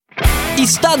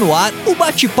Está no ar o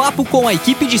bate-papo com a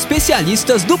equipe de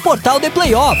especialistas do portal The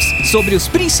Playoffs sobre os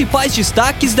principais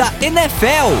destaques da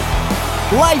NFL.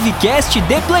 Livecast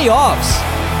The Playoffs.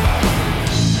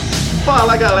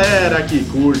 Fala galera que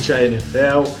curte a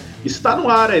NFL. Está no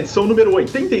ar a edição número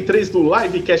 83 do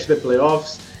Livecast The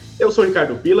Playoffs. Eu sou o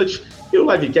Ricardo Pilat e o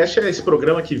Livecast é esse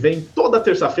programa que vem toda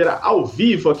terça-feira ao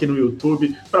vivo aqui no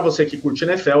YouTube para você que curte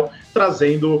NFL,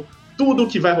 trazendo tudo o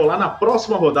que vai rolar na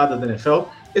próxima rodada da NFL.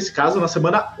 Esse caso na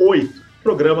semana 8,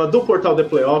 programa do portal The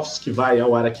Playoffs, que vai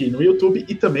ao ar aqui no YouTube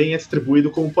e também é distribuído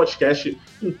como podcast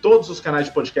em todos os canais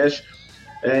de podcast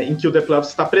em que o The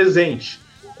Playoffs está presente.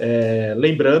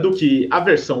 Lembrando que a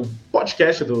versão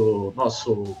podcast do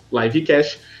nosso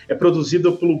Livecast é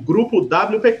produzida pelo grupo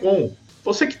WPcom.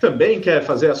 Você que também quer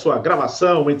fazer a sua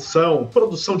gravação, edição,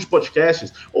 produção de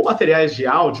podcasts ou materiais de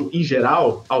áudio em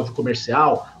geral, áudio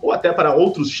comercial, ou até para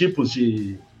outros tipos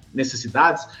de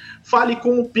necessidades, fale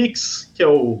com o Pix, que é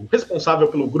o responsável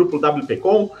pelo grupo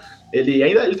WPcom. Ele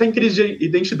está em crise de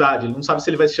identidade, ele não sabe se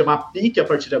ele vai se chamar PIC a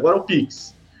partir de agora ou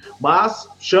Pix. Mas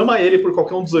chama ele por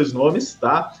qualquer um dos dois nomes,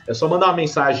 tá? É só mandar uma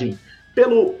mensagem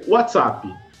pelo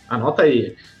WhatsApp. Anota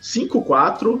aí,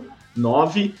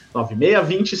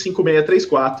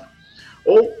 549-9620-5634.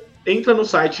 Ou entra no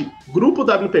site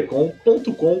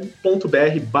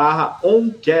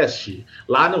grupowpcom.com.br/oncast.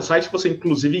 Lá no site você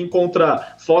inclusive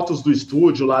encontra fotos do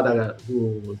estúdio lá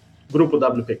do grupo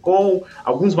WPcom,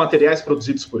 alguns materiais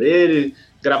produzidos por ele,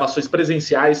 gravações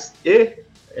presenciais e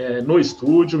no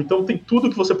estúdio. Então tem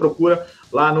tudo que você procura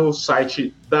lá no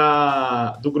site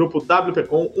do grupo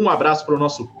WPcom. Um abraço para o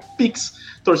nosso Pix,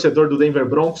 torcedor do Denver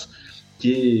Broncos,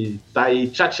 que está aí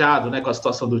chateado, né, com a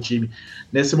situação do time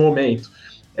nesse momento.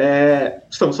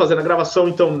 Estamos fazendo a gravação,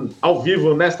 então, ao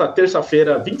vivo, nesta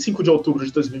terça-feira, 25 de outubro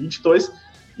de 2022.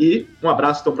 E um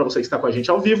abraço, então, para você que está com a gente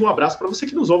ao vivo. Um abraço para você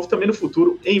que nos ouve também no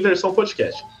futuro em versão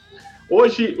podcast.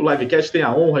 Hoje, o Livecast tem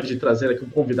a honra de trazer aqui um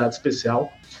convidado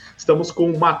especial. Estamos com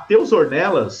o Matheus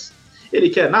Ornelas. Ele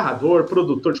que é narrador,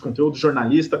 produtor de conteúdo,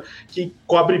 jornalista, que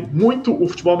cobre muito o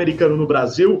futebol americano no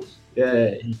Brasil.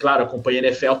 E claro, acompanha a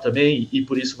NFL também e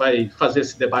por isso vai fazer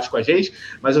esse debate com a gente,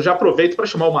 mas eu já aproveito para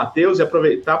chamar o Matheus e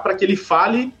aproveitar para que ele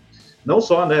fale não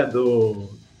só, né,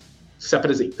 se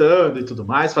apresentando e tudo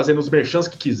mais, fazendo os merchans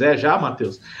que quiser já,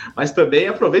 Matheus, mas também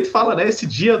aproveita e fala, né, esse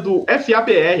dia do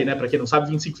FABR, né, para quem não sabe,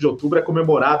 25 de outubro é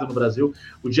comemorado no Brasil,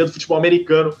 o dia do futebol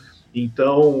americano,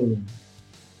 então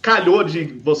calhou de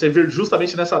você vir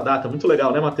justamente nessa data, muito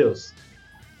legal, né, Matheus?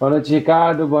 Boa noite,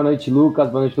 Ricardo. Boa noite, Lucas.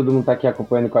 Boa noite, todo mundo que está aqui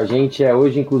acompanhando com a gente.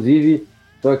 Hoje, inclusive,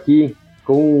 estou aqui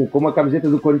com uma camiseta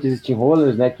do Corinthians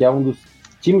Steamrollers, né, que é um dos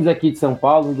times aqui de São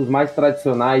Paulo, um dos mais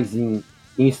tradicionais em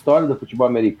história do futebol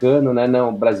americano, né,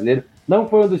 não brasileiro. Não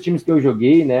foi um dos times que eu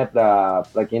joguei, né,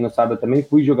 para quem não sabe, eu também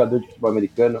fui jogador de futebol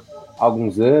americano há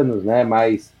alguns anos, né,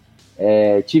 mas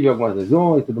tive algumas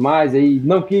lesões e tudo mais, aí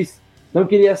não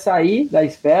queria sair da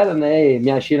esfera, né,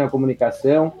 me achei na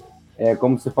comunicação,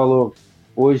 como você falou.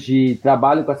 Hoje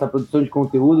trabalho com essa produção de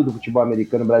conteúdo do futebol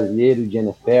americano brasileiro, de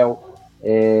NFL,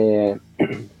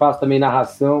 faço também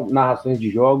narrações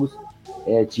de jogos,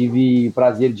 tive o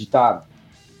prazer de estar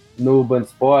no Band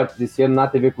Esportes, esse ano na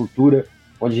TV Cultura,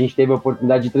 onde a gente teve a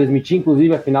oportunidade de transmitir,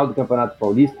 inclusive, a final do Campeonato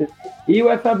Paulista. E o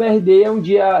FABR Day é um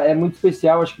dia muito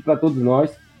especial, acho que para todos nós,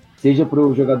 seja para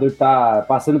o jogador estar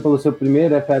passando pelo seu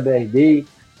primeiro FABR Day,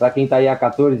 para quem está aí há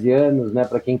 14 anos, né,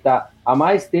 para quem está há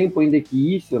mais tempo ainda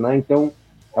que isso, né, então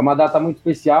é uma data muito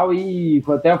especial e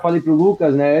até eu falei para o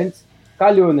Lucas, né, antes,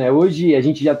 calhou, né, hoje a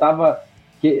gente já estava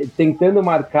tentando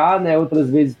marcar, né, outras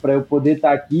vezes para eu poder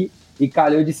estar aqui e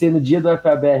calhou de ser no dia do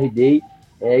FABR Day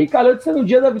e calhou de ser no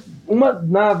dia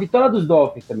na vitória dos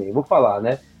Dolphins também, vou falar,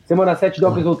 né, semana 7 o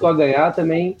Dolphins voltou a ganhar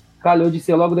também, calhou de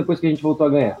ser logo depois que a gente voltou a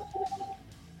ganhar.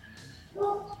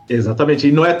 Exatamente,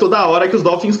 e não é toda hora que os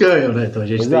Dolphins ganham, né? Então a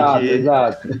gente tem que...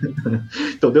 Exato.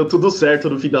 Então deu tudo certo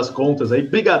no fim das contas. Aí,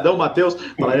 brigadão, Matheus.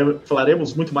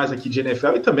 Falaremos muito mais aqui de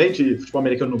NFL e também de futebol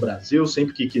americano no Brasil.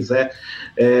 Sempre que quiser,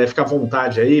 fica à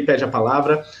vontade aí, pede a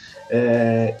palavra.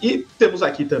 E temos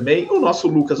aqui também o nosso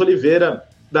Lucas Oliveira,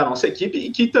 da nossa equipe,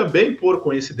 e que também, por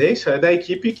coincidência, é da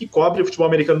equipe que cobre o futebol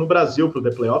americano no Brasil para o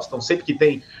The Playoffs. Então, sempre que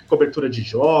tem cobertura de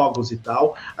jogos e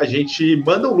tal, a gente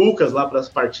manda o Lucas lá para as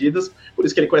partidas, por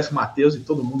isso que ele conhece o Matheus e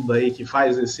todo mundo aí que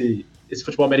faz esse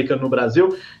futebol americano no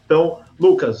Brasil. Então,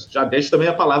 Lucas, já deixo também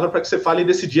a palavra para que você fale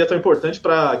desse dia tão importante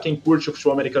para quem curte o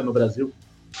futebol americano no Brasil.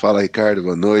 Fala, Ricardo,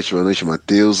 boa noite,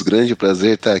 Matheus, grande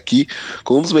prazer estar aqui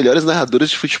com um dos melhores narradores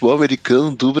de futebol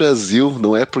americano do Brasil,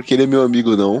 não é porque ele é meu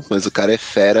amigo não, mas o cara é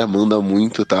fera, manda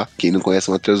muito, tá? Quem não conhece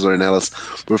o Matheus Ornelas,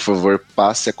 por favor,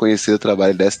 passe a conhecer o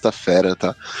trabalho desta fera,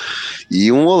 tá? E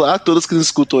um olá a todos que nos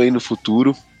escutam aí no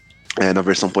futuro. na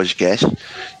versão podcast.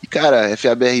 E, cara,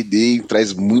 FABRD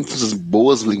traz muitas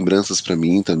boas lembranças para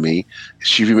mim também.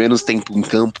 Estive menos tempo em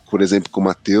campo, por exemplo, com o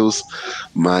Matheus,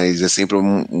 mas é sempre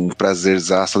um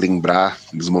prazerzaço lembrar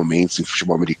dos momentos em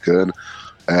futebol americano.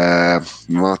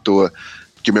 Não à toa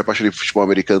que eu me apaixonei por futebol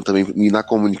americano também e na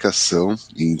comunicação.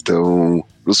 Então,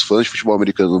 para os fãs de futebol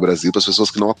americano no Brasil, para as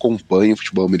pessoas que não acompanham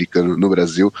futebol americano no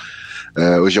Brasil,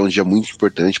 hoje é um dia muito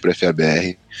importante para a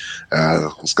FABR.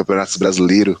 Os campeonatos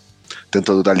brasileiros,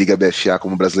 tanto da Liga BFA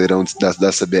como o Brasileirão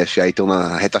da CBFA, estão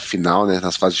na reta final, né,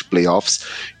 nas fases de playoffs.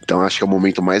 Então acho que é o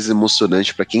momento mais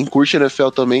emocionante para quem curte a NFL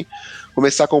também,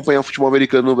 começar a acompanhar o futebol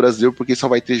americano no Brasil, porque só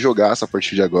vai ter jogaço a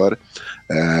partir de agora.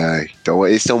 Então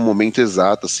esse é um momento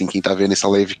exato, assim, quem tá vendo essa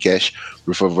livecast,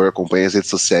 por favor, acompanhe as redes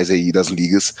sociais aí das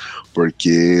ligas,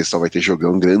 porque só vai ter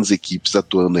jogão, grandes equipes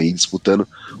atuando aí, disputando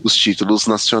os títulos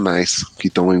nacionais que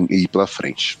estão aí pela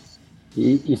frente.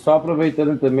 E só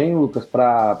aproveitando também, Lucas,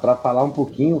 para falar um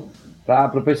pouquinho,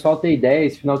 para o pessoal ter ideia,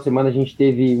 esse final de semana a gente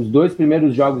teve os 2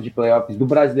 primeiros jogos de playoffs do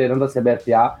Brasileirão da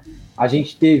CBFA. A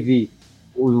gente teve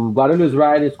o Guarulhos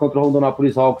Riders contra o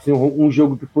Rondonópolis Hawks, um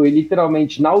jogo que foi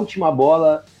literalmente na última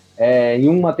bola, em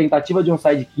uma tentativa de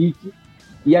onside kick.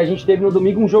 E a gente teve no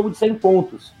domingo um jogo de 100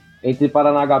 pontos entre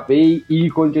Paraná HP e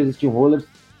Corinthians Steamrollers.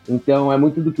 Então é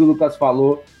muito do que o Lucas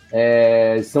falou.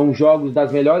 São jogos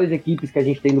das melhores equipes que a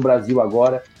gente tem no Brasil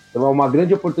agora, então é uma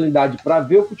grande oportunidade para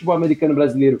ver o futebol americano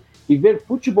brasileiro e ver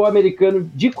futebol americano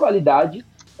de qualidade.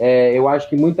 Eu acho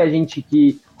que muita gente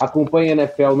que acompanha a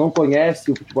NFL não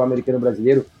conhece o futebol americano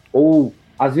brasileiro, ou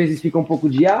às vezes fica um pouco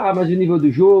de mas o nível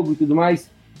do jogo e tudo mais.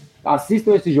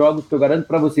 Assistam esses jogos, que eu garanto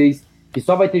para vocês que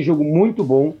só vai ter jogo muito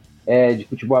bom de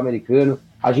futebol americano.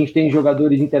 A gente tem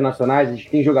jogadores internacionais, a gente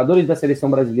tem jogadores da seleção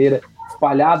brasileira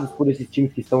espalhados por esses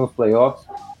times que estão nos playoffs.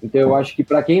 Então eu acho que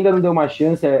para quem ainda não deu uma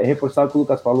chance, reforçar o que o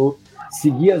Lucas falou,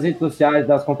 seguir as redes sociais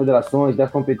das confederações, das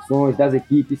competições, das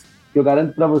equipes, que eu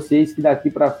garanto para vocês que daqui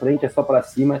para frente é só para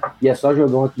cima e é só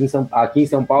jogão aqui em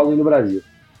São Paulo e no Brasil.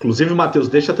 Inclusive, Matheus,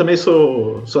 deixa também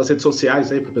suas redes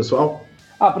sociais aí pro pessoal.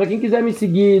 Para quem quiser me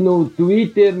seguir no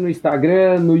Twitter, no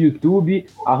Instagram, no YouTube,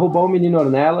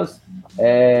 @omeninhoornelas,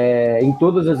 em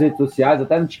todas as redes sociais,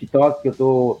 até no TikTok, que eu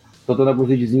tô soltando alguns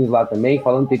videozinhos lá também,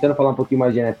 tentando falar um pouquinho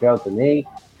mais de NFL também,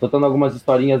 soltando algumas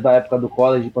historinhas da época do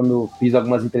college, quando fiz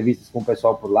algumas entrevistas com o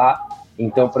pessoal por lá.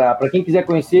 Então, para quem quiser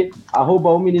conhecer,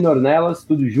 @omeninhoornelas,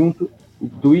 tudo junto,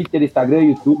 Twitter, Instagram,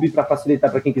 YouTube, para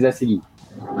facilitar para quem quiser seguir.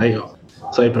 Aí, ó.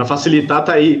 Isso aí, para facilitar,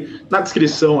 tá aí na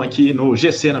descrição aqui no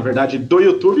GC, na verdade, do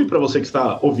YouTube, para você que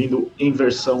está ouvindo em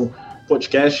versão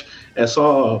podcast. É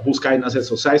só buscar aí nas redes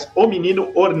sociais, O Menino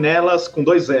Ornelas, com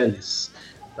 2 L's,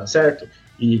 tá certo?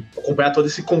 E acompanhar todo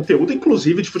esse conteúdo,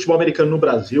 inclusive de futebol americano no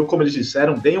Brasil. Como eles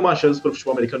disseram, deem uma chance para o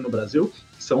futebol americano no Brasil.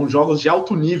 São jogos de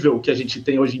alto nível que a gente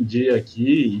tem hoje em dia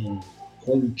aqui, e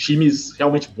com times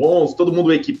realmente bons, todo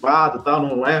mundo equipado e tal,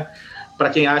 não é... Para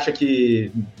quem acha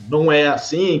que não é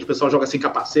assim, que o pessoal joga sem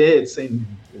capacete, sem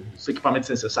os equipamentos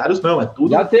necessários, não, é tudo...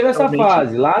 Já teve essa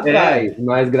fase, lá atrás,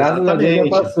 mas graças a Deus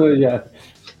já passou já.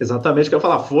 Exatamente o que eu ia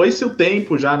falar, foi-se o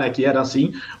tempo já, né, que era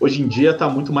assim. Hoje em dia tá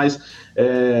muito mais...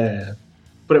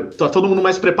 tá todo mundo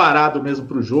mais preparado mesmo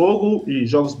para o jogo, e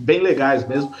jogos bem legais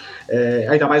mesmo.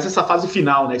 Ainda mais essa fase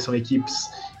final, né, que são equipes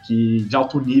de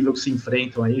alto nível que se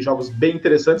enfrentam aí, jogos bem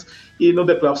interessantes. E no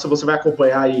The Playoffs você vai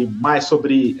acompanhar aí mais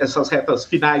sobre essas retas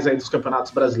finais aí dos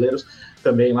campeonatos brasileiros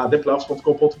também lá,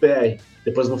 theplayoffs.com.br.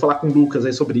 Depois eu vou falar com o Lucas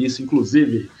aí sobre isso,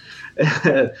 inclusive.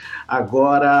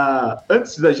 Agora,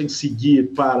 antes da gente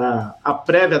seguir para a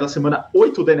prévia da semana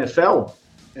 8 da NFL,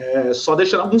 só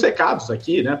deixando alguns recados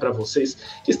aqui, né, para vocês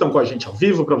que estão com a gente ao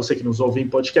vivo, para você que nos ouve em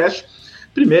podcast.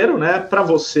 Primeiro, né, para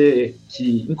você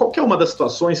que, em qualquer uma das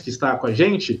situações que está com a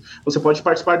gente, você pode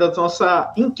participar da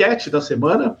nossa enquete da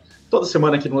semana. Toda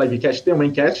semana aqui no Livecast tem uma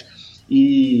enquete,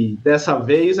 e dessa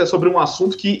vez é sobre um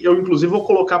assunto que eu, inclusive, vou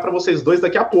colocar para vocês dois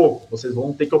daqui a pouco. Vocês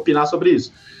vão ter que opinar sobre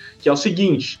isso, que é o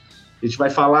seguinte: a gente vai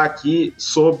falar aqui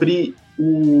sobre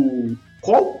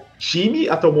qual time,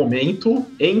 até o momento,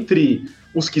 entre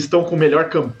os que estão com melhor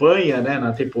campanha, né,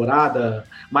 na temporada,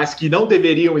 mas que não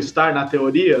deveriam estar na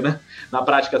teoria, né, na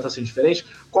prática está sendo diferente,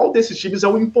 qual desses times é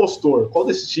o impostor? Qual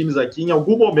desses times aqui, em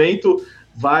algum momento,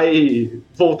 vai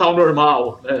voltar ao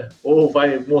normal, né, ou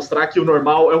vai mostrar que o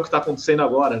normal é o que está acontecendo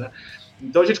agora, né?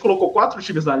 Então a gente colocou 4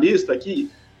 times na lista aqui,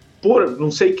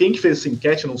 não sei quem que fez essa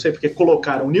enquete, não sei porque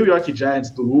colocaram o New York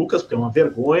Giants do Lucas, porque é uma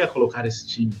vergonha colocar esse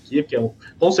time aqui, porque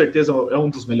com certeza é um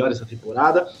dos melhores da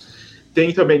temporada.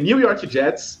 Tem também New York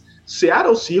Jets,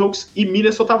 Seattle Seahawks e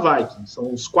Minnesota Vikings.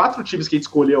 São os 4 times que a gente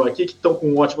escolheu aqui, que estão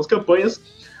com ótimas campanhas,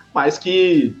 mas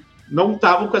que não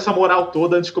estavam com essa moral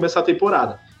toda antes de começar a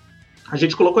temporada. a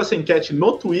gente colocou essa enquete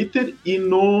no Twitter e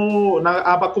na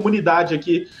aba comunidade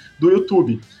aqui do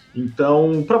YouTube.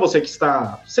 Então, para você que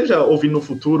está, seja ouvindo no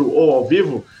futuro ou ao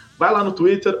vivo, vai lá no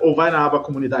Twitter ou vai na aba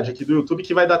comunidade aqui do YouTube,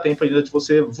 que vai dar tempo ainda de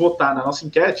você votar na nossa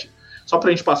enquete. Só para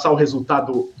a gente passar o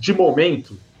resultado de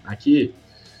momento aqui,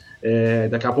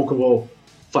 daqui a pouco eu vou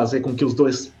fazer com que os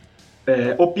dois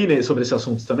opinem sobre esse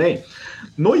assunto também.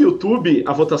 No YouTube,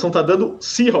 a votação está dando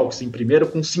Seahawks em primeiro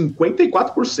com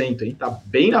 54%, hein? Tá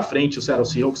bem na frente o Seattle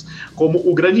Seahawks como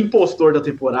o grande impostor da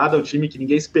temporada, o time que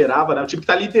ninguém esperava, né? O time que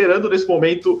está liderando nesse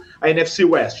momento a NFC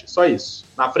West, só isso.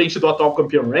 Na frente do atual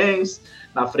campeão Rams,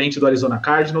 na frente do Arizona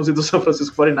Cardinals e do San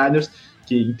Francisco 49ers,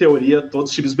 que em teoria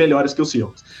todos times melhores que o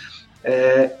Seahawks.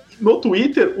 No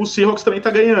Twitter, o Seahawks também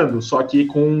está ganhando, só que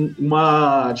com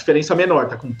uma diferença menor,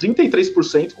 tá com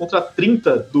 33% contra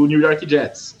 30% do New York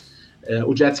Jets.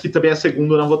 O Jets que também é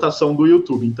segundo na votação do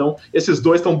YouTube. Então, esses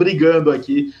dois estão brigando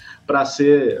aqui para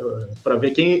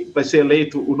ver quem vai ser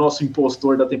eleito o nosso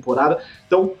impostor da temporada.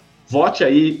 Então, vote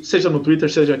aí, seja no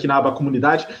Twitter, seja aqui na aba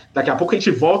comunidade. Daqui a pouco a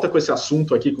gente volta com esse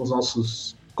assunto aqui com os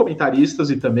nossos comentaristas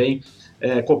e também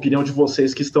com a opinião de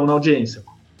vocês que estão na audiência.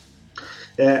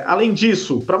 Além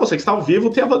disso, para você que está ao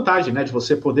vivo, tem a vantagem, né, de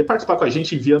você poder participar com a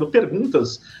gente enviando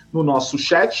perguntas no nosso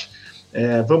chat.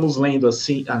 Vamos lendo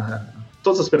assim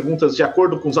todas as perguntas de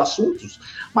acordo com os assuntos,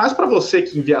 mas para você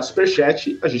que enviar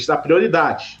superchat, a gente dá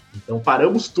prioridade. Então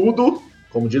paramos tudo,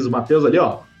 como diz o Matheus ali,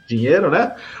 ó, dinheiro,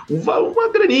 né? Uma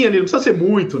graninha ali, não precisa ser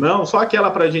muito, não, só aquela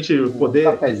para a gente poder...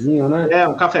 Um cafezinho, né?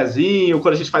 Um cafezinho,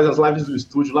 quando a gente faz as lives do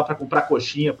estúdio lá para comprar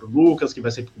coxinha pro Lucas, que vai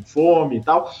sempre com fome e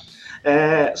tal...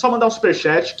 só mandar um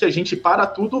superchat que a gente para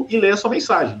tudo e lê a sua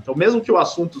mensagem. Então, mesmo que o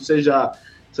assunto seja,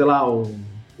 sei lá, o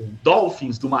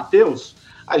Dolphins do Matheus,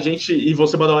 e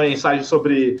você mandar uma mensagem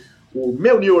sobre o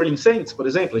meu New Orleans Saints, por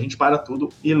exemplo, a gente para tudo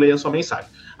e lê a sua mensagem.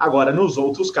 Agora, nos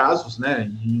outros casos, né,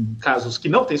 em casos que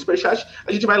não tem superchat,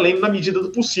 a gente vai lendo na medida do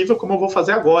possível, como eu vou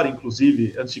fazer agora,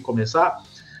 inclusive, antes de começar.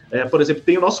 Por exemplo,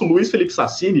 tem o nosso Luiz Felipe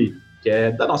Sassini, que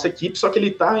é da nossa equipe, só que ele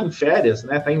está em férias,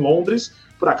 né, está em Londres,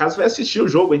 por acaso vai assistir o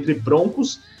jogo entre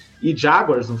Broncos e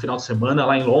Jaguars no final de semana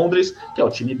lá em Londres, que é o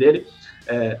time dele,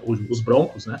 os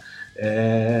Broncos, né?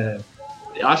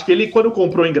 Eu acho que ele, quando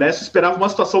comprou o ingresso, esperava uma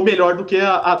situação melhor do que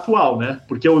a atual, né?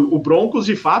 Porque o Broncos,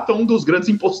 de fato, é um dos grandes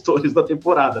impostores da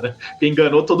temporada, né? Que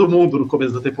enganou todo mundo no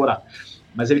começo da temporada.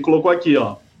 Mas ele colocou aqui,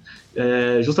 ó,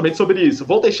 justamente sobre isso.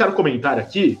 Vou deixar um comentário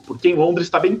aqui, porque em Londres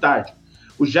está bem tarde.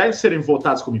 Os Giants serem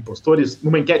votados como impostores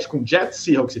numa enquete com Jets,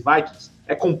 Seahawks e Vikings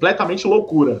é completamente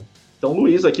loucura. Então o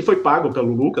Luiz aqui foi pago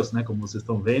pelo Lucas, né, como vocês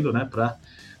estão vendo, né, para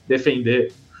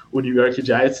defender o New York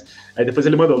Giants. Aí depois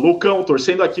ele mandou: Lucão,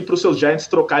 torcendo aqui para os seus Giants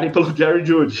trocarem pelo Jerry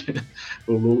Jeudy.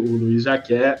 o Luiz já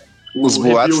quer os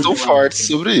boatos estão fortes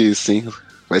sobre isso, hein?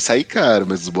 Vai sair caro,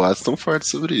 mas os boatos estão fortes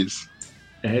sobre isso.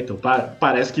 Então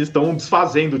parece que estão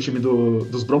desfazendo o time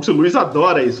dos Broncos, e o Luiz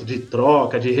adora isso, de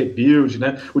troca, de rebuild,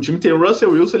 né? O time tem o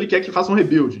Russell Wilson, ele quer que faça um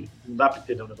rebuild. Não dá pra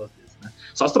entender um negócio desse, né?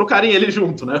 Só se trocarem ele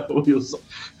junto, né, o Wilson.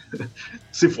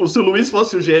 Se o Luiz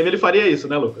fosse o GM, ele faria isso,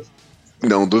 né, Lucas?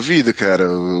 Não duvido,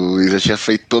 cara. O Luiz já tinha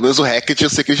feito pelo menos o Hackett, eu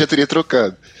sei que ele já teria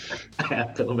trocado.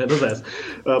 Pelo menos essa.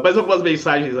 Mais algumas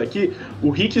mensagens aqui.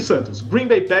 O Rick Santos: Green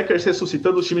Bay Packers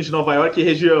ressuscitando os times de Nova York e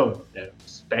região.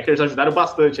 Os Packers ajudaram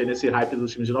bastante aí nesse hype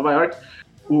dos times de Nova York.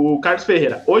 O Carlos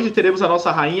Ferreira: hoje teremos a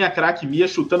nossa rainha craque Mia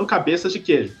chutando cabeças de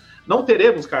queijo. Não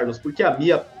teremos, Carlos, porque a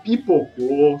Mia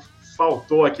pipocou,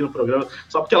 faltou aqui no programa,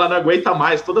 só porque ela não aguenta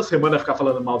mais toda semana ficar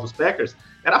falando mal dos Packers.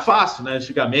 Era fácil, né?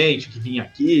 Antigamente, que vinha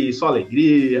aqui, só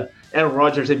alegria, Aaron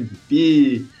Rodgers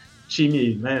MVP,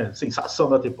 time, né, sensação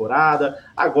da temporada.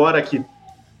 Agora que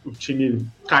o time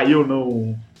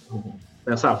caiu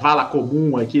nessa vala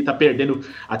comum aqui, tá perdendo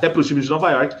até para os times de Nova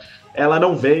York, ela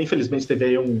não veio, infelizmente teve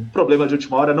aí um problema de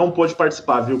última hora, não pôde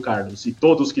participar, viu, Carlos? E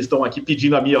todos que estão aqui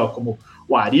pedindo a mim, ó, como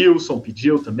o Arilson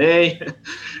pediu também,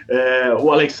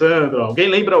 o Alexandre. Alguém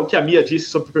lembra o que a Mia disse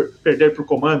sobre perder pro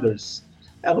Commanders?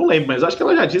 Eu não lembro, mas acho que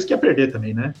ela já disse que ia perder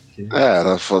também, né?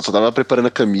 Ela só tava preparando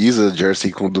a camisa,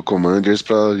 jersey do Commanders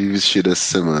pra ir vestir essa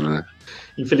semana, né?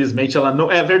 Infelizmente ela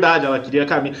não... É verdade, ela queria a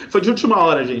camisa. Foi de última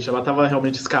hora, gente, ela tava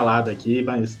realmente escalada aqui,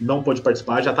 mas não pôde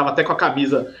participar, já tava até com a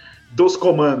camisa dos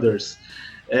Commanders.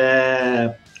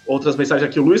 Outras mensagens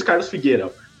aqui, o Luiz Carlos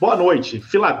Figueira: boa noite,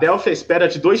 Filadélfia espera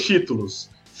de 2 títulos,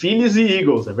 Phillies e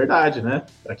Eagles. É verdade, né?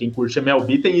 Pra quem curte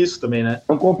MLB tem isso também, né?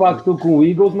 Não compactou com o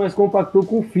Eagles, mas compactou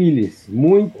com o Phillies.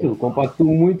 Compactou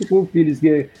muito com o Phillies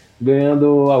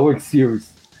ganhando a World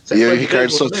Series. E o Ricardo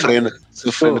sofrendo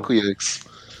com o Yankees.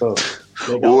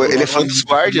 Ele é fã dos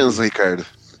Guardians, Ricardo?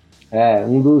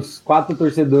 Um dos 4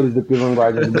 torcedores do Cleveland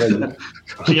Guardians do Brasil.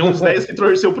 Tinha uns 10 que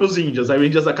torceu para os Indians, aí o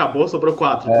Indians acabou, sobrou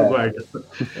 4 pro Guardians.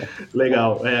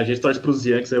 Legal, a gente torce para os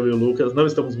Yankees, eu e o Lucas, não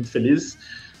estamos muito felizes,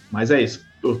 mas é isso.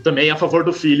 Eu também a favor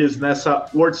do Phillies nessa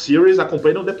World Series,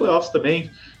 acompanho no The Playoffs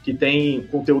também, que tem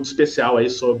conteúdo especial aí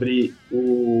sobre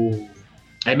o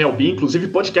MLB, inclusive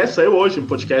podcast saiu hoje, um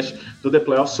podcast do The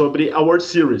Playoffs sobre a World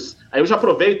Series. Aí eu já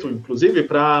aproveito, inclusive,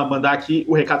 para mandar aqui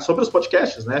o recado sobre os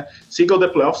podcasts, né? Siga o The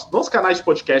Playoffs nos canais de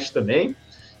podcast também.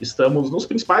 Estamos nos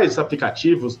principais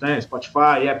aplicativos, né?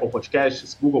 Spotify, Apple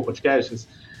Podcasts, Google Podcasts,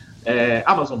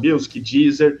 Amazon Music,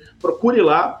 Deezer. Procure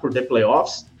lá por The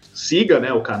Playoffs, siga,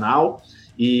 né, o canal.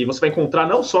 E você vai encontrar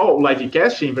não só o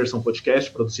livecast em versão podcast,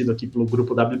 produzido aqui pelo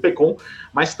grupo WPcom,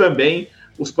 mas também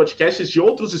os podcasts de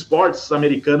outros esportes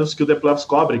americanos que o The Playoffs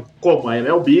cobre, como a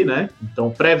MLB, né? Então,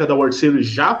 prévia da World Series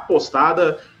já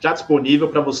postada, já disponível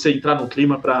para você entrar no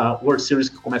clima para a World Series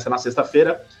que começa na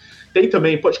sexta-feira. Tem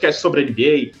também podcast sobre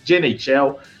NBA, de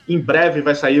NHL. Em breve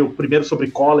vai sair o primeiro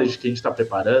sobre college que a gente está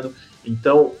preparando.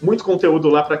 Então, muito conteúdo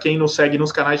lá para quem nos segue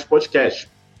nos canais de podcast.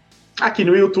 Aqui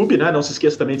no YouTube, né? Não se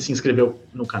esqueça também de se inscrever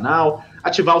no canal,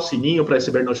 ativar o sininho para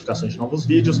receber notificações de novos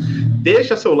vídeos.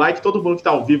 Deixa seu like, todo mundo que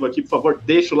está ao vivo aqui, por favor,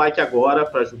 deixa o like agora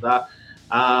para ajudar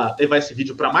a levar esse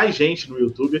vídeo para mais gente no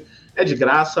YouTube. É de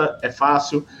graça, é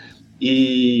fácil.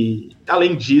 E,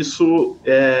 além disso,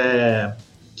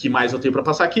 que mais eu tenho para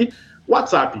passar aqui?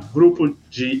 WhatsApp, grupo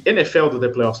de NFL do The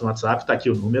Playoffs no WhatsApp, tá aqui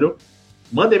o número.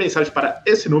 Mandem mensagem para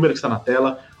esse número que está na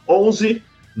tela, 11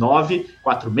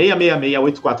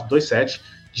 946668427.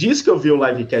 Diz que ouviu o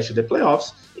livecast The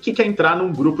Playoffs e que quer entrar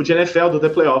num grupo de NFL do The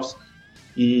Playoffs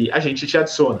e a gente te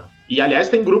adiciona. E, aliás,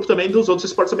 tem grupo também dos outros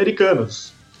esportes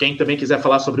americanos. Quem também quiser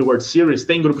falar sobre o World Series,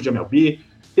 tem grupo de MLB,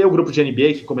 tem o grupo de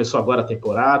NBA que começou agora a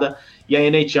temporada e a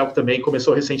NHL que também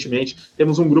começou recentemente.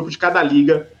 Temos um grupo de cada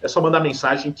liga, é só mandar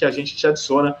mensagem que a gente te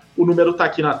adiciona. O número tá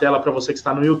aqui na tela para você que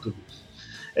está no YouTube.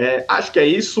 Acho que é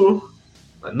isso.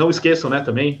 Não esqueçam, né,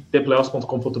 também,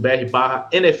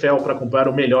 theplayoffs.com.br/NFL para acompanhar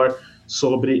o melhor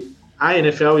sobre a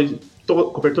NFL e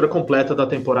cobertura completa da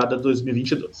temporada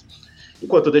 2022.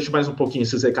 Enquanto eu deixo mais um pouquinho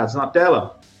esses recados na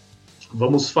tela,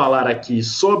 vamos falar aqui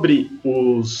sobre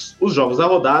os jogos da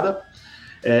rodada.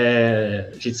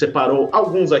 A gente separou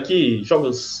alguns aqui,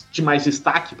 jogos de mais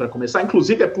destaque para começar.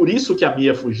 Inclusive, é por isso que a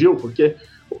Mia fugiu, porque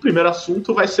o primeiro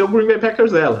assunto vai ser o Green Bay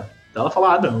Packers dela. Então ela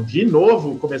fala, não, de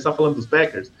novo começar falando dos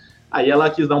Packers. Aí ela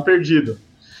quis dar um perdido.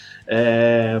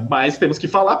 Mas temos que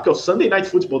falar, porque é o Sunday Night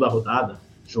Football da rodada.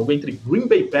 Jogo entre Green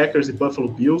Bay Packers e Buffalo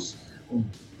Bills. Um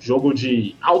jogo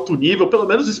de alto nível, pelo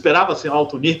menos esperava ser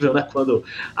alto nível, né, quando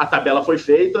a tabela foi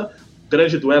feita.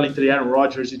 Grande duelo entre Aaron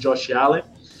Rodgers e Josh Allen.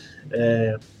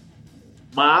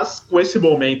 Mas com esse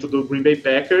momento do Green Bay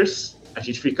Packers, a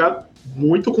gente fica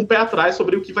muito com o pé atrás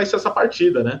sobre o que vai ser essa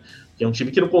partida, né? Que é um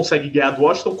time que não consegue ganhar do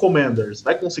Washington Commanders,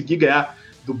 vai conseguir ganhar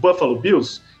do Buffalo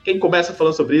Bills? Quem começa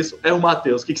falando sobre isso é o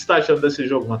Matheus. O que você está achando desse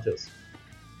jogo, Matheus?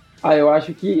 Eu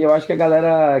acho que a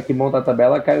galera que monta a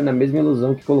tabela caiu na mesma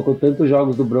ilusão que colocou tantos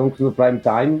jogos do Broncos no prime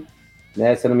time,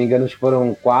 né? Se eu não me engano, acho que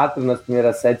foram 4 nas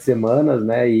primeiras 7 semanas,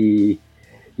 né? E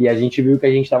a gente viu que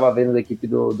a gente estava vendo da equipe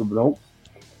do Broncos.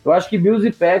 Eu acho que Bills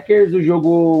e Packers, o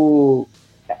jogo...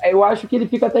 Eu acho que ele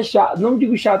fica até chato, não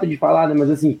digo chato de falar, né? Mas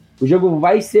assim, o jogo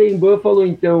vai ser em Buffalo,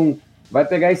 então vai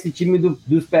pegar esse time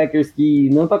dos Packers que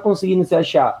não tá conseguindo se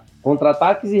achar contra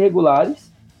ataques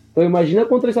irregulares. Então imagina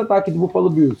contra esse ataque do Buffalo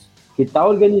Bills, que tá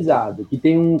organizado, que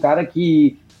tem um cara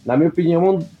que, na minha opinião, é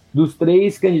um dos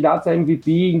 3 candidatos a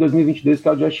MVP em 2022, que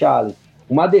é o Josh Allen.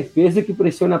 Uma defesa que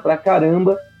pressiona pra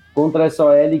caramba contra essa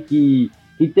OL que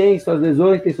tem suas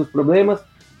lesões, tem seus problemas,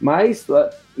 mas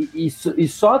e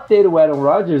só ter o Aaron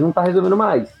Rodgers não tá resolvendo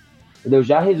mais. Entendeu?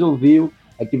 Já resolveu,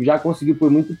 a equipe já conseguiu por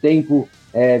muito tempo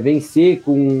vencer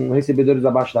com recebedores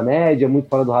abaixo da média, muito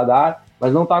fora do radar,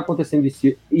 mas não tá acontecendo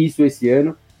isso esse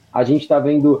ano. A gente tá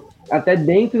vendo, até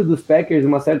dentro dos Packers,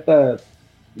 uma certa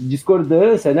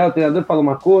discordância, né? O treinador fala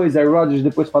uma coisa, o Rodgers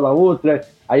depois fala outra,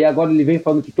 aí agora ele vem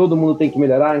falando que todo mundo tem que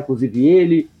melhorar, inclusive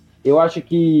ele. Eu acho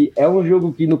que é um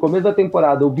jogo que no começo da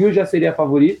temporada o Bill já seria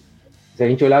favorito, se a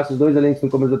gente olhasse os dois elencos no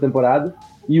começo da temporada,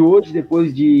 e hoje,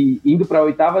 depois de indo para a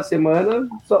 8ª semana,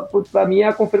 para mim é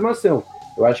a confirmação.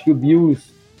 Eu acho que o Bills,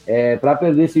 para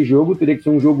perder esse jogo, teria que ser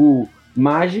um jogo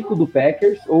mágico do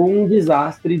Packers ou um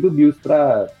desastre do Bills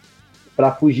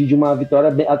para fugir de uma vitória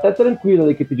até tranquila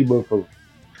da equipe de Buffalo.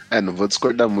 Não vou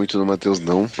discordar muito do Matheus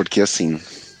não, porque assim,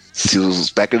 se os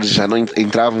Packers já não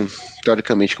entravam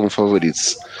teoricamente como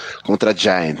favoritos contra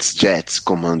Giants, Jets,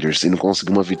 Commanders e não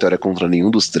conseguiu uma vitória contra nenhum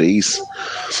dos 3,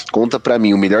 conta pra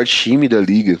mim o melhor time da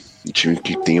liga, o time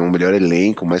que tem um melhor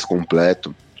elenco, mais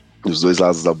completo, dos dois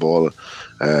lados da bola.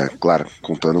 Claro,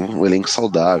 contando um elenco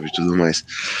saudável e tudo mais.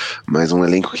 Mas um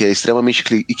elenco que é extremamente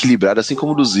equilibrado, assim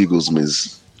como o dos Eagles,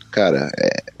 mas... Cara,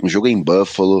 um jogo em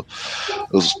Buffalo,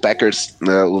 os Packers,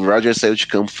 né, o Rodgers saiu de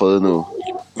campo falando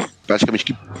praticamente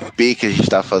que P que a gente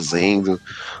tá fazendo.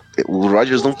 O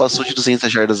Rodgers não passou de 200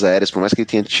 jardas aéreas, por mais que ele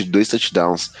tenha tido 2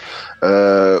 touchdowns.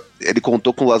 Ele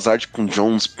contou com o Lazard, com o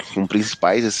Jones, com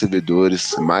principais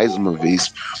recebedores, mais uma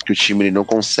vez, que o time ele não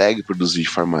consegue produzir de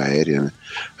forma aérea, né?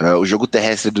 O jogo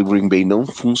terrestre do Green Bay não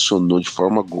funcionou de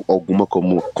forma alguma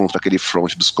como contra aquele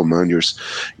front dos Commanders,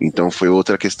 então foi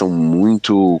outra questão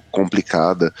muito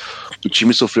complicada. O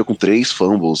time sofreu com 3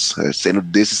 fumbles, sendo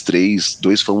desses 3,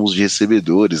 2 fumbles de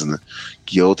recebedores, né?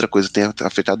 Que é outra coisa que tem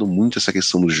afetado muito essa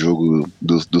questão do jogo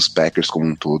dos Packers como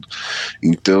um todo.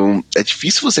 Então, é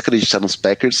difícil você acreditar nos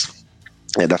Packers,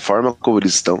 da forma como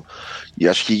eles estão, e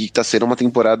acho que está sendo uma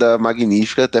temporada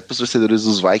magnífica até para os torcedores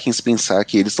dos Vikings pensar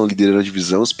que eles estão liderando a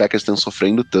divisão, os Packers estão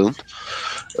sofrendo tanto,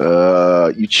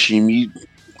 e o time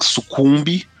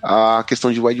sucumbe à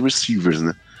questão de wide receivers,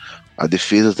 né? A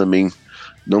defesa também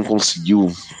não conseguiu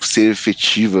ser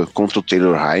efetiva contra o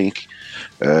Taylor Heinicke,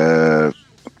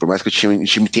 por mais que o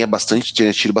time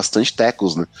tenha tido bastante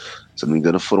tackles, né? Se eu não me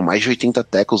engano, foram mais de 80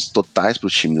 tackles totais para o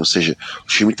time, ou seja,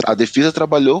 a defesa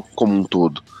trabalhou como um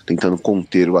todo, tentando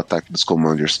conter o ataque dos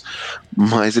Commanders,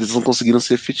 mas eles não conseguiram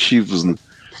ser efetivos, né?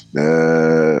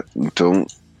 Então,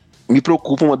 me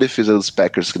preocupa uma defesa dos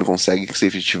Packers que não consegue ser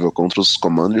efetiva contra os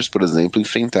Commanders, por exemplo,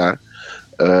 enfrentar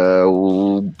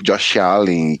o Josh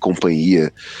Allen e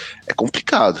companhia. É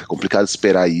complicado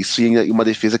esperar isso, e uma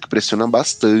defesa que pressiona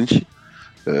bastante.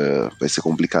 Vai ser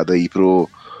complicado aí pro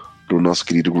nosso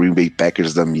querido Green Bay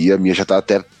Packers da Mia. A Mia já tava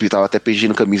até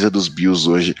pedindo camisa dos Bills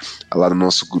hoje lá no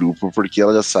nosso grupo, porque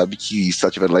ela já sabe que se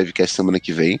ela tiver livecast semana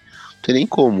que vem, não tem nem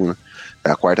como, né?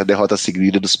 É a 4ª derrota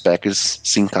seguida dos Packers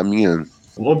se encaminhando.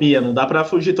 Ô Mia, não dá pra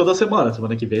fugir toda semana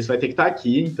que vem você vai ter que estar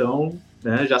aqui, então,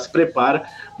 né, já se prepara.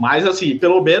 Mas assim,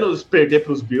 pelo menos perder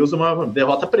pros Bills é uma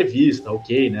derrota prevista,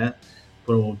 ok, né?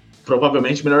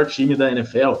 Provavelmente o melhor time da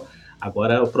NFL.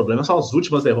 Agora, o problema são as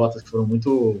últimas derrotas, que foram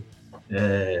muito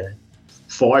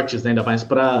fortes, né? Ainda mais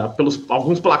pelos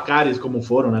alguns placares, como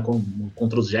foram, né?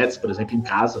 Contra os Jets, por exemplo, em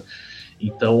casa.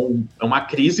 Então, é uma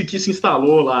crise que se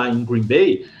instalou lá em Green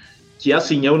Bay, que,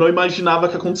 assim, eu não imaginava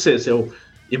que acontecesse. Eu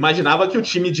imaginava que o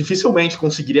time dificilmente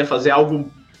conseguiria fazer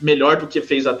algo melhor do que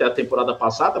fez até a temporada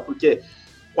passada, porque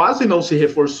quase não se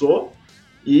reforçou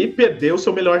e perdeu o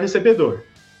seu melhor recebedor.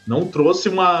 Não trouxe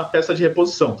uma peça de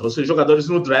reposição, trouxe jogadores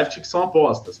no draft que são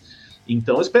apostas.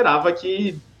 Então eu esperava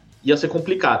que ia ser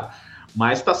complicado.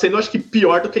 Mas está sendo, acho que,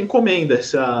 pior do que a encomenda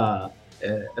essa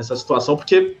situação,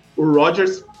 porque o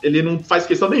Rodgers, ele não faz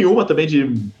questão nenhuma também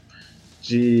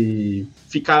de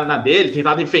ficar na dele,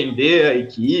 tentar defender a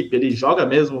equipe, ele joga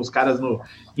mesmo os caras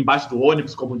embaixo do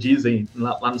ônibus, como dizem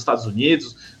lá nos Estados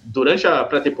Unidos. Durante a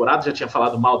pré-temporada já tinha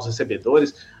falado mal dos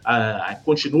recebedores,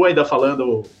 continua ainda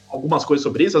falando algumas coisas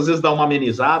sobre isso, às vezes dá uma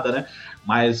amenizada, né?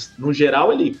 Mas no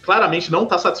geral ele claramente não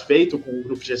está satisfeito com o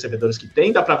grupo de recebedores que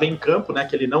tem, dá para ver em campo, né,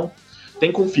 que ele não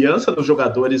tem confiança nos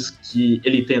jogadores que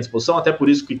ele tem à disposição, até por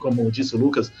isso que, como disse o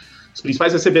Lucas, os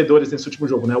principais recebedores nesse último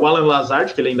jogo, né, o Alan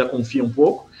Lazard, que ele ainda confia um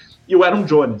pouco, e o Aaron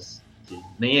Jones, que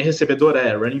nem é recebedor,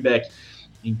 é running back.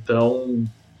 Então,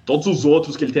 todos os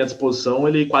outros que ele tem à disposição,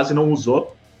 ele quase não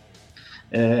usou.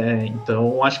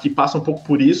 Então, acho que passa um pouco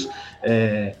por isso.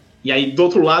 E aí, do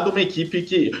outro lado, uma equipe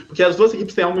que... Porque as duas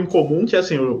equipes têm algo em comum, que é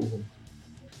assim,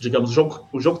 digamos,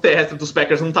 o jogo terrestre dos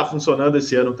Packers não está funcionando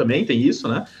esse ano também, tem isso,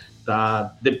 né?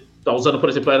 Tá usando, por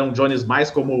exemplo, o Aaron Jones mais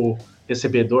como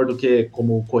recebedor do que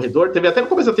como corredor. Teve até no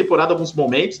começo da temporada alguns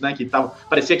momentos, né, que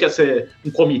parecia que ia ser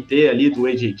um comitê ali do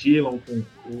A.J. Dillon com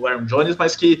o Aaron Jones,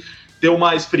 mas que deu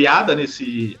uma esfriada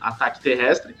nesse ataque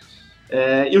terrestre.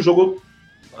 E o jogo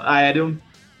aéreo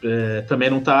também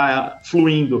não está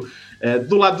fluindo.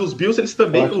 Do lado dos Bills, eles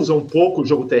também usam um pouco o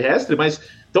jogo terrestre, mas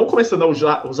estão começando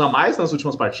a usar mais nas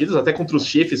últimas partidas, até contra os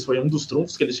Chiefs foi um dos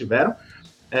trunfos que eles tiveram.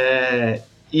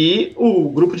 E o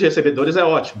grupo de recebedores é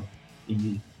ótimo.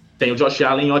 E tem o Josh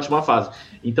Allen em ótima fase.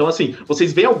 Então, assim,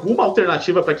 vocês veem alguma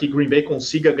alternativa para que Green Bay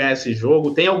consiga ganhar esse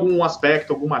jogo? Tem algum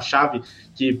aspecto, alguma chave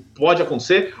que pode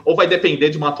acontecer? Ou vai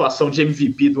depender de uma atuação de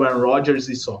MVP do Aaron Rodgers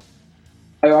e só?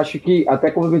 Eu acho que,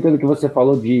 até complementando o que você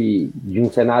falou de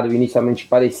um cenário inicialmente que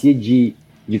parecia de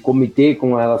comitê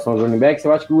com relação aos running backs,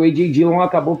 eu acho que o A.J. Dillon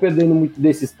acabou perdendo muito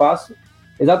desse espaço,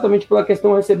 exatamente pela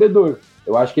questão recebedor.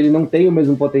 Eu acho que ele não tem o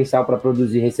mesmo potencial para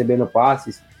produzir recebendo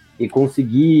passes e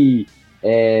conseguir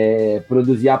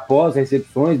produzir após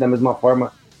recepções, da mesma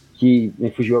forma que me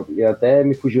fugiu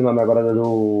o nome agora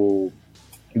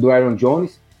do Aaron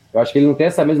Jones. Eu acho que ele não tem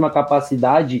essa mesma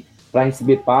capacidade para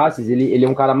receber passes, ele é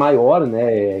um cara maior,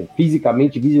 né?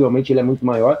 Fisicamente, visivelmente, ele é muito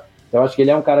maior. Eu acho que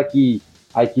ele é um cara que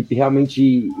a equipe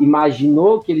realmente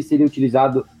imaginou que ele seria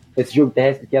utilizado esse jogo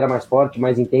terrestre que era mais forte,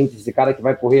 mais intenso, esse cara que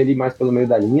vai correr ali mais pelo meio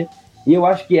da linha. E eu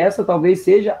acho que essa talvez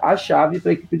seja a chave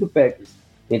para a equipe do Packers.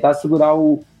 Tentar segurar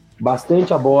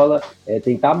bastante a bola,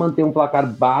 tentar manter um placar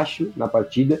baixo na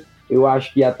partida. Eu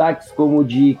acho que ataques como o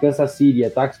de Kansas City,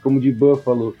 ataques como o de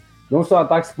Buffalo, não são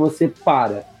ataques que você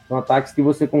para, são ataques que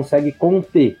você consegue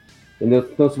conter, entendeu?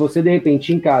 Então, se você, de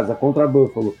repente, em casa, contra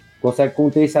Buffalo, consegue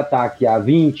conter esse ataque a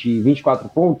 20, 24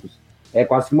 pontos, é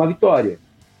quase que uma vitória,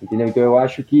 entendeu? Então, eu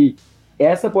acho que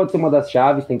essa pode ser uma das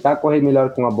chaves, tentar correr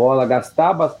melhor com a bola,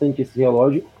 gastar bastante esse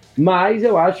relógio, mas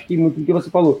eu acho que, muito do que você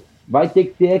falou, vai ter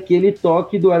que ter aquele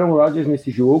toque do Aaron Rodgers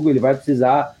nesse jogo, ele vai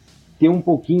precisar ter um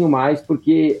pouquinho mais,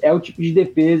 porque é o tipo de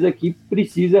defesa que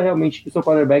precisa realmente que o seu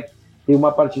quarterback tenha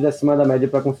uma partida acima da média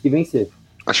para conseguir vencer.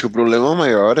 Acho que o problema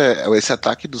maior é esse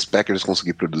ataque dos Packers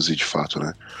conseguir produzir de fato,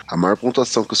 né? A maior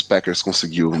pontuação que os Packers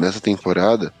conseguiu nessa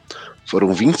temporada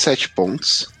foram 27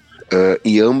 pontos,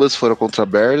 e ambas foram contra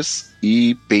Bears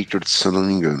e Patriots, se eu não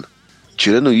me engano.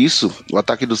 Tirando isso, o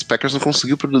ataque dos Packers não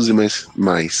conseguiu produzir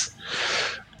mais.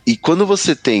 E quando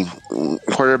você tem um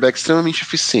quarterback extremamente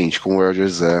eficiente, como o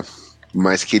Rodgers é,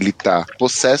 mas que ele tá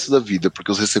possesso da vida, porque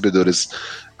os recebedores,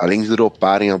 além de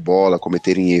droparem a bola,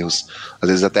 cometerem erros, às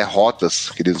vezes até rotas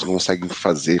que eles não conseguem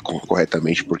fazer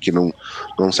corretamente, porque não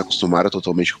se acostumaram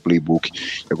totalmente com o playbook,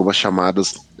 e algumas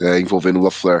chamadas envolvendo o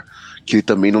LaFleur, que ele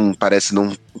também não parece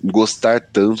não gostar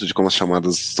tanto de como as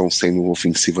chamadas estão sendo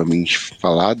ofensivamente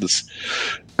faladas.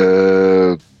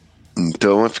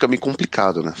 Então fica meio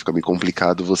complicado, né? Fica meio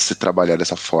complicado você trabalhar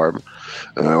dessa forma.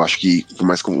 Eu acho que, por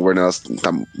mais que o Ornelas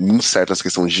tá muito certo nessa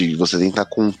questão de você tentar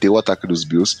conter o ataque dos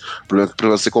Bills, o problema é que pra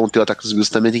você conter o ataque dos Bills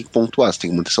também tem que pontuar, você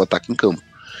tem que manter seu ataque em campo.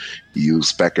 E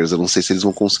os Packers, eu não sei se eles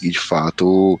vão conseguir de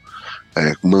fato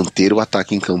manter o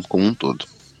ataque em campo como um todo.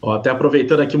 Até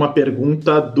aproveitando aqui uma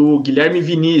pergunta do Guilherme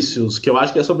Vinícius, que eu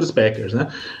acho que é sobre os Packers, né?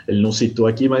 Ele não citou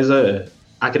aqui, mas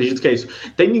acredito que é isso.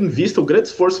 Tendo em vista o grande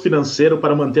esforço financeiro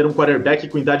para manter um quarterback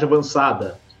com idade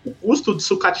avançada, o custo de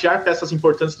sucatear peças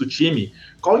importantes do time,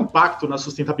 qual o impacto na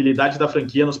sustentabilidade da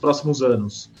franquia nos próximos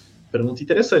anos? Pergunta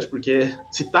interessante, porque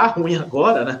se tá ruim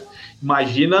agora, né?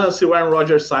 Imagina se o Aaron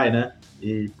Rodgers sai, né?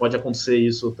 E pode acontecer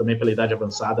isso também pela idade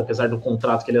avançada, apesar do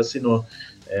contrato que ele assinou.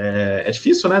 É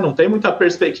difícil, né? Não tem muita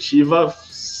perspectiva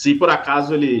se por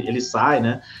acaso ele sai,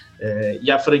 né? E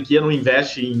a franquia não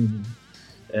investe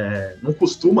não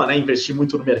costuma, né, investir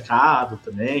muito no mercado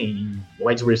também, em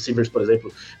wide receivers, por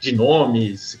exemplo, de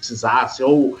nome, se precisasse,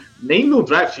 ou nem no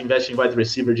draft investe em wide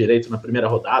receiver direito na primeira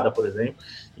rodada, por exemplo.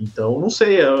 Então, não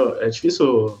sei, é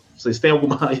difícil. Vocês têm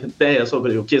alguma ideia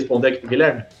sobre o que responder aqui pro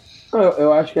Guilherme?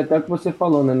 Eu acho que até o que você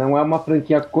falou, né? Não é uma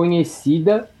franquia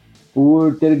conhecida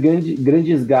por ter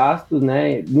grandes gastos,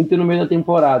 né? Muito no meio da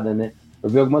temporada, né? Eu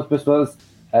vi algumas pessoas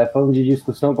falando de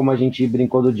discussão, como a gente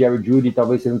brincou do Jerry Jeudy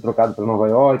talvez sendo trocado para Nova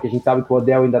York. A gente sabe que o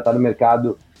Odell ainda está no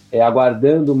mercado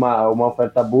aguardando uma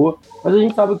oferta boa, mas a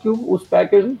gente sabe que os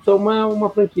Packers são uma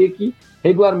franquia que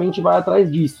regularmente vai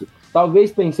atrás disso.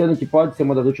 Talvez pensando que pode ser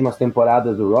uma das últimas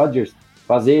temporadas do Rodgers,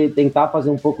 tentar fazer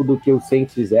um pouco do que os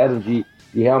Saints fizeram, de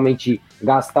realmente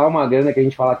gastar uma grana que a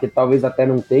gente fala que talvez até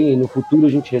não tenha, e no futuro a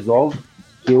gente resolve,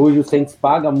 que hoje o Saints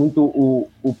paga muito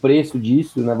o preço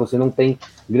disso, né? Você não tem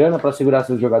grana para segurar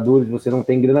seus jogadores, você não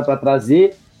tem grana para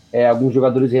trazer alguns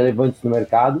jogadores relevantes no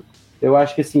mercado. Eu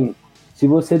acho que assim, se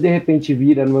você de repente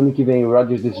vira no ano que vem o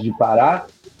Rodgers decidir parar,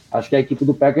 acho que a equipe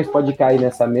do Packers pode cair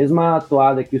nessa mesma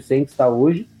atoada que o Saints está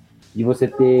hoje, de você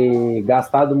ter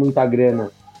gastado muita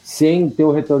grana sem ter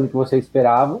o retorno que você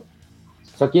esperava.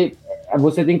 Só que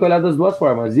você tem que olhar das duas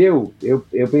formas. Eu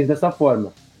penso dessa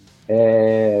forma.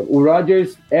 O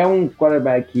Rodgers é um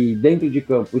quarterback dentro de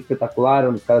campo espetacular,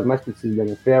 um dos caras mais precisos da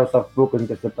NFL, sofre poucas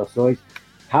interceptações,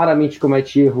 raramente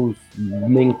comete erros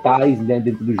mentais, né,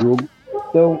 dentro do jogo.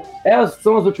 Então,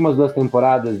 são as últimas 2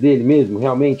 temporadas dele mesmo,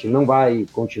 realmente, não vai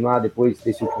continuar depois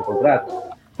desse último contrato.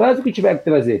 Traz o que tiver que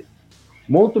trazer.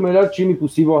 Monta o melhor time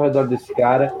possível ao redor desse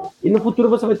cara, e no futuro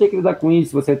você vai ter que lidar com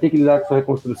isso, você vai ter que lidar com sua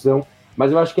reconstrução,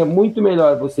 mas eu acho que é muito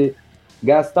melhor você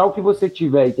gastar o que você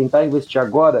tiver e tentar investir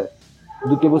agora,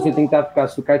 do que você tentar ficar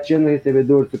sucateando o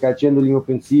recebedor, sucateando linha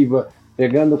ofensiva,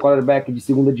 pegando o quarterback de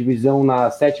segunda divisão na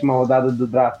 7ª rodada do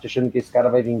draft, achando que esse cara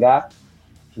vai vingar,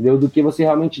 entendeu? Do que você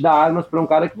realmente dar armas para um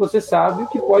cara que você sabe o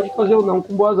que pode fazer ou não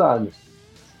com boas armas.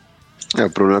 O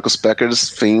problema é que os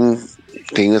Packers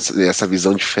têm essa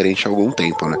visão diferente há algum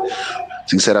tempo, né?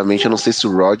 Sinceramente, eu não sei se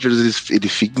o Rodgers ele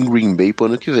fica em Green Bay pro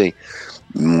ano que vem.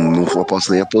 Não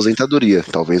aposto nem em aposentadoria.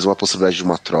 Talvez uma possibilidade de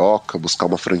uma troca, buscar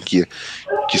uma franquia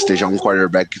que esteja um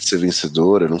quarterback de ser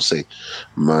vencedora, não sei.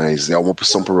 Mas é uma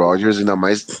opção pro Rodgers, ainda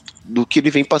mais do que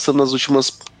ele vem passando nas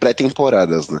últimas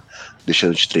pré-temporadas, né?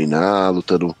 Deixando de treinar,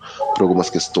 lutando por algumas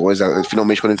questões.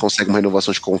 Finalmente, quando ele consegue uma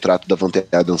renovação de contrato, Davante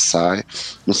Adams sai.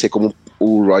 Não sei como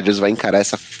o Rodgers vai encarar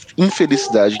essa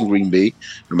infelicidade em Green Bay,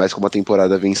 mas como a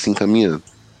temporada vem se encaminhando.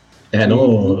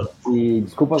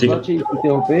 Desculpa só te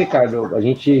interromper, Ricardo. A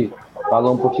gente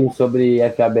falou um pouquinho sobre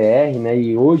FABR, né?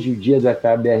 E hoje, o dia do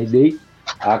FABR Day,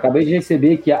 acabei de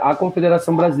receber que a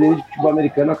Confederação Brasileira de Futebol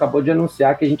Americano acabou de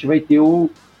anunciar que a gente vai ter o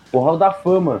Hall da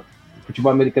Fama do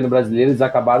Futebol Americano Brasileiro. Eles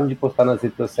acabaram de postar nas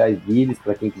redes sociais deles,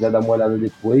 para quem quiser dar uma olhada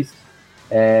depois.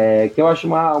 Que eu acho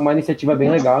uma iniciativa bem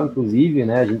legal, inclusive,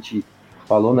 né? A gente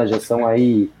falou, já são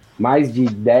aí mais de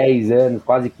 10 anos,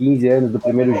 quase 15 anos do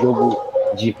primeiro jogo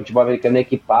de futebol americano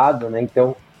equipado, né?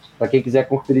 Então, para quem quiser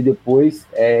conferir depois,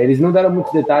 eles não deram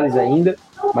muitos detalhes ainda,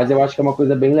 mas eu acho que é uma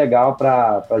coisa bem legal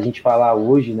para a gente falar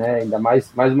hoje, né? Ainda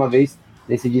mais uma vez,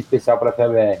 nesse dia especial para a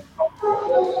FABR.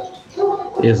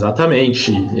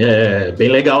 Exatamente. Bem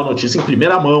legal, notícia em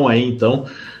primeira mão aí, então,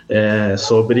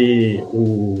 sobre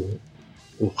o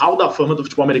Hall da Fama do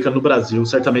futebol americano no Brasil.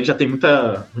 Certamente já tem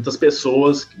muitas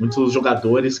pessoas, muitos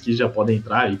jogadores que já podem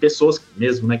entrar, e pessoas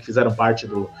mesmo, né, que fizeram parte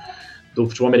do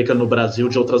futebol americano no Brasil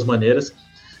de outras maneiras.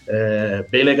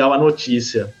 Bem legal a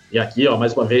notícia. E aqui, ó,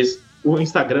 mais uma vez, o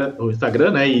Instagram,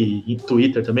 né, e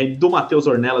Twitter também, do Matheus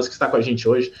Ornelas, que está com a gente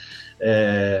hoje,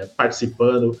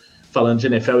 participando, falando de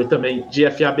NFL e também de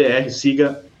FABR.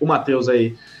 Siga o Matheus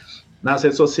aí nas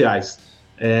redes sociais.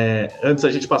 Antes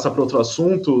da gente passar para outro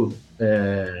assunto,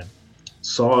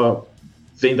 só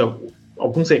vendo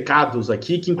alguns recados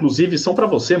aqui, que inclusive são para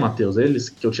você, Matheus, eles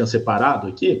que eu tinha separado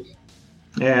aqui.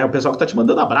 O pessoal que está te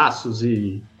mandando abraços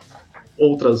e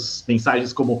outras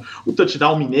mensagens, como o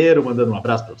Touchdown Mineiro mandando um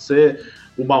abraço para você,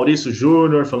 o Maurício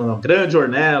Júnior falando grande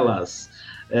Ornelas,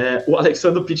 o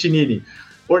Alexandre Pitinini,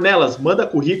 Ornelas, manda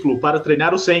currículo para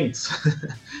treinar o Saints.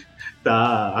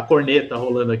 Tá a corneta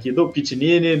rolando aqui do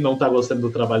Pitinini, não tá gostando do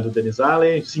trabalho do Dennis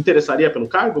Allen. Se interessaria pelo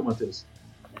cargo, Matheus?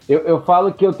 Eu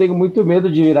falo que eu tenho muito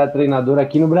medo de virar treinador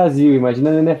aqui no Brasil,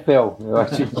 imagina na NFL. Eu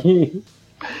acho que...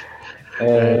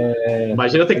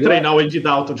 Imagina ter que treinar o Andy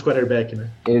Dalton de quarterback, né?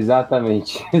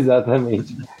 Exatamente.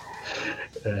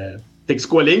 Tem que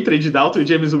escolher entre Andy Dalton e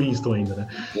James Winston ainda, né?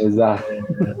 Exato.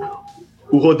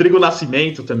 O Rodrigo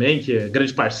Nascimento também, que é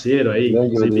grande parceiro aí,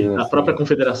 da própria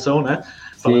confederação, né?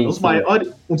 Falando,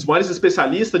 um dos maiores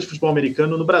especialistas de futebol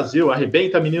americano no Brasil.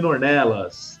 Arrebenta, menino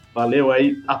Ornelas. Valeu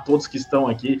aí a todos que estão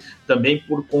aqui, também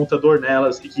por conta do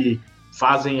Ornelas e que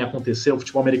fazem acontecer o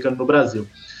futebol americano no Brasil.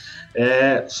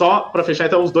 Só para fechar,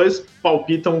 então, os dois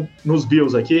palpitam nos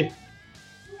Bills aqui.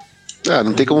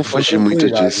 Não tem como fugir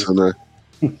muito disso, né?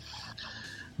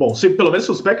 Bom, pelo menos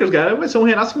se os Packers ganharem, vai ser um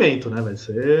renascimento, né? Vai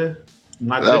ser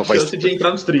uma grande chance de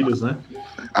entrar nos trilhos, né?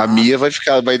 A Mia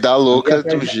vai dar louca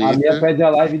do jeito. A Mia pede a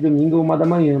live domingo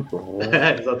 1h, pô.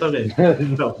 Exatamente.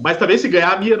 Não, mas também se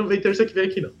ganhar, a Mia não vem terça que vem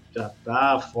aqui, não. Já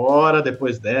tá fora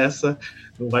depois dessa,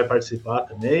 não vai participar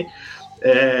também.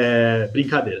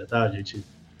 Brincadeira, tá, gente?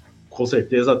 Com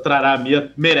certeza trará a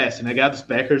Mia, merece, né? Ganhar dos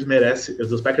Packers, merece.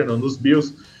 Dos Packers não, dos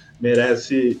Bills,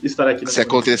 merece estar aqui. Se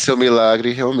acontecer o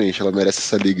milagre, realmente, ela merece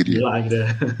essa alegria. Milagre,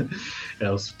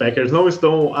 os Packers não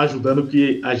estão ajudando,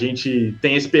 que a gente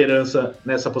tem esperança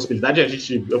nessa possibilidade.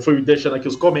 Eu fui deixando aqui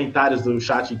os comentários do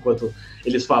chat enquanto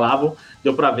eles falavam,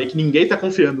 deu para ver que ninguém tá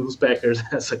confiando nos Packers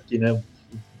nessa aqui, né?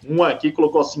 Um aqui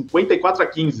colocou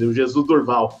 54-15, o Jesus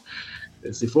Durval.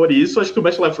 Se for isso, acho que o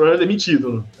Matt LaFleur é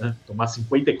demitido, né? Tomar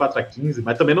 54-15,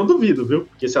 mas também não duvido, viu?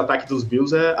 Porque esse ataque dos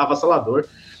Bills é avassalador.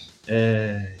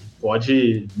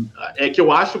 Que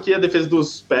eu acho que a defesa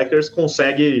dos Packers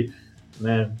consegue,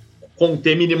 né,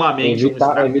 conter minimamente.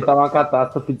 Evitar uma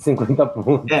catástrofe de 50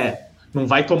 pontos. Não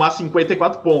vai tomar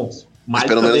 54 pontos. Mas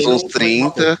pelo menos uns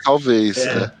 30, talvez.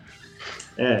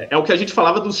 É o que a gente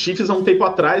falava dos Chiefs há um tempo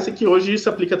atrás e que hoje se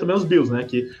aplica também aos Bills, né?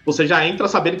 Que você já entra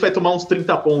sabendo que vai tomar uns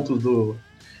 30 pontos do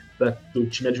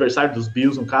time adversário, dos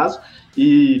Bills, no caso,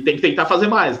 e tem que tentar fazer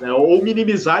mais, né? Ou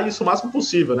minimizar isso o máximo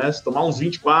possível, né? Se tomar uns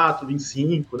 24,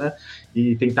 25, né?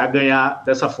 E tentar ganhar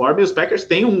dessa forma. E os Packers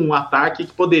têm um ataque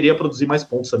que poderia produzir mais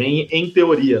pontos também, em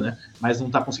teoria, né? Mas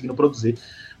não tá conseguindo produzir.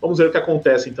 Vamos ver o que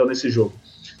acontece, então, nesse jogo.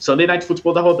 Sunday Night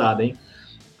Football da rodada, hein?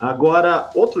 Agora,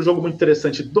 outro jogo muito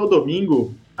interessante do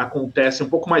domingo acontece um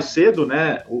pouco mais cedo,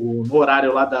 né? No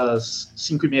horário lá das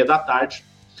 5h30 da tarde.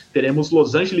 Teremos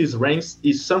Los Angeles Rams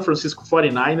e San Francisco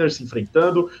 49ers se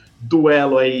enfrentando.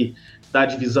 Duelo aí da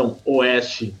divisão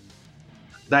oeste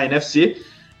da NFC.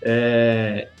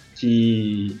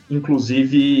 que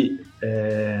inclusive,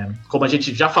 como a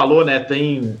gente já falou, né,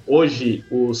 tem hoje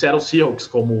o Seattle Seahawks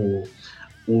como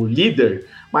o líder,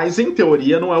 mas em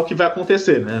teoria não é o que vai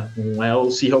acontecer, né? Não é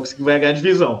o Seahawks que vai ganhar a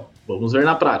divisão. Vamos ver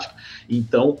na prática.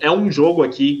 Então, é um jogo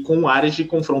aqui com áreas de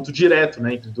confronto direto,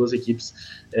 né, entre duas equipes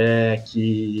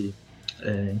que,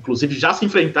 inclusive, já se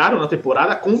enfrentaram na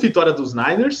temporada com vitória dos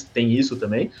Niners, tem isso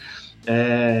também.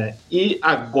 E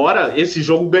agora esse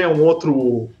jogo ganha um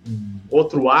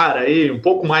outro ar aí, um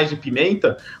pouco mais de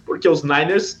pimenta, porque os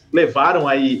Niners levaram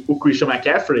aí o Christian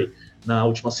McCaffrey na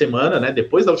última semana, né,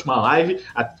 depois da última live.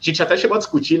 A gente até chegou a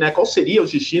discutir, né, qual seria o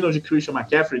destino de Christian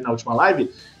McCaffrey na última live,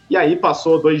 e aí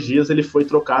passou 2 dias, ele foi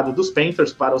trocado dos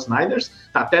Panthers para os Niners,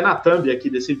 tá até na thumb aqui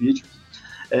desse vídeo.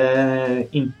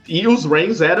 E os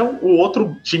Rams eram o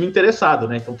outro time interessado,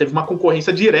 né? Então teve uma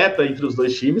concorrência direta entre os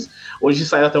dois times. Hoje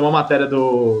saiu até uma matéria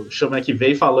do Sean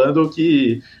McVay falando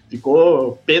que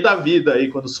ficou pé da vida aí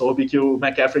quando soube que o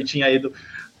McCaffrey tinha ido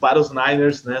para os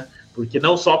Niners, né? Porque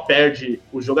não só perde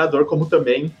o jogador, como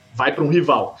também vai para um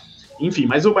rival. Enfim,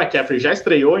 mas o McCaffrey já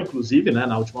estreou, inclusive, né,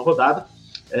 na última rodada.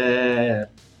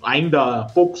 Ainda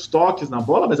poucos toques na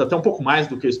bola, mas até um pouco mais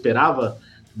do que eu esperava,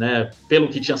 né, pelo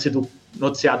que tinha sido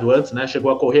noticiado antes, né,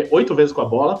 chegou a correr 8 vezes com a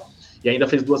bola e ainda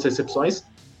fez 2 recepções.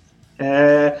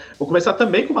 Vou começar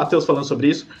também com o Matheus falando sobre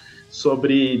isso,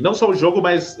 sobre não só o jogo,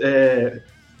 mas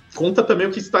conta também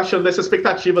o que você está achando dessa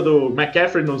expectativa do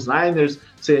McCaffrey nos Niners.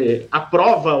 Você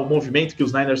aprova o movimento que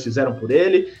os Niners fizeram por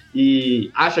ele e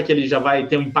acha que ele já vai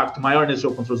ter um impacto maior nesse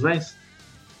jogo contra os Rams?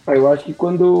 Eu acho que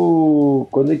quando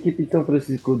a equipe de São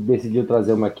Francisco decidiu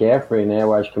trazer o McCaffrey, né,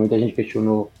 eu acho que muita gente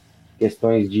questionou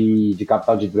questões de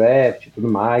capital de draft e tudo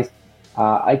mais.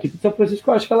 A equipe de São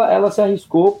Francisco, eu acho que ela se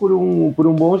arriscou por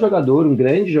um bom jogador, um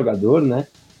grande jogador, né?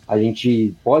 A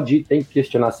gente tem que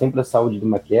questionar sempre a saúde do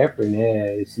McCaffrey,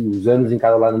 né? Os anos em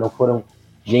Carolina não foram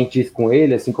gentis com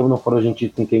ele, assim como não foram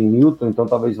gentis com Ken Newton, então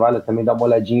talvez valha também dar uma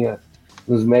olhadinha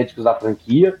nos médicos da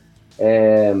franquia.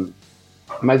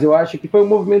 Mas eu acho que foi um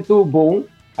movimento bom.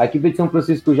 A equipe de São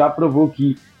Francisco já provou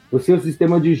que o seu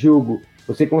sistema de jogo,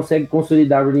 você consegue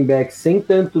consolidar running back sem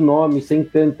tanto nome, sem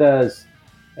tantas...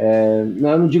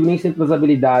 eu não digo nem sem tantas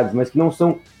habilidades, mas que não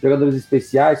são jogadores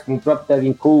especiais, como o próprio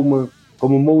Tevin Coleman,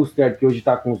 como o Mostert, que hoje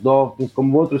está com os Dolphins,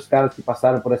 como outros caras que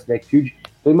passaram por esse backfield.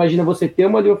 Então imagina você ter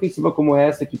uma linha ofensiva como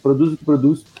essa, que produz o que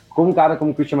produz, com um cara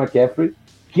como o Christian McCaffrey,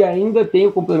 que ainda tem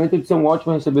o complemento de ser um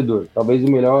ótimo recebedor, talvez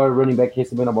o melhor running back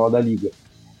recebendo a bola da liga.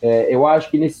 Eu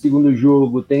acho que nesse segundo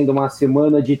jogo, tendo uma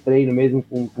semana de treino mesmo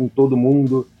com todo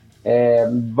mundo,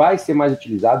 vai ser mais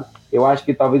utilizado. Eu acho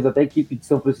que talvez até a equipe de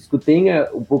São Francisco tenha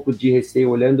um pouco de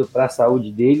receio olhando para a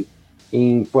saúde dele.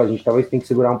 A gente talvez tem que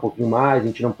segurar um pouquinho mais, a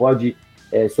gente não pode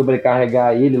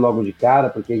sobrecarregar ele logo de cara,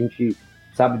 porque a gente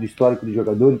sabe do histórico do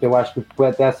jogador, então eu acho que foi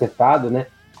até acertado, né?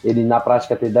 Ele na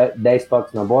prática ter 10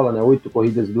 toques na bola, né? 8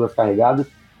 corridas e 2 carregadas.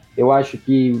 Eu acho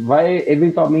que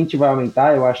eventualmente vai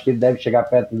aumentar, eu acho que ele deve chegar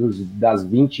perto dos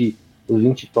 20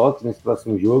 toques nesse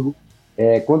próximo jogo.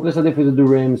 Contra essa defesa do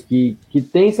Rams, que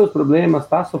tem seus problemas,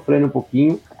 está sofrendo um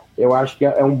pouquinho, eu acho que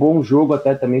é um bom jogo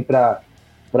até também para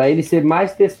ele ser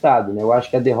mais testado, né? Eu acho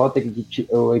que a derrota que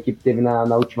a equipe teve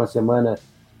na última semana,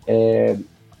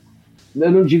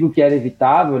 eu não digo que era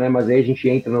evitável, né? Mas aí a gente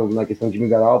entra na questão de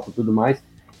Migaropo e tudo mais.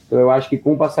 Então eu acho que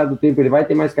com o passar do tempo ele vai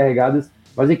ter mais carregadas,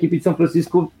 mas a equipe de São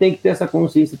Francisco tem que ter essa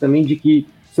consciência também de que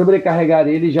sobrecarregar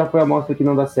ele já foi a amostra que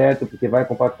não dá certo, porque vai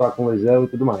compactuar com lesão e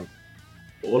tudo mais.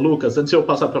 Ô Lucas, antes de eu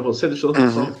passar para você, deixa eu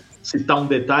só citar um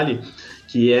detalhe,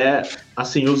 que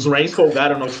assim, os Rams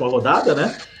folgaram na última rodada,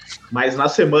 né? Mas na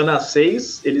semana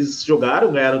 6 eles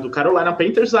ganharam do Carolina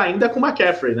Panthers ainda com o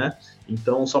McCaffrey, né?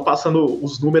 Então, só passando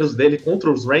os números dele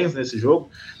contra os Rams nesse jogo,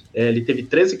 ele teve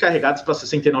 13 carregados para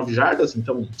 69 jardas,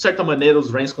 então, de certa maneira,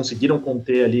 os Rams conseguiram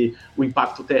conter ali o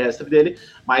impacto terrestre dele,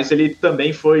 mas ele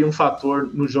também foi um fator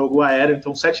no jogo aéreo,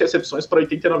 então 7 recepções para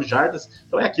 89 jardas,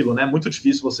 então é aquilo, né? Muito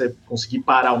difícil você conseguir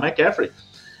parar o McCaffrey,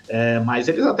 mas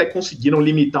eles até conseguiram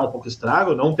limitar um pouco o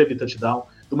estrago, não teve touchdown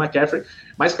do McCaffrey,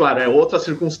 mas claro, é outra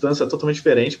circunstância totalmente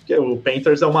diferente, porque o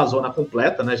Panthers é uma zona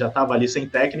completa, né? Já estava ali sem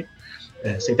técnico,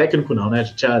 sem técnico não, né?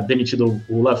 Já tinha demitido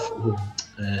o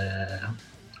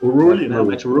Rule, né? O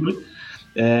Matt Rule,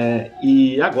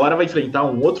 e agora vai enfrentar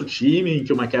um outro time em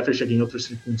que o McCaffrey chega em outra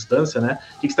circunstância, né?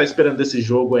 O que você está esperando desse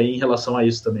jogo aí em relação a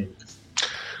isso também, Lucas?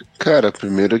 Cara,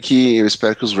 primeiro que eu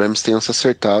espero que os Rams tenham se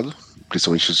acertado,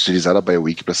 principalmente utilizar a bye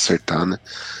week para se acertar, né?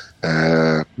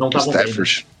 Não tá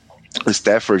Stafford. O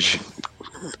Stafford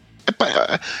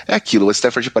é aquilo, o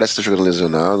Stafford parece estar jogando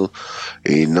lesionado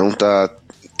e não tá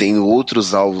tendo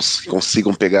outros alvos que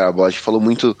consigam pegar a bola. A gente falou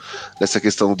muito dessa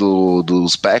questão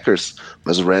dos Packers,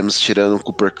 mas o Rams, tirando o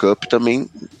Cooper Kupp, também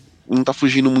não tá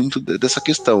fugindo muito dessa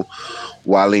questão.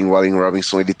 O Allen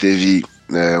Robinson, ele teve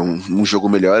um jogo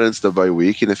melhor antes da bye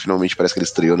week, né? Finalmente parece que ele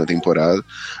estreou na temporada.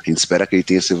 A gente espera que ele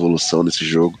tenha essa evolução nesse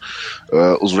jogo.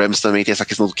 Os Rams também tem essa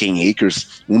questão do Cam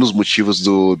Akers. Um dos motivos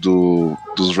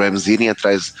dos Rams irem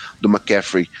atrás do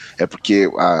McCaffrey é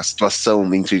porque a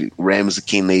situação entre Rams e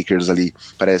Cam Akers ali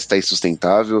parece estar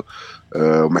insustentável.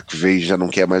 O McVay já não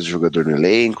quer mais o jogador no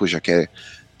elenco, já quer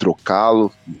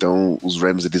trocá-lo, então os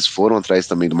Rams eles foram atrás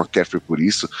também do McCaffrey por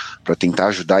isso, para tentar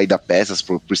ajudar e dar peças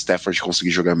pro Stafford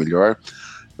conseguir jogar melhor,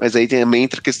 mas aí também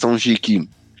entra a questão de que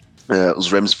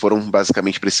os Rams foram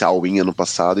basicamente para esse all-in ano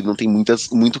passado e não tem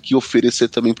muito o que oferecer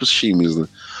também para os times, né?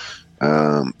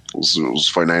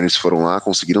 Os 49ers foram lá,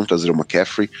 conseguiram trazer o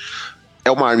McCaffrey,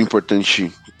 é uma arma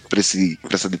importante para esse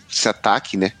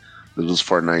ataque, né, dos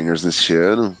 49ers neste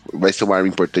ano. Vai ser uma arma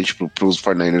importante para os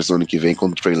 49ers no ano que vem,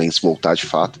 quando o Trey Lance voltar de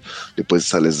fato, depois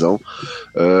dessa lesão.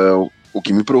 O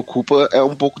que me preocupa é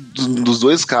um pouco dos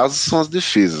dois casos, são as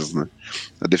defesas, né?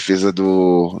 A defesa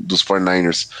dos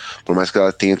 49ers, por mais que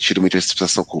ela tenha tido uma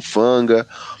interceptação com o Fanga,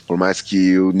 por mais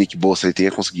que o Nick Bosa ele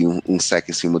tenha conseguido um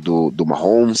sack em cima do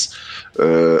Mahomes,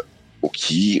 o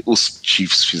que os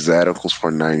Chiefs fizeram com os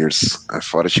 49ers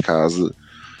fora de casa,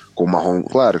 com o Mahomes,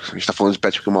 claro, a gente tá falando de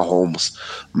Patrick Mahomes,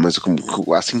 mas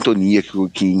com a sintonia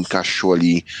que encaixou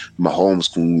ali Mahomes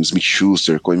com o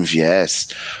Smith-Schuster, com o MVS,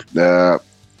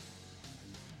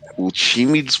 o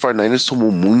time dos 49ers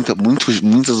tomou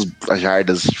muitas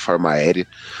jardas de forma aérea,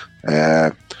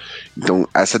 então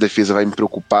essa defesa vai me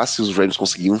preocupar se os Rams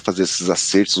conseguirem fazer esses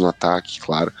acertos no ataque,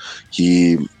 claro,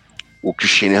 que o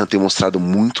Shanahan tem mostrado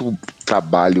muito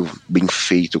trabalho bem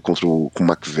feito com o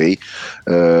McVay.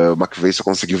 O McVay só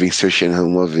conseguiu vencer o Shanahan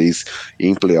uma vez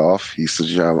em playoff. Isso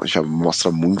já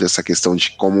mostra muito essa questão de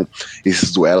como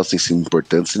esses duelos têm sido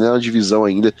importantes. E não é uma divisão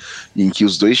ainda em que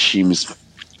os dois times,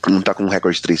 um tá com um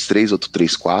recorde 3-3, outro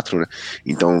 3-4, né?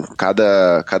 Então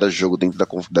cada jogo dentro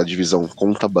da divisão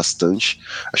conta bastante.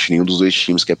 Acho que nenhum dos dois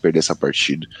times quer perder essa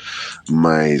partida,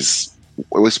 mas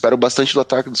eu espero bastante do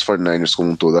ataque dos 49ers como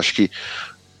um todo. Acho que,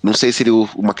 não sei se o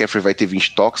McCaffrey vai ter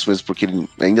 20 toques, mesmo porque ele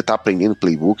ainda tá aprendendo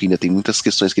playbook, ainda tem muitas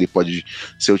questões que ele pode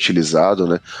ser utilizado,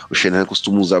 né? O Shanahan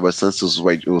costuma usar bastante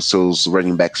os seus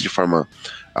running backs de forma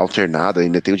alternada.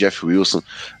 Ainda tem o Jeff Wilson,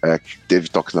 que teve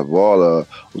toques na bola,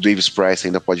 o Davis Price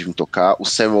ainda pode vir tocar, o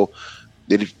Samuel,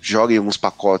 ele joga em alguns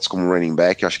pacotes como running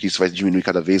back. Eu acho que isso vai diminuir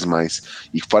cada vez mais,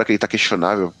 e fora que ele tá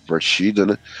questionável a partida,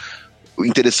 né?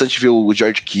 Interessante ver o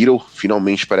George Kittle,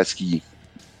 finalmente parece que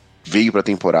veio para a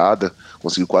temporada,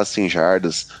 conseguiu quase 100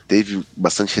 jardas, teve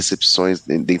bastante recepções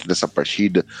dentro dessa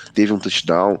partida, teve um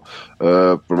touchdown.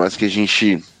 Por mais que a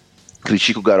gente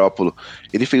critique o Garoppolo,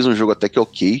 ele fez um jogo até que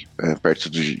ok, perto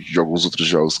de alguns outros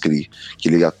jogos que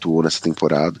ele atuou nessa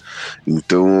temporada.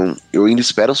 Então eu ainda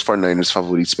espero os 49ers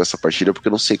favoritos para essa partida, porque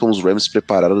eu não sei como os Rams se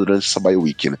prepararam durante essa bye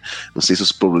week, né? Não sei se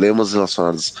os problemas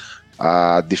relacionados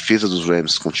a defesa dos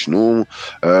Rams continuam,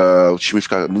 o time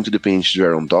fica muito dependente do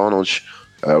Aaron Donald,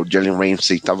 o Jalen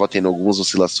Ramsey estava tendo algumas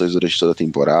oscilações durante toda a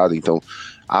temporada, então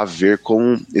a ver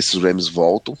como esses Rams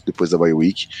voltam depois da bye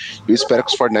week. Eu espero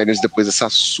que os 49ers, depois dessa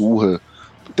surra,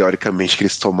 teoricamente, que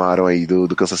eles tomaram aí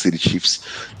do Kansas City Chiefs,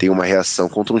 tenham uma reação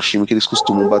contra um time que eles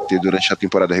costumam bater durante a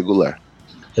temporada regular.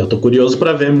 Eu tô curioso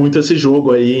para ver muito esse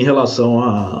jogo aí em relação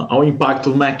ao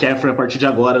impacto do McCaffrey a partir de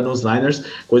agora nos Niners,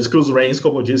 coisa que os Rams,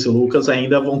 como disse o Lucas,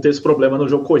 ainda vão ter esse problema no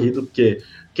jogo corrido, porque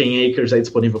Cam Akers é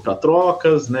disponível para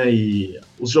trocas, né, e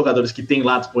os jogadores que tem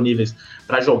lá disponíveis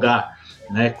para jogar,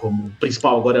 né, como o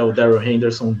principal agora é o Darrell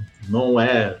Henderson, não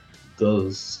é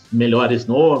dos melhores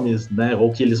nomes, né, ou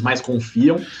que eles mais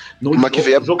confiam. O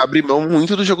McVay abre mão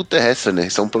muito do jogo terrestre, né,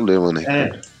 isso é um problema,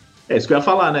 né. É isso que eu ia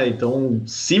falar, né? Então,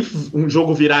 se um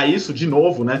jogo virar isso de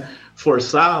novo, né?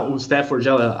 Forçar o Stafford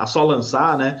a só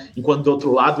lançar, né? Enquanto do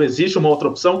outro lado existe uma outra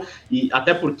opção, e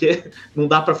até porque não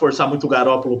dá para forçar muito o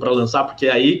Garoppolo para lançar, porque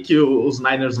é aí que os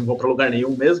Niners não vão para lugar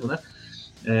nenhum mesmo, né?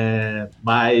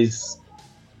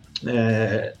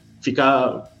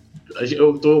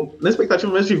 Eu tô na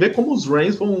expectativa mesmo de ver como os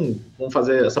Rams vão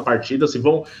fazer essa partida, se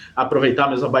vão aproveitar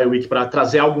mesmo a bye week para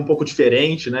trazer algo um pouco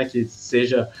diferente, né? Que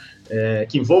seja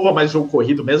que envolva mais jogo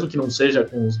corrido, mesmo que não seja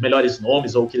com os melhores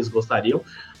nomes ou o que eles gostariam,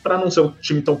 para não ser um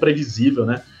time tão previsível,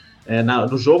 né?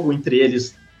 No jogo entre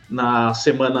eles, na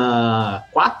semana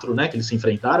 4, né, que eles se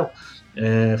enfrentaram,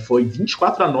 foi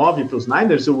 24-9 para os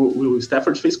Niners, o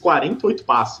Stafford fez 48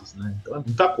 passes, né? Então é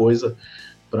muita coisa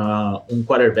para um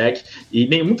quarterback, e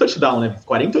nenhum touchdown, né?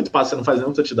 48 passes, você não faz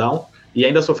nenhum touchdown, e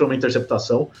ainda sofreu uma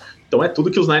interceptação. Então é tudo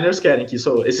que os Niners querem, que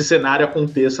esse cenário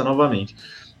aconteça novamente.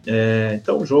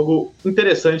 Então, um jogo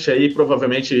interessante aí,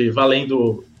 provavelmente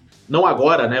valendo não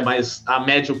agora, né, mas a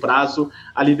médio prazo,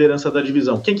 a liderança da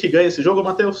divisão. Quem que ganha esse jogo,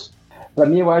 Matheus? Para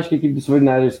mim, eu acho que a equipe dos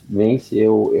 49ers vence.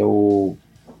 Eu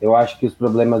acho que os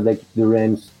problemas da equipe do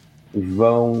Rams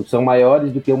são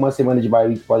maiores do que uma semana de bye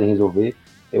week podem resolver.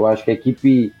 Eu acho que a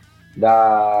equipe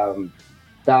tá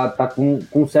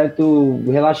com certo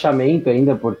relaxamento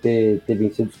ainda por ter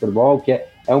vencido o Super Bowl, que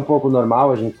é um pouco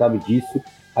normal, a gente sabe disso.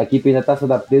 A equipe ainda está se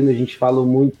adaptando,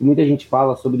 muita gente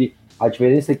fala sobre a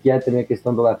diferença que é também a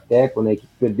questão do left tackle, né, que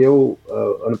perdeu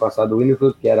ano passado o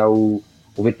Winfield, que era o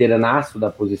veteranaço da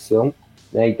posição,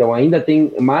 né, então ainda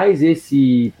tem mais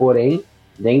esse porém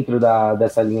dentro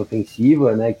dessa linha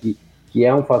ofensiva, né, que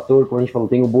é um fator, como a gente falou,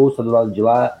 tem o Bolsa do lado de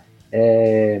lá.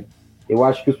 Eu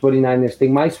acho que os 49ers têm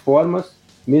mais formas,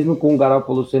 mesmo com o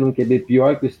Garoppolo sendo um QB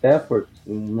pior que o Stafford,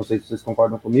 não sei se vocês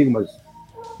concordam comigo, mas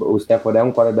o Stafford é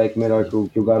um quarterback melhor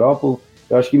que o Garoppolo.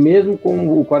 Eu acho que mesmo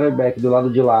com o quarterback do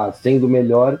lado de lá sendo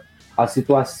melhor, a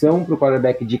situação para o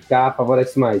quarterback de cá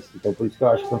favorece mais. Então por isso que eu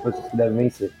acho que o São Francisco deve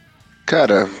vencer.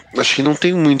 Cara, acho que não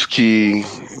tem muito que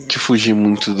fugir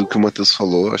muito do que o Matheus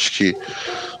falou. Acho que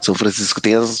São Francisco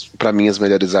tem, para mim, as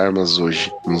melhores armas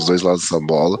hoje, nos dois lados da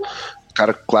bola.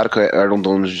 Cara, claro que o Aaron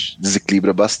Donald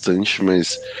desequilibra bastante,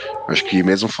 mas acho que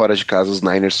mesmo fora de casa os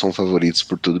Niners são favoritos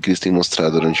por tudo que eles têm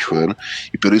mostrado durante o ano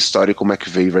e pelo histórico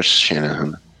McVay versus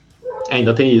Shanahan.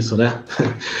 Ainda tem isso, né?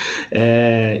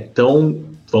 Então,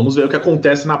 vamos ver o que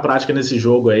acontece na prática nesse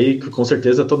jogo aí, que com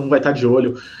certeza todo mundo vai estar de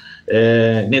olho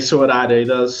nesse horário aí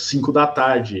das 5 da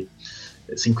tarde,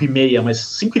 5h30, mas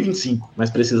 5h25, mais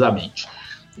precisamente.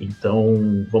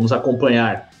 Então, vamos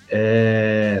acompanhar.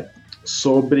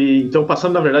 Então,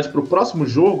 passando na verdade para o próximo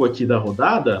jogo aqui da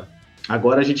rodada,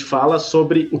 agora a gente fala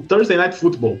sobre o Thursday Night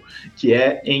Football, que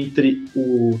é entre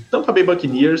o Tampa Bay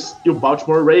Buccaneers e o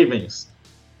Baltimore Ravens.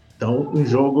 Então, um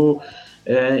jogo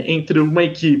entre uma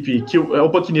equipe que o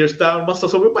Buccaneers está numa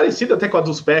situação bem parecida até com a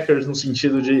dos Packers, no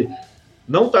sentido de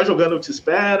não tá jogando o que se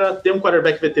espera, tem um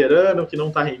quarterback veterano que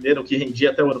não tá rendendo o que rendia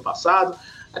até o ano passado.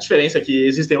 A diferença é que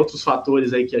existem outros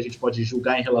fatores aí que a gente pode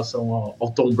julgar em relação ao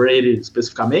Tom Brady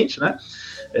especificamente, né?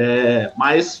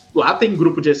 Mas lá tem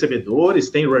grupo de recebedores,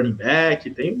 tem running back,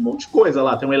 tem um monte de coisa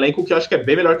lá. Tem um elenco que eu acho que é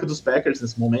bem melhor que o dos Packers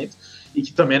nesse momento e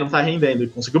que também não tá rendendo. E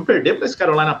conseguiu perder para esse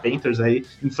Carolina Panthers aí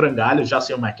em frangalhos, já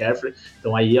sem o McCaffrey.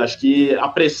 Então aí acho que a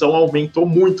pressão aumentou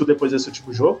muito depois desse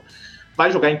último jogo.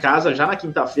 Vai jogar em casa já na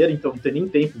quinta-feira, então não tem nem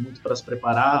tempo muito para se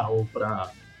preparar ou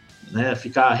para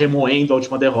ficar remoendo a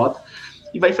última derrota.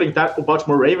 E vai enfrentar o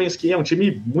Baltimore Ravens, que é um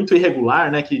time muito irregular,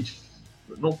 né, que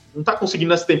não está conseguindo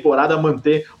nessa temporada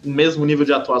manter o mesmo nível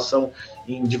de atuação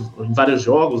em vários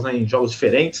jogos, né, em jogos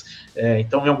diferentes.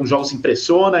 Então, em alguns jogos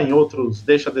impressiona, em outros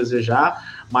deixa a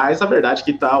desejar, mas a verdade é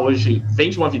que hoje vem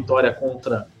de uma vitória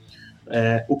contra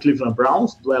o Cleveland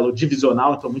Browns, duelo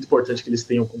divisional, então é muito importante que eles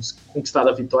tenham conquistado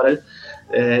a vitória,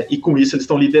 e com isso eles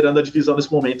estão liderando a divisão nesse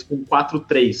momento com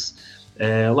 4-3.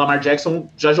 O Lamar Jackson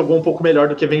já jogou um pouco melhor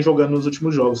do que vem jogando nos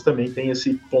últimos jogos, também tem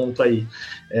esse ponto aí.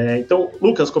 Então,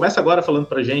 Lucas, começa agora falando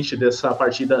pra gente dessa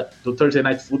partida do Thursday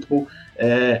Night Football.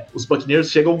 Os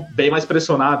Buccaneers chegam bem mais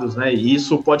pressionados, né? E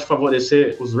isso pode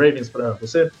favorecer os Ravens para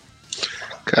você?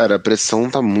 Cara, a pressão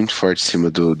tá muito forte em cima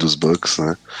dos Bucs,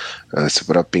 né? Se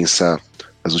para pensar,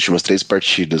 as últimas 3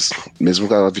 partidas, mesmo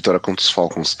com a vitória contra os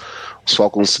Falcons,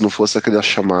 se não fosse aquela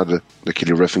chamada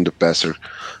daquele roughing the passer,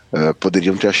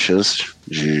 poderiam ter a chance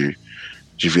de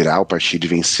virar o partido e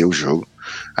vencer o jogo.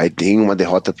 Aí tem uma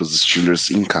derrota para os Steelers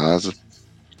em casa,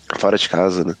 fora de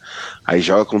casa, né? Aí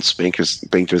joga contra os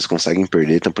Panthers conseguem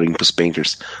perder, estão para os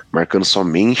Panthers, marcando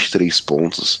somente 3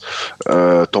 pontos.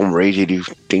 Tom Brady, ele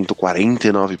tentou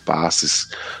 49 passes,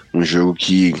 um jogo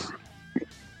que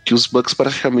os Bucs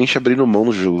praticamente abriram mão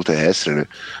no jogo terrestre, né?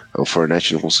 O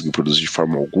Fournette não conseguiu produzir de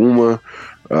forma alguma.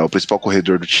 O principal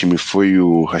corredor do time foi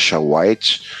o Rachaad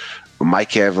White. O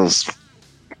Mike Evans,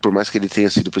 por mais que ele tenha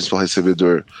sido o principal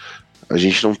recebedor, a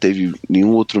gente não teve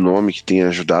nenhum outro nome que tenha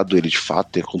ajudado ele de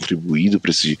fato, tenha contribuído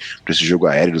para esse jogo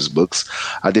aéreo dos Bucs.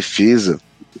 A defesa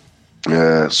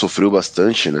sofreu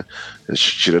bastante, né?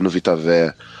 Tirando o Vita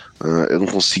Vea, eu não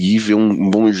consegui ver um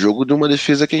bom jogo de uma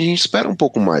defesa que a gente espera um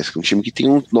pouco mais, que é um time que tem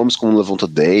nomes como Lavonte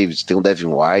David, tem o Devin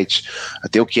White,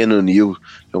 até o Keanu Neal,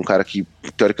 que é um cara que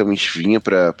teoricamente vinha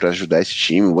para ajudar esse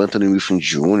time, o Anthony Wilson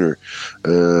Jr.,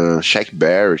 Shaq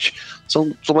Barrett,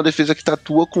 são uma defesa que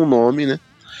atua com o nome, né?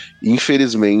 E,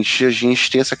 infelizmente a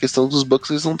gente tem essa questão dos Bucs,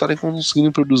 eles não estarem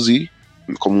conseguindo produzir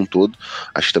como um todo.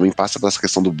 Acho que também passa por essa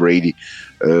questão do Brady,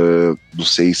 não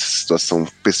sei se a situação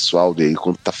pessoal dele,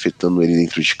 quanto tá afetando ele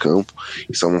dentro de campo.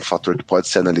 Isso é um fator que pode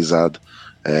ser analisado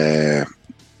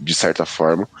de certa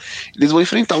forma. Eles vão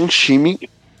enfrentar um time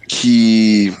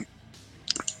que,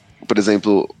 por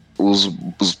exemplo,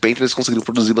 os Panthers conseguiram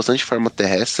produzir bastante de forma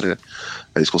terrestre, né?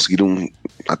 Eles conseguiram,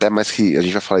 até mais que, a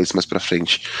gente vai falar isso mais pra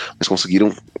frente, mas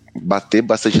conseguiram bater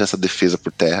bastante nessa defesa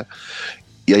por terra.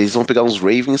 E aí eles vão pegar uns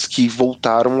Ravens que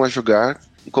voltaram a jogar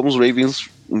como os Ravens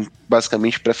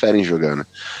basicamente preferem jogar, né?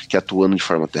 Que é atuando de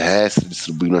forma terrestre,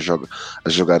 distribuindo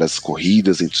as jogadas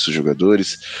corridas entre os seus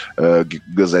jogadores.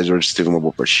 Gus Edwards teve uma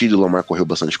boa partida, o Lamar correu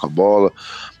bastante com a bola.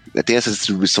 Tem essa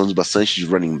distribuição de bastante de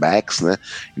running backs, né?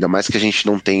 Ainda mais que a gente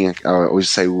não tem. Hoje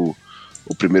saiu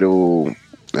o primeiro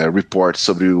report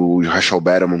sobre o Rashad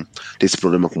Bateman ter esse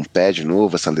problema com o pé de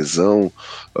novo, essa lesão.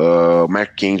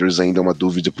 Mark Andrews ainda é uma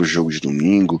dúvida pro jogo de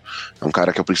domingo. É um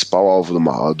cara que é o principal alvo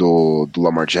do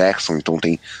Lamar Jackson, então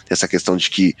tem essa questão de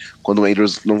que quando o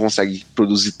Andrews não consegue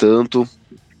produzir tanto,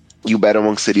 e o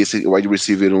Bateman, que seria esse wide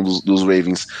receiver, um dos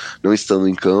Ravens, não estando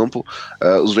em campo,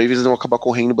 os Ravens vão acabar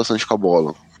correndo bastante com a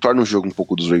bola. Torna o jogo um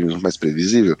pouco dos Ravens mais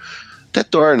previsível? Até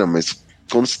torna, mas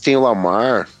quando se tem o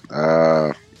Lamar,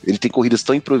 ele tem corridas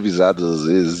tão improvisadas às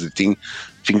vezes, ele tem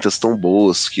fintas tão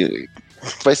boas, que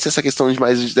vai ser essa questão de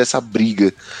mais dessa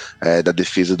briga da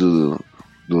defesa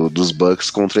dos Bucks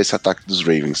contra esse ataque dos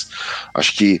Ravens.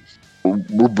 Acho que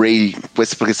o Brady, com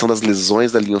essa questão das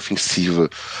lesões da linha ofensiva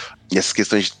e essas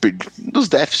questões dos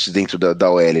déficits dentro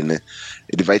da OL, né?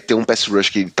 Ele vai ter um pass rush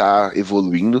que ele tá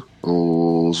evoluindo.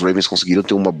 Os Ravens conseguiram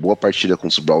ter uma boa partida com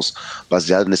os Browns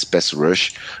baseado nesse pass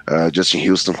rush. Justin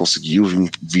Houston conseguiu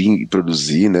vir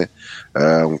produzir, né?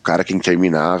 Um cara que é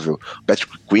interminável.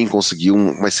 Patrick Quinn conseguiu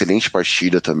uma excelente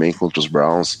partida também contra os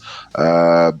Browns.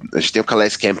 A gente tem o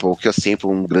Calais Campbell, que é sempre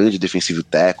um grande defensive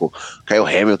tackle. Kyle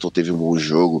Hamilton teve um bom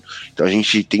jogo. Então a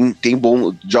gente tem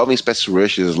jovens pass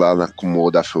rushers lá como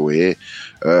o Dafaway.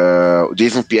 O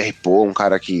Jason Pierre-Paul, um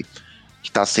cara que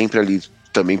tá sempre ali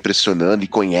também pressionando e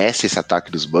conhece esse ataque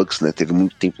dos Bucks, né? Teve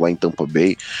muito tempo lá em Tampa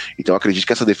Bay. Então eu acredito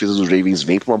que essa defesa dos Ravens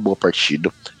vem para uma boa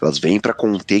partida. Elas vêm para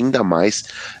conter ainda mais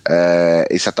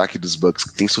esse ataque dos Bucks,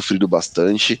 que tem sofrido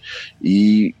bastante.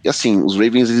 E assim, os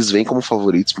Ravens eles vêm como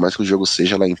favoritos, por mais que o jogo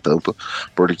seja lá em Tampa,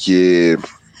 porque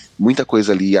muita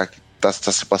coisa ali tá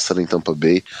se passando em Tampa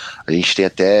Bay. A gente tem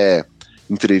até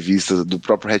entrevistas do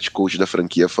próprio head coach da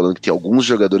franquia falando que tem alguns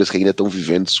jogadores que ainda estão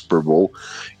vivendo o Super Bowl.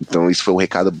 Então isso foi um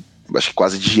recado, acho que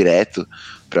quase direto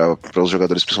para os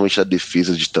jogadores, principalmente da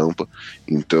defesa de Tampa.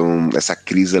 Então essa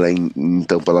crise lá em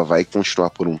Tampa ela vai continuar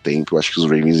por um tempo. Eu acho que os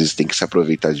Ravens eles têm que se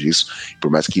aproveitar disso, por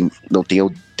mais que não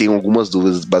tenham algumas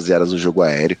dúvidas baseadas no jogo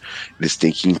aéreo, eles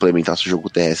têm que implementar seu jogo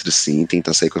terrestre sim e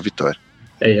tentar sair com a vitória.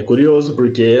 É curioso,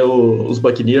 porque os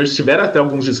Buccaneers tiveram até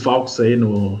alguns desfalques aí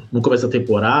no começo da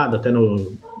temporada, até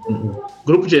no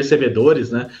grupo de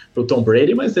recebedores, né, pro Tom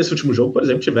Brady, mas nesse último jogo, por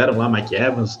exemplo, tiveram lá Mike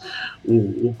Evans,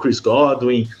 o Chris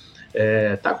Godwin,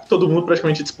 tá todo mundo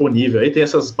praticamente disponível. Aí tem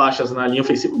essas baixas na linha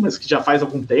ofensiva, mas que já faz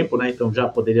algum tempo, né, então já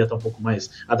poderia estar um pouco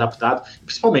mais adaptado.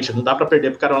 Principalmente, não dá para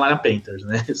perder pro Carolina Panthers,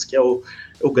 né, esse que é o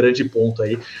grande ponto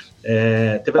aí.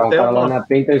 Teve até Carolina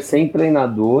Panthers sem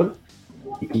treinador,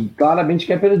 que claramente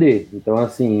quer perder. Então,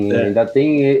 assim, ainda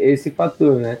tem esse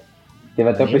fator, né? Teve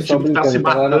até o pessoal brincando. Tá se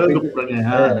matando pra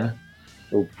ganhar, né?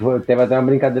 Teve até uma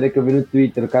brincadeira que eu vi no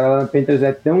Twitter. O cara lá na Panthers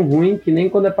é tão ruim que nem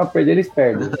quando é pra perder eles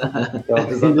perdem. Então,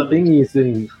 ainda tem isso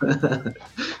aí.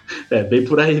 Bem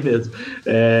por aí mesmo.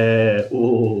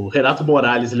 O Renato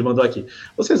Morales, ele mandou aqui.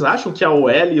 Vocês acham que a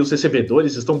OL e os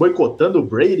recebedores estão boicotando o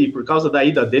Brady por causa da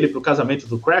ida dele pro casamento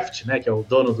do Kraft, né? Que é o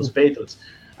dono dos Patriots?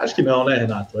 Acho que não, né,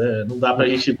 Renato? Não dá pra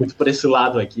gente ir muito por esse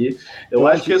lado aqui. Eu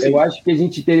acho que a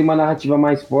gente teria uma narrativa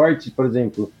mais forte, por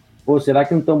exemplo. Será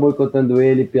que não estão boicotando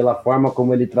ele pela forma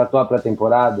como ele tratou a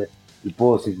pré-temporada? E,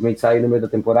 simplesmente sair no meio da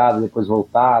temporada, depois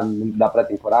voltar, da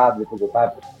pré-temporada, depois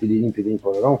voltar, pedir,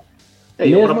 porão?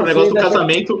 E o próprio negócio do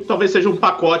casamento talvez seja um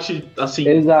pacote, assim...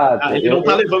 Exato. Ele não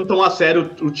tá levando tão a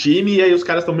sério o time e aí os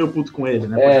caras estão meio putos com ele,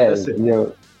 né? Pode ser.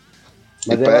 Entendeu?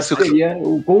 Mas eu acho que seria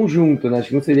o conjunto, né? Acho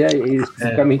que não seria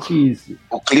especificamente isso.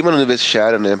 O clima no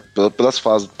vestiário, né? Pelas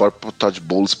fases do próprio Todd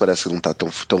Bowles parece que não tá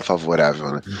tão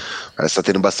favorável, né? Parece que tá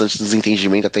tendo bastante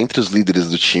desentendimento até entre os líderes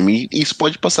do time, e isso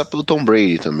pode passar pelo Tom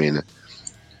Brady também, né?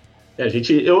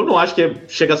 Eu não acho que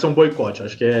chega a ser um boicote,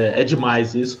 acho que é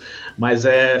demais isso, mas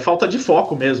é falta de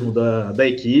foco mesmo da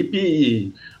equipe,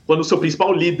 e quando o seu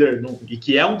principal líder, e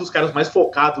que é um dos caras mais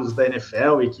focados da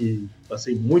NFL, e que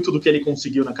assim, muito do que ele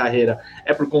conseguiu na carreira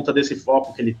é por conta desse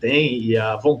foco que ele tem, e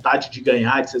a vontade de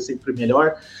ganhar, de ser sempre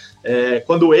melhor,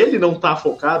 quando ele não tá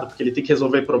focado, porque ele tem que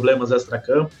resolver problemas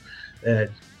extra-campo,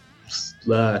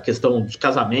 a questão de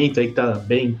casamento aí que tá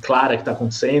bem clara que tá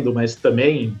acontecendo, mas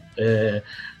também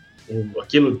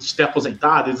aquilo de ter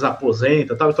aposentado e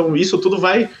desaposenta, tal. Então isso tudo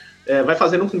vai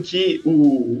fazendo com que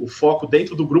o foco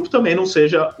dentro do grupo também não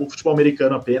seja o futebol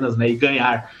americano apenas, né, e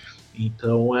ganhar.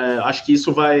 Então, acho que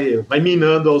isso vai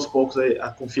minando aos poucos a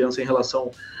confiança em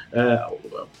relação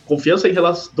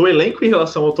do elenco em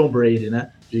relação ao Tom Brady,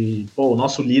 né? O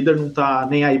nosso líder não tá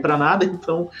nem aí para nada,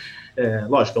 então,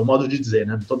 lógico, é um modo de dizer,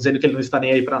 né? Não tô dizendo que ele não está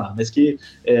nem aí para nada, mas que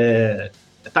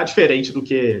tá diferente do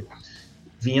que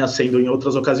vinha sendo em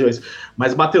outras ocasiões.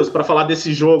 Mas, Matheus, para falar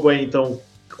desse jogo aí, então,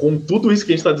 com tudo isso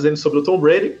que a gente está dizendo sobre o Tom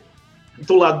Brady,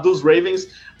 do lado dos Ravens,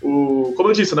 como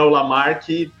eu disse, né, o Lamar,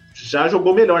 que já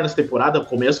jogou melhor nessa temporada, o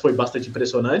começo foi bastante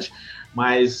impressionante,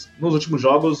 mas nos últimos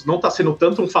jogos não está sendo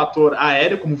tanto um fator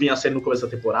aéreo como vinha sendo no começo da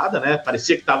temporada, né?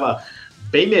 Parecia que estava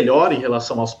bem melhor em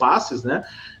relação aos passes, né?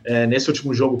 Nesse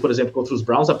último jogo, por exemplo, contra os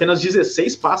Browns, apenas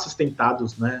 16 passes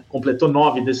tentados, né? Completou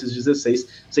 9 desses 16,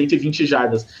 120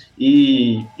 jardas.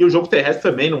 E o jogo terrestre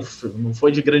também não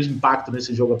foi de grande impacto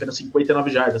nesse jogo, apenas 59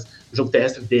 jardas, o jogo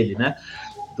terrestre dele, né?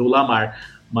 Do Lamar.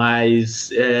 Mas,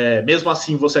 mesmo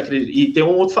assim, você acredita... E tem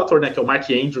um outro fator, né? Que é o Mark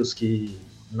Andrews, que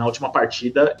na última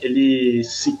partida, ele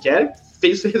sequer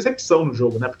fez recepção no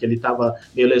jogo, né? Porque ele estava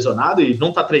meio lesionado e não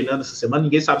está treinando essa semana.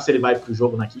 Ninguém sabe se ele vai para o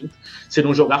jogo na quinta. Se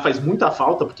não jogar, faz muita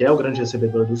falta, porque é o grande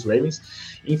recebedor dos Ravens.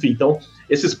 Enfim, então,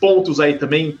 esses pontos aí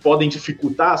também podem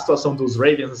dificultar a situação dos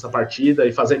Ravens nessa partida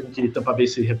e fazer com que Tampa Bay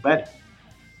se recupere?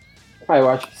 Eu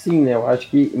acho que sim, né? Eu acho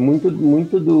que muito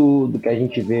do que a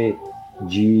gente vê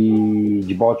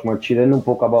de Baltimore tirando um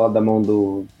pouco a bola da mão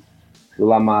do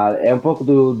Lamar é um pouco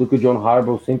do que o John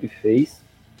Harbaugh sempre fez.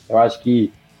 Eu acho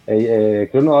que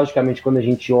cronologicamente, quando a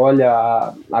gente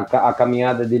olha a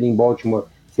caminhada dele em Baltimore,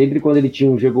 sempre quando ele tinha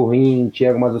um jogo ruim, tinha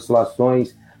algumas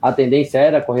oscilações, a tendência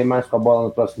era correr mais com a bola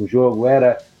no próximo jogo,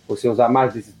 era você usar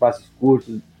mais desses passes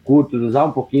curtos, usar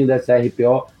um pouquinho dessa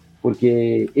RPO,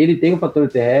 porque ele tem um fator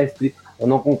terrestre. Eu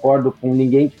não concordo com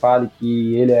ninguém que fale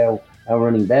que ele é um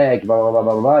running back, blá, blá, blá,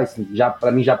 blá, blá. Isso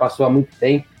para mim já passou há muito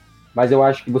tempo, mas eu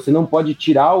acho que você não pode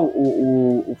tirar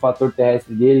o fator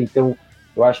terrestre dele. Então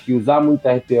eu acho que usar muito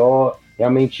RPO,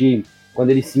 realmente,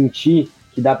 quando ele sentir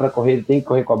que dá para correr, ele tem que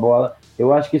correr com a bola.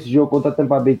 Eu acho que esse jogo contra a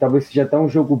Tampa Bay talvez seja até um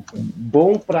jogo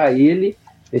bom para ele,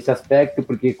 nesse aspecto,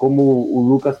 porque, como o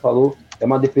Lucas falou, é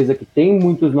uma defesa que tem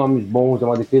muitos nomes bons, é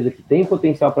uma defesa que tem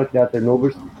potencial para criar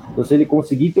turnovers. Então, se ele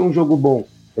conseguir ter um jogo bom,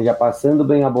 seja passando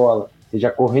bem a bola, seja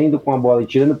correndo com a bola e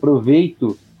tirando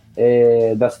proveito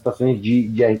das situações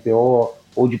de RPO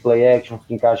ou de play action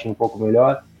que encaixem um pouco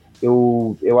melhor,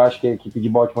 eu acho que a equipe de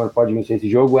Baltimore pode vencer esse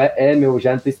jogo.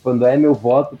 Já antecipando, meu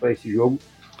voto para esse jogo.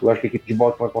 Eu acho que a equipe de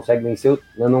Baltimore consegue vencer.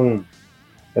 Eu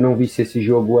não vi se esse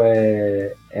jogo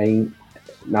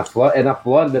na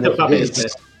Flórida, né?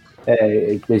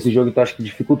 Esse jogo, então, acho que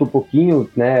dificulta um pouquinho,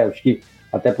 né? Acho que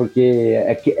até porque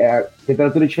a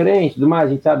temperatura é diferente, tudo mais.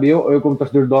 A gente sabe, eu como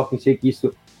torcedor do Dolphins, sei que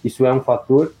isso é um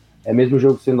fator. Mesmo o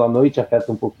jogo sendo à noite,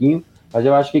 afeta um pouquinho. Mas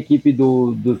eu acho que a equipe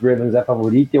dos Ravens é a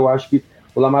favorita. Eu acho que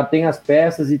o Lamar tem as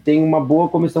peças e tem uma boa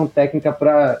comissão técnica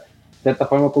para, de certa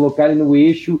forma, colocar ele no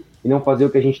eixo e não fazer o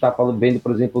que a gente está vendo,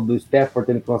 por exemplo, do Stafford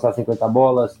tendo que lançar 50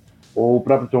 bolas, ou o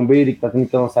próprio Tom Brady que está tendo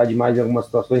que lançar demais em algumas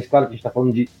situações. Claro que a gente está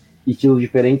falando de estilos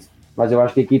diferentes, mas eu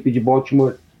acho que a equipe de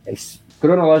Baltimore,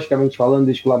 cronologicamente falando,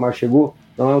 desde que o Lamar chegou,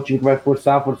 não é um time que vai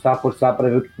forçar para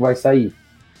ver o que vai sair.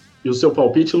 E o seu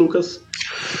palpite, Lucas?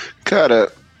 Cara,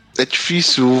 é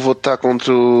difícil votar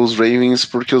contra os Ravens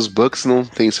porque os Bucks não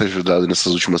têm se ajudado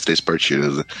nessas últimas 3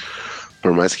 partidas, né?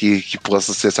 Por mais que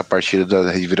possa ser essa partida da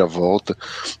reviravolta,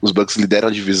 os Bucks lideram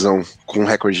a divisão com um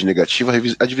recorde negativo.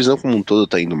 A divisão como um todo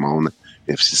tá indo mal, né?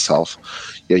 NFC South.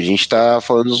 E a gente tá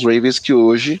falando dos Ravens, que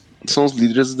hoje são os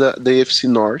líderes da AFC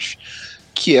North,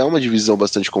 que é uma divisão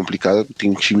bastante complicada,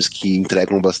 tem times que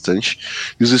entregam bastante,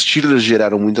 e os Steelers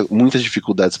geraram muitas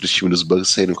dificuldades para esse time dos Bucks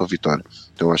saírem com a vitória.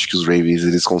 Então eu acho que os Ravens,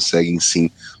 eles conseguem sim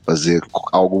fazer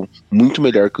algo muito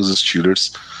melhor que os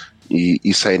Steelers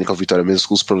e saírem com a vitória, mesmo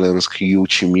com os problemas que o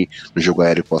time no jogo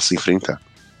aéreo possa enfrentar.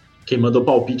 Quem mandou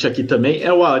palpite aqui também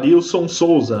é o Arilson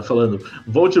Souza, falando: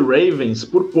 vou de Ravens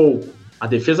por pouco. A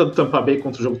defesa do Tampa Bay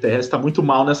contra o jogo terrestre está muito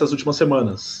mal nessas últimas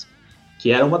semanas,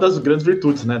 que era uma das grandes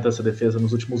virtudes, né, dessa defesa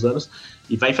nos últimos anos,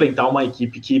 e vai enfrentar uma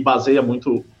equipe que baseia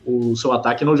muito o seu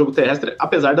ataque no jogo terrestre,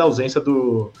 apesar da ausência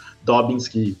do Dobbins,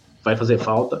 que vai fazer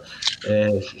falta.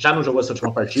 Já não jogou essa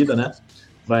última partida, né?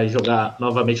 Vai jogar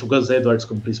novamente o Gus Edwards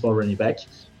como principal running back.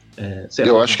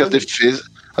 Eu acho que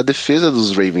a defesa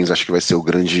dos Ravens acho que vai ser a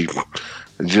grande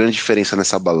diferença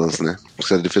nessa balança, né?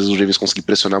 Se a defesa dos Ravens conseguir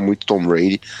pressionar muito Tom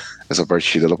Brady, essa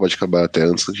partida ela pode acabar até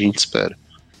antes do que a gente espera.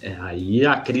 Aí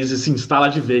a crise se instala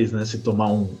de vez, né? Se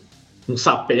tomar um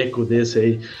sapeco desse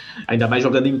aí, ainda mais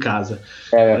jogando em casa.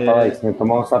 Eu ia falar isso, né?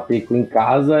 Tomar um sapeco em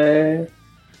casa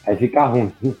aí fica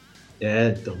ruim.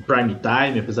 Então, prime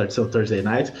time, apesar de ser o Thursday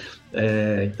night.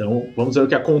 Então, vamos ver o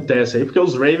que acontece aí, porque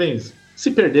os Ravens,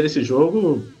 se perder esse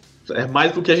jogo, é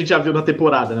mais do que a gente já viu na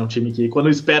temporada, né? Um time que, quando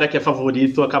espera que é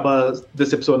favorito, acaba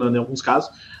decepcionando em alguns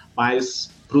casos, mas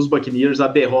para os Buccaneers, a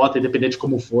derrota, independente de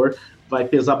como for, vai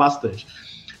pesar bastante.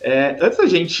 Antes da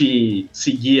gente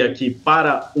seguir aqui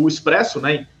para o Expresso,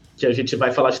 né, que a gente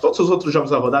vai falar de todos os outros jogos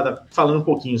da rodada, falando um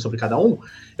pouquinho sobre cada um,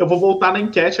 eu vou voltar na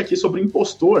enquete aqui sobre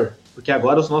impostor, porque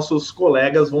agora os nossos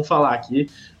colegas vão falar aqui,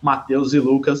 Matheus e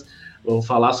Lucas, vão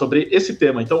falar sobre esse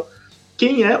tema. Então,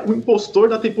 quem é o impostor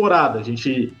da temporada? A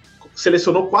gente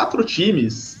selecionou 4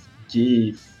 times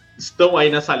que estão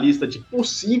aí nessa lista de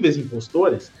possíveis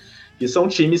impostores, que são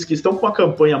times que estão com uma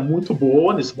campanha muito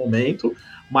boa nesse momento,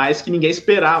 mas que ninguém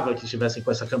esperava que estivessem com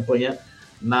essa campanha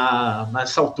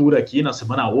nessa altura aqui, na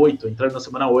semana 8, entrando na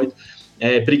semana 8,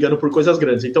 brigando por coisas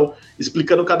grandes. Então,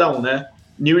 explicando cada um, né?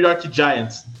 New York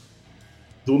Giants,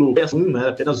 né?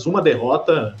 Apenas uma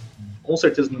derrota, com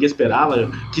certeza ninguém esperava.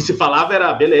 O que se falava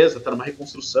era, beleza, tá numa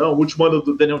reconstrução, último ano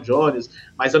do Daniel Jones,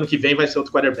 mas ano que vem vai ser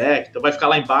outro quarterback, então vai ficar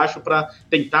lá embaixo para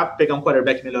tentar pegar um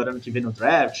quarterback melhor ano que vem no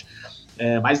draft.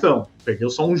 Mas não,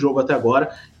 perdeu só um jogo até agora.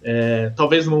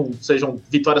 Talvez não sejam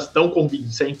vitórias tão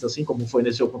convincentes assim como foi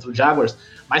nesse jogo contra o Jaguars,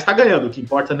 mas tá ganhando, o que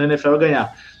importa na NFL é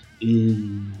ganhar.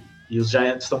 E os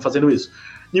Giants estão fazendo isso.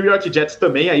 New York Jets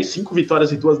também, aí 5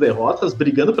 vitórias e 2 derrotas,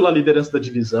 brigando pela liderança da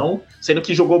divisão, sendo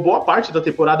que jogou boa parte da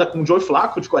temporada com o Joe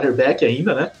Flacco de quarterback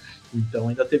ainda, né? Então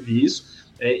ainda teve isso.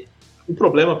 O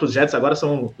problema para os Jets agora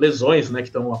são lesões, né, que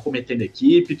estão acometendo a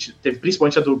equipe. Teve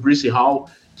principalmente a do Breece Hall,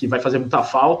 que vai fazer muita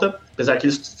falta, apesar que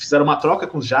eles fizeram uma troca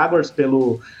com os Jaguars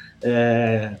pelo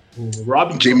o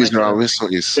Robinson, James né, Robinson,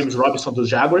 isso. James Robinson dos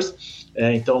Jaguars.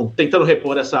 Então, tentando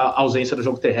repor essa ausência do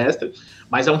jogo terrestre,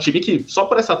 mas é um time que, só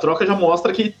por essa troca, já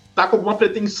mostra que tá com alguma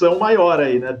pretensão maior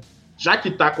aí, né? Já que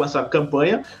tá com essa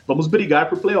campanha, vamos brigar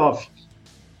por playoff.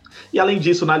 E além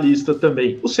disso, na lista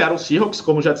também, o Seattle Seahawks,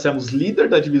 como já dissemos, líder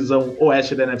da divisão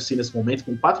oeste da NFC nesse momento,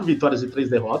 com 4 vitórias e 3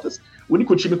 derrotas. O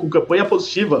único time com campanha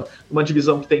positiva, uma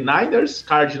divisão que tem Niners,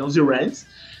 Cardinals e Rams,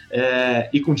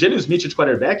 e com Geno Smith de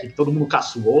quarterback, que todo mundo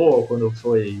caçoou quando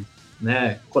foi,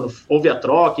 né, quando houve a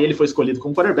troca e ele foi escolhido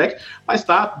como quarterback, mas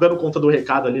está dando conta do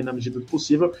recado ali na medida do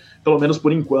possível, pelo menos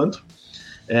por enquanto,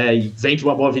 e vem de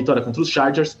uma boa vitória contra os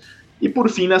Chargers. E por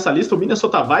fim, nessa lista, o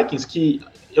Minnesota Vikings, que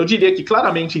eu diria que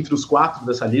claramente entre os 4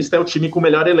 dessa lista é o time com o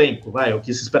melhor elenco, o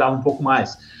que se esperava um pouco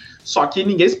mais. Só que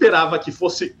ninguém esperava que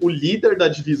fosse o líder da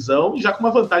divisão e já com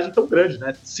uma vantagem tão grande,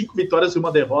 né? 5 vitórias e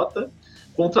 1 derrota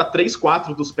contra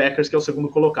 3-4 dos Packers, que é o segundo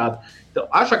colocado. Então,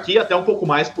 acho aqui até um pouco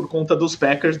mais por conta dos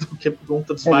Packers do que por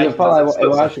conta dos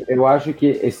Vikings. Eu acho que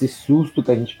esse susto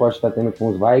que a gente pode estar tendo com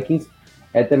os Vikings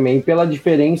é também pela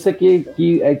diferença que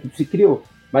a equipe se criou.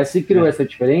 Mas se criou essa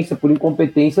diferença por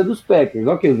incompetência dos Packers.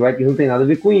 Ok, os Vikings não tem nada a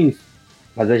ver com isso.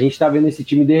 Mas a gente tá vendo esse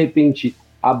time, de repente,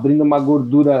 abrindo uma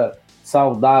gordura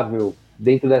saudável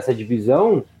dentro dessa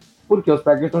divisão, porque os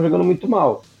Packers estão jogando muito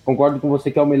mal. Concordo com você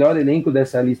que é o melhor elenco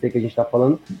dessa lista que a gente tá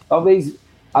falando. Talvez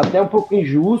até um pouco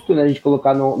injusto, né, a gente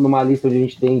colocar numa lista onde a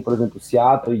gente tem, por exemplo,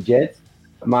 Seattle e Jets.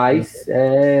 Mas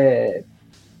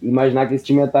imaginar que esse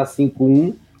time ia estar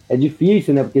 5-1 é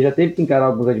difícil, né? Porque já teve que encarar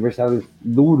alguns adversários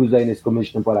duros aí nesse começo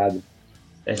de temporada.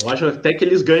 Eu acho até que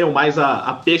eles ganham mais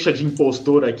a pecha de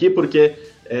impostor aqui, porque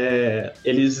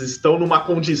eles estão numa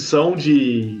condição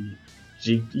de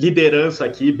liderança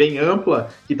aqui bem ampla,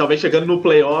 que talvez chegando no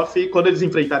playoff, quando eles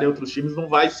enfrentarem outros times, não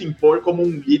vai se impor como um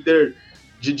líder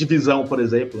de divisão, por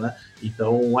exemplo, né?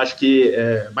 Então, acho que...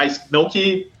 mas não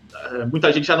que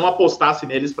muita gente já não apostasse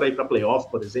neles para ir para playoff,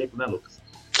 por exemplo, né, Lucas?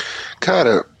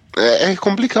 Cara... É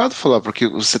complicado falar, porque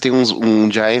você tem um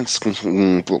Giants com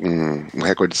um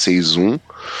recorde de 6-1,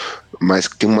 mas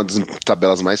que tem uma das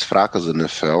tabelas mais fracas da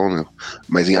NFL, né?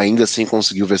 Mas ainda assim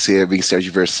conseguiu vencer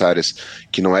adversários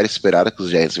que não era esperado que os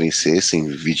Giants vencessem,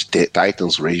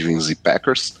 Titans, Ravens e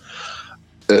Packers.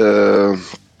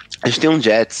 A gente tem um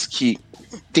Jets que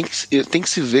tem que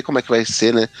se ver como é que vai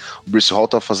ser, né? O Breece Hall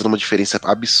tá fazendo uma diferença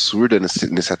absurda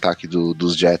nesse ataque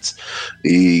dos Jets,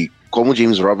 e como o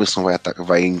James Robinson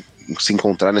vai se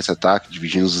encontrar nesse ataque,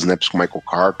 dividindo os snaps com o Michael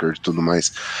Carter e tudo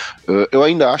mais. Eu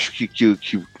ainda acho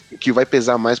que vai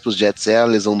pesar mais para os Jets a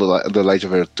lesão do Elijah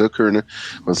Vera Tucker, né?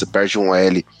 Quando você perde um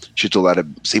OL titular, é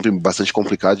sempre bastante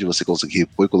complicado de você conseguir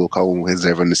repor e colocar um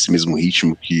reserva nesse mesmo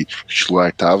ritmo que o titular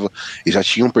estava. E já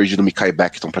tinham perdido o Mekhi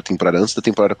Becton para a temporada antes da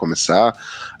temporada começar.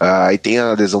 Aí tem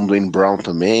a lesão do Dwayne Brown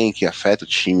também, que afeta o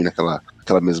time naquela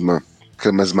mesma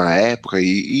época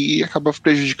e acaba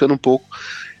prejudicando um pouco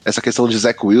essa questão de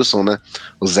Zach Wilson, né?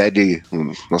 O Zed,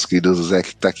 o nosso querido Zé,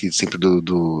 que tá aqui sempre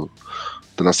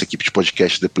da nossa equipe de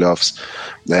podcast The Playoffs,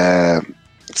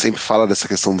 sempre fala dessa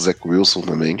questão do Zach Wilson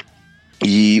também.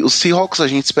 E os Seahawks, a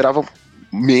gente esperava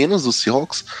menos dos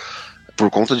Seahawks. por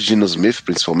conta de Geno Smith,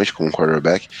 principalmente como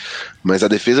quarterback, mas a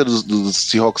defesa dos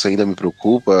Seahawks ainda me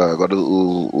preocupa. Agora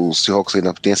o Seahawks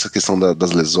ainda tem essa questão das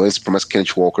lesões, por mais que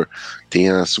Kenneth Walker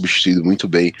tenha substituído muito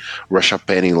bem o Rashad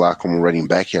Penny lá como running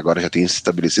back, e agora já tem se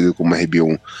estabelecido como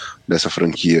RB1 dessa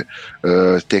franquia.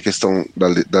 Tem a questão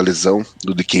da lesão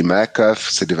do DK Metcalf,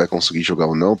 se ele vai conseguir jogar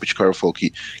ou não. O Pete Carroll falou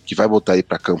que vai botar ele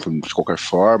para campo de qualquer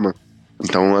forma,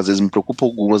 então às vezes me preocupam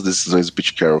algumas decisões do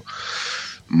Pete Carroll.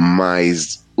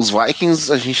 Mas os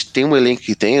Vikings, a gente tem um elenco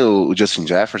que tem o Justin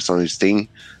Jefferson, a gente tem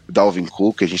o Dalvin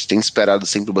Cook, a gente tem esperado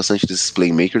sempre bastante desses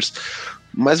playmakers,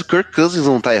 mas o Kirk Cousins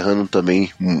não tá errando também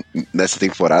nessa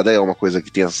temporada, é uma coisa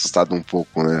que tem assustado um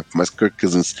pouco, né? Por mais que o Kirk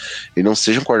Cousins ele não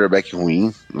seja um quarterback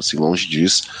ruim, assim, longe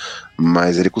disso,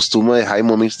 mas ele costuma errar em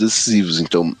momentos decisivos,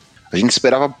 então a gente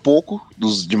esperava pouco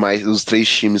dos três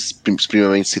times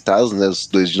primeiramente citados, né, os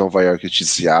dois de Nova York e de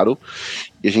Seattle,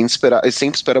 e a gente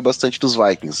sempre espera bastante dos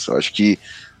Vikings. Eu acho que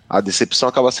a decepção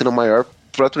acaba sendo maior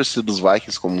para a torcida dos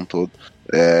Vikings como um todo.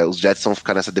 Os Jets vão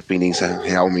ficar nessa dependência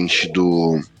realmente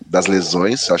das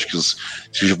lesões. Eu acho que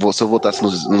se eu votasse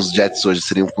nos Jets hoje,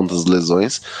 seriam contra as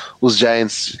lesões. Os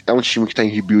Giants é um time que está em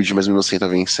rebuild, mas mesmo assim está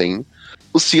vencendo.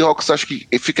 Os Seahawks, acho que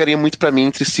ficaria muito para mim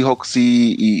entre Seahawks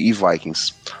e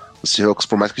Vikings. Os Seahawks,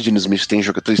 por mais que o Geno Smith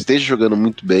esteja jogando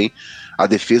muito bem, a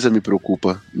defesa me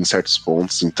preocupa em certos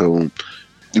pontos, então...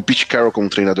 E o Pete Carroll como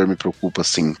treinador me preocupa,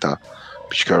 sim, tá? O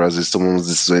Pete Carroll às vezes toma umas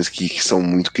decisões que são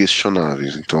muito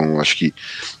questionáveis, então acho que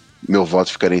meu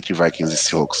voto ficaria entre Vikings e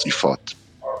Seahawks, de fato.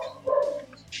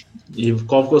 E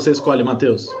qual que você escolhe,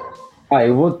 Matheus?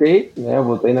 Eu votei, né? Eu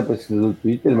votei na pesquisa do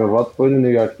Twitter, meu voto foi no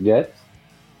New York Jets.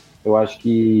 Eu acho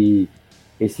que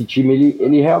esse time,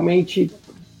 ele realmente...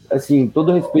 Assim,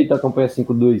 todo respeito à campanha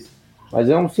 5-2, mas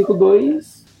é um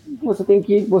 5-2 que você tem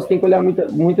que olhar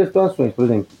muitas situações. Por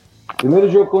exemplo,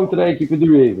 primeiro jogo contra a equipe do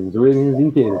Ravens, o Ravens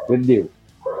inteiro, perdeu.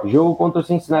 O jogo contra o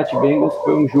Cincinnati Bengals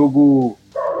foi um jogo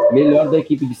melhor da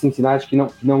equipe de Cincinnati, que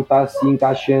não está se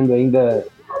encaixando ainda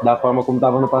da forma como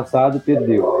estava no passado,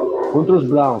 perdeu. Contra os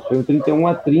Browns, foi um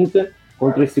 31-30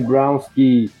 contra esse Browns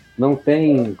que não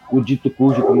tem o dito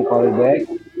cujo como quarterback.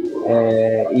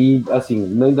 E assim,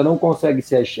 ainda não consegue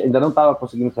se achar, ainda não estava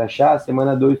conseguindo se achar,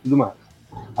 semana 2 e tudo mais.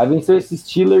 Aí venceu esses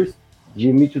Steelers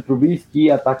de Mitchell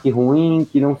Trubisky, ataque ruim,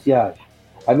 que não se acha.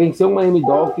 Aí venceu o Miami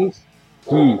Dolphins,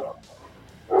 que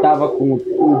estava com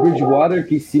o Bridgewater,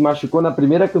 que se machucou na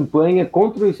primeira campanha,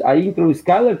 aí entrou o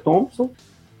Skylar Thompson,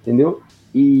 entendeu?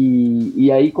 E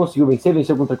aí conseguiu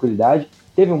venceu com tranquilidade.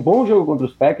 Teve um bom jogo contra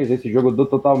os Packers, esse jogo eu dou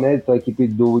total mérito à equipe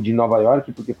de Nova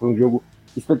York, porque foi um jogo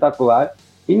espetacular.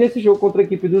 E nesse jogo contra a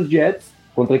equipe dos Jets,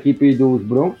 contra a equipe dos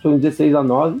Broncos, foi um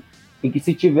 16-9, em que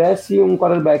se tivesse um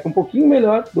quarterback um pouquinho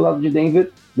melhor do lado de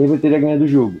Denver teria ganhado o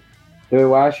jogo. Então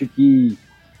eu acho que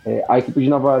a equipe de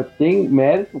Nova York tem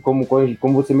mérito, como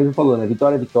você mesmo falou, né?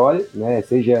 Vitória é vitória, né?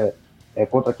 Seja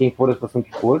contra quem for, a situação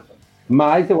que for.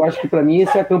 Mas eu acho que para mim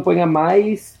essa é a campanha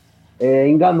mais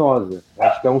enganosa.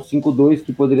 Acho que é um 5-2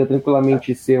 que poderia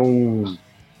tranquilamente ser um...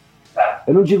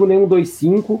 Eu não digo nem um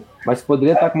 2-5, mas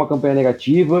poderia estar com uma campanha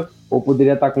negativa, ou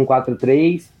poderia estar com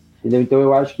 4-3, entendeu? Então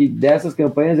eu acho que dessas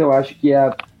campanhas, eu acho que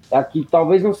a que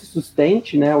talvez não se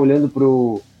sustente, né, olhando para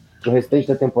o restante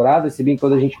da temporada, se bem que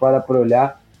quando a gente para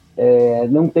olhar,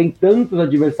 não tem tantos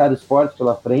adversários fortes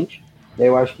pela frente.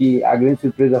 Eu acho que a grande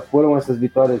surpresa foram essas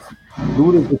vitórias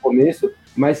duras no começo,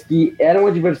 mas que eram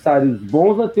adversários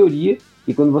bons na teoria,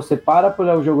 e quando você para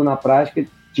olhar o jogo na prática,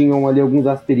 tinham ali alguns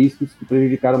asteriscos que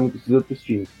prejudicaram muito esses outros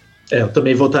times. Eu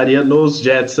também votaria nos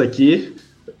Jets aqui.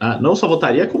 Não só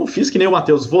votaria, como fiz que nem o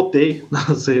Matheus, votei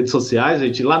nas redes sociais,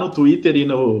 gente, lá no Twitter e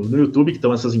no YouTube, que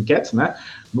estão essas enquetes, né?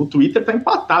 No Twitter tá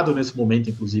empatado nesse momento,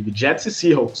 inclusive, Jets e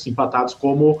Seahawks empatados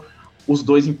como os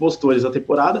dois impostores da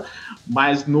temporada,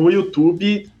 mas no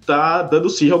YouTube tá dando o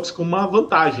Seahawks com uma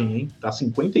vantagem, hein? Tá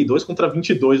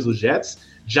 52-22 dos Jets,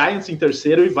 Giants em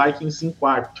terceiro e Vikings em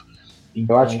quarto.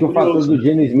 Então, eu acho que o fator do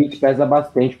Geno Smith pesa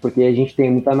bastante, porque a gente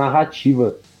tem muita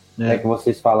narrativa, que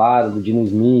vocês falaram, do Geno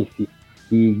Smith,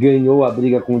 que ganhou a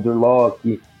briga com o Drew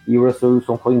Lock, e o Russell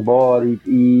Wilson foi embora,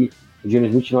 e o Geno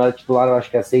Smith não era titular, eu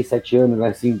acho que há 6, 7 anos, né,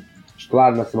 assim,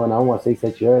 titular na semana 1 há 6,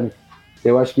 7 anos.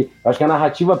 Eu acho que a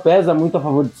narrativa pesa muito a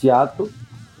favor de Seattle,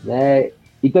 né,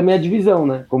 e também a divisão,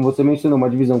 né, como você mencionou, uma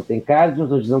divisão que tem Cardinals,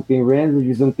 uma divisão que tem Rams, uma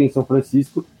divisão que tem São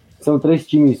Francisco, são 3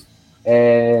 times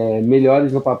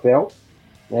melhores no papel,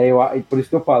 por isso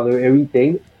que eu falo, eu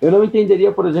entendo. Eu não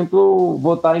entenderia, por exemplo,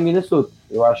 votar em Minnesota.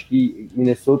 Eu acho que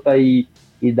Minnesota e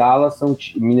Dallas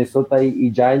Minnesota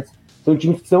e Giants são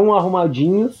times que são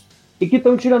arrumadinhos e que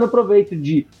estão tirando proveito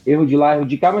de erro de lá, erro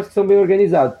de cá, mas que são bem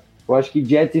organizados. Eu acho que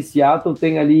Jets e Seattle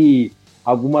tem ali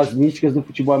algumas místicas do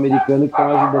futebol americano que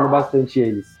estão ajudando bastante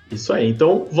eles. Isso aí,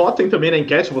 então votem também na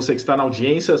enquete, você que está na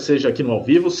audiência, seja aqui no ao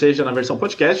vivo, seja na versão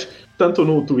podcast, tanto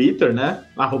no Twitter, né,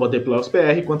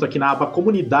 @ThePlayoffsBR, quanto aqui na aba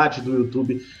comunidade do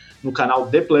YouTube, no canal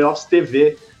The Playoffs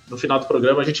TV. No final do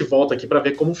programa a gente volta aqui para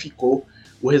ver como ficou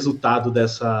o resultado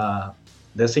dessa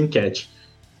enquete.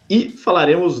 E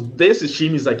falaremos desses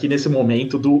times aqui nesse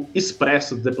momento do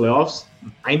Expresso do The Playoffs.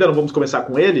 Ainda não vamos começar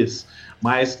com eles,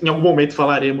 mas em algum momento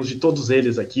falaremos de todos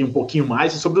eles aqui um pouquinho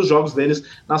mais e sobre os jogos deles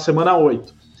na semana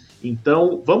 8.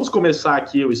 Então, vamos começar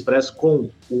aqui o Expresso com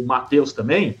o Matheus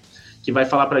também, que vai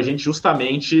falar pra gente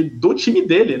justamente do time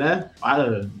dele, né?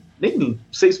 Nem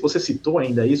sei se você citou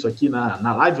ainda isso aqui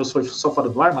na live ou se foi só fora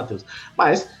do ar, Matheus,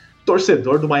 mas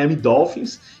torcedor do Miami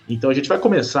Dolphins. Então a gente vai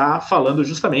começar falando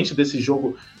justamente desse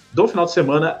jogo do final de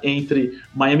semana entre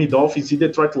Miami Dolphins e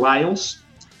Detroit Lions,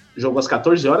 jogo às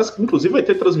 14 horas, que inclusive vai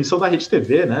ter transmissão da Rede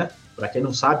TV, né? Para quem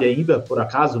não sabe ainda, por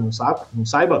acaso não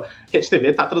saiba, Rede TV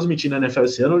está transmitindo a NFL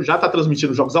esse ano, já está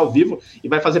transmitindo jogos ao vivo e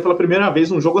vai fazer pela primeira vez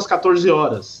um jogo às 14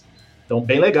 horas. Então,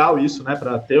 bem legal isso, né?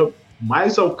 Para ter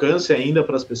mais alcance ainda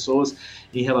para as pessoas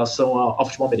em relação ao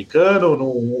futebol americano,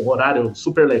 num horário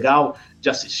super legal de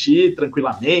assistir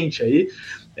tranquilamente aí.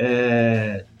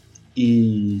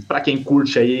 E para quem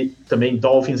curte aí também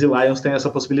Dolphins e Lions tem essa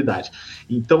possibilidade.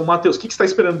 Então, Matheus, o que você está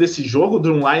esperando desse jogo de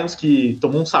um Lions que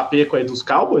tomou um sapeco aí dos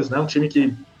Cowboys, né? Um time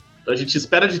que a gente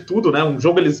espera de tudo, né? Um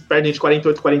jogo eles perdem de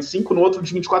 48-45, no outro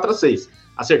de 24-6.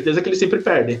 A certeza é que eles sempre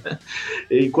perdem, né?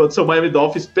 Enquanto seu Miami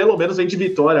Dolphins pelo menos vem de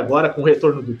vitória agora com o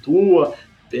retorno do Tua,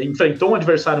 enfrentou um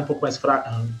adversário um pouco mais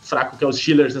fraco que é os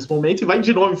Steelers nesse momento e vai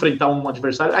de novo enfrentar um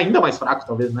adversário ainda mais fraco,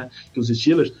 talvez, né? Que os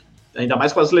Steelers, ainda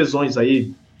mais com as lesões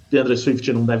aí. DeAndre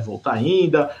Swift não deve voltar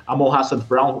ainda, Amon-Ra St.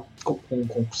 Brown com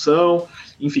concussão,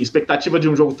 enfim, expectativa de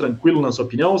um jogo tranquilo, na sua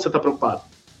opinião, ou você tá preocupado?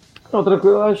 Não,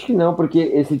 tranquilo eu acho que não, porque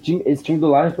esse time do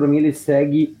Lions, para mim, ele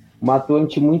segue uma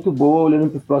atuante muito boa olhando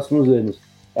para os próximos anos.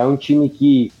 É um time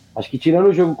que, acho que tirando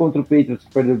o jogo contra o Patriots,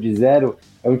 que perdeu de 0,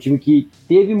 é um time que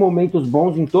teve momentos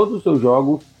bons em todos os seus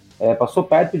jogos, passou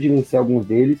perto de vencer alguns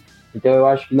deles, então eu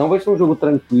acho que não vai ser um jogo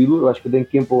tranquilo, eu acho que o Dan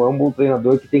Campbell é um bom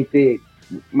treinador que tem que ter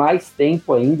mais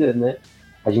tempo ainda, né?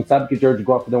 A gente sabe que o Jared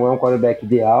Goff não é um quarterback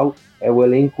ideal, o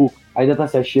elenco ainda está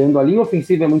se achando, a linha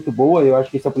ofensiva é muito boa, eu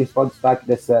acho que esse é o principal destaque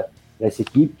dessa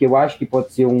equipe, que eu acho que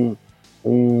pode ser um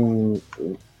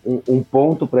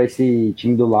ponto para esse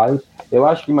time do Lions. Eu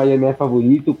acho que Miami é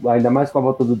favorito, ainda mais com a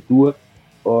volta do Tua.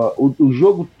 O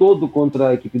jogo todo contra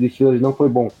a equipe dos Steelers não foi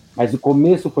bom, mas o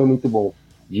começo foi muito bom,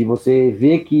 de você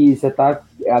ver que esse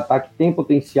ataque tem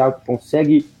potencial, que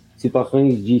consegue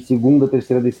situações de segunda,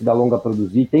 terceira descida longa a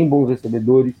produzir, tem bons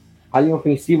recebedores, a linha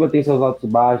ofensiva tem seus altos e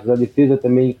baixos, a defesa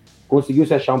também conseguiu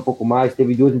se achar um pouco mais,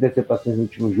 teve 2 interceptações no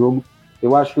último jogo.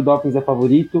 Eu acho que o Dolphins é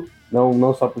favorito,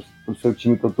 não só por seu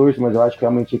time que eu torço, mas eu acho que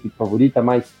realmente a equipe favorita,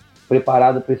 mais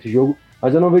preparada para esse jogo,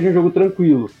 mas eu não vejo um jogo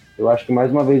tranquilo. Eu acho que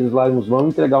mais uma vez os Lions vão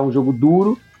entregar um jogo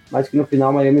duro, mas que no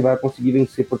final Miami vai conseguir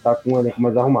vencer por estar com um elenco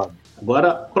mais arrumado.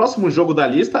 Agora, próximo jogo da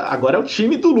lista, agora é o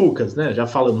time do Lucas, né? Já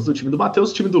falamos do time do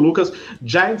Matheus, o time do Lucas,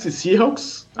 Giants e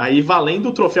Seahawks, aí valendo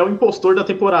o troféu impostor da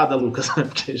temporada, Lucas,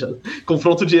 porque já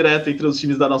confronto direto entre os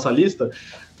times da nossa lista,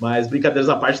 mas brincadeiras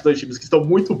à parte, 2 times que estão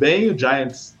muito bem, o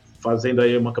Giants fazendo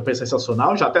aí uma campanha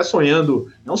sensacional, já até sonhando,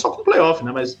 não só com o playoff,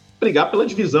 né, mas brigar pela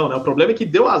divisão, né? O problema é que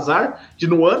deu azar de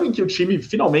no ano em que o time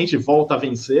finalmente volta a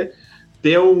vencer,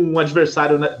 ter um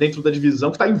adversário dentro da divisão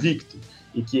que está invicto,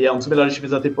 e que é um dos melhores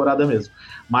times da temporada mesmo.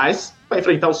 Mas vai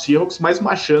enfrentar o Seahawks, mais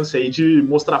uma chance aí de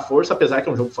mostrar força, apesar que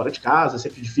é um jogo fora de casa, é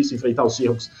sempre difícil enfrentar o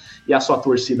Seahawks e a sua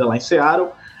torcida lá em Seattle. O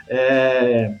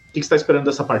que você está esperando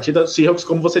dessa partida? O Seahawks,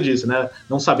 como você disse, né?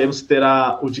 Não sabemos se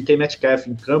terá o DK Metcalf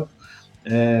em campo,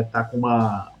 tá com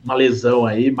uma lesão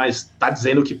aí, mas tá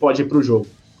dizendo que pode ir para o jogo.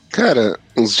 Cara,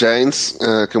 os Giants,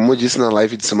 como eu disse na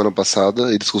live de semana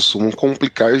passada, eles costumam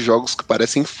complicar jogos que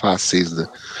parecem fáceis, né?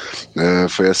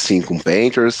 Foi assim com o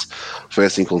Panthers, foi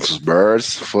assim contra os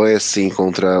Bears, foi assim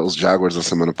contra os Jaguars na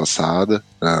semana passada,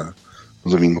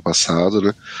 no domingo passado,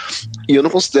 né? E eu não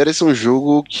considero esse um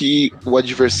jogo que o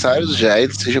adversário dos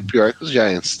Giants seja pior que os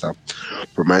Giants, tá?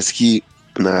 Por mais que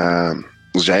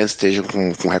os Giants estejam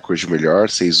com um recorde melhor,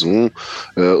 6-1,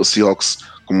 os Seahawks,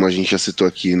 como a gente já citou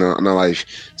aqui na live,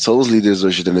 são os líderes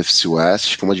hoje da NFC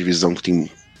West, que é uma divisão que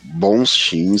tem bons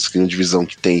times, que é uma divisão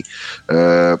que tem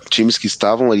times que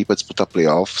estavam ali para disputar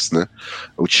playoffs, né?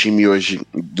 O time hoje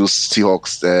dos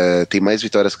Seahawks tem mais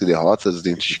vitórias que derrotas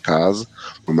dentro de casa,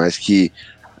 por mais que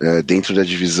dentro da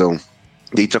divisão,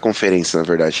 dentro da conferência, na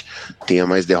verdade, tenha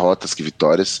mais derrotas que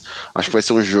vitórias. Acho que vai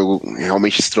ser um jogo,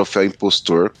 realmente, esse troféu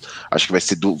impostor. Acho que vai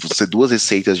ser 2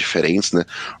 receitas diferentes, né?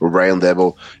 O Brian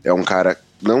Daboll é um cara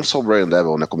não só o Brian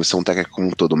Daboll, né, a comissão técnica como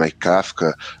um todo, o Mike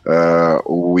Kafka,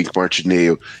 o Wink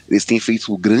Martindale, eles têm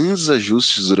feito grandes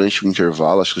ajustes durante o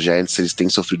intervalo. Acho que os Giants eles têm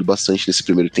sofrido bastante nesses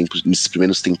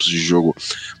primeiros tempos de jogo,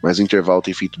 mas o intervalo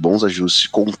tem feito bons ajustes,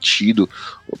 contido,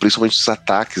 principalmente os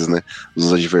ataques, né,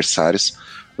 dos adversários.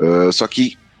 Só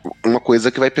que uma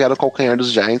coisa que vai pegar no calcanhar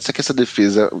dos Giants é que essa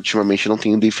defesa ultimamente não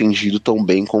tem defendido tão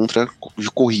bem contra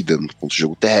corrida, contra o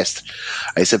jogo terrestre.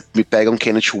 Aí você me pega um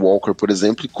Kenneth Walker, por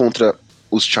exemplo, e contra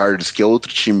os Chargers, que é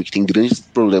outro time que tem grandes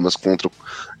problemas contra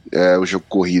o jogo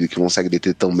corrido, que não consegue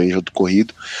deter tão bem o jogo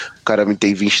corrido. O cara me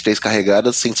tem 23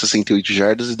 carregadas, 168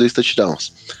 jardas e 2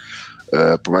 touchdowns.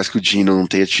 Por mais que o Dino não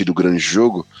tenha tido grande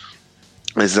jogo,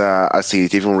 mas assim, ele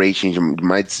teve um rating de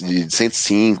mais de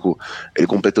 105, ele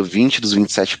completou 20 dos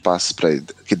 27 passes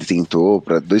que ele tentou,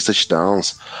 para 2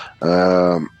 touchdowns.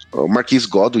 O Marquise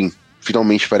Goodwin,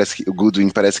 finalmente parece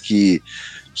que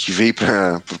veio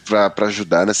para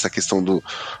ajudar nessa questão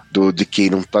do DK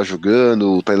não tá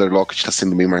jogando, o Tyler Lockett tá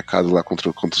sendo bem marcado lá contra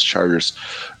os Chargers.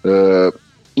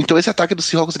 Então esse ataque do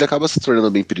Seahawks ele acaba se tornando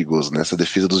bem perigoso, né? Essa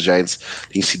defesa dos Giants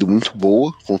tem sido muito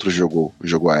boa contra o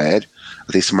jogo aéreo,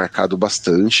 tem se marcado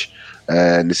bastante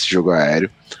nesse jogo aéreo,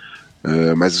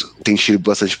 mas tem tido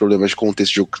bastante problemas de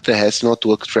contexto de jogo terrestre. Não à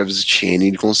toa que o Travis Etienne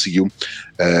ele conseguiu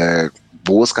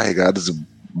boas carregadas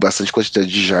e bastante quantidade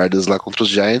de jardas lá contra os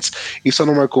Giants, e só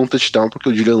não marcou um touchdown porque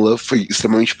o Julian Love foi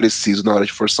extremamente preciso na hora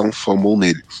de forçar um fumble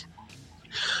nele.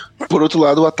 Por outro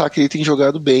lado, o ataque ele tem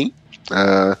jogado bem.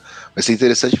 Vai ser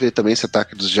interessante ver também esse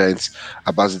ataque dos Giants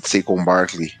à base de Saquon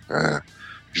Barkley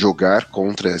jogar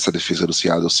contra essa defesa do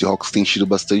Seattle. Os Seahawks têm tido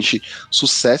bastante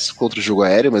sucesso contra o jogo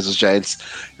aéreo, mas os Giants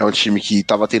é um time que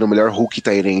estava tendo o melhor rookie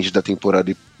tight end da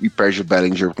temporada e perde o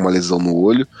Bellinger com uma lesão no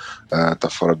olho, tá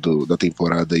fora da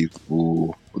temporada, e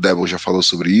o Daboll já falou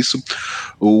sobre isso.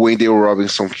 O Wendell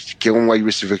Robinson, que é um wide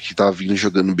receiver que estava vindo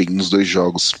jogando bem nos 2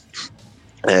 jogos,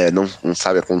 não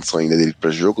sabe a condição ainda dele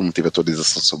para jogo, não teve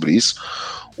atualização sobre isso.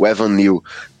 O Evan Neal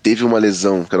teve uma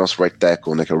lesão, que é o nosso right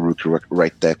tackle, né, que é o rookie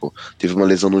right tackle, teve uma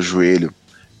lesão no joelho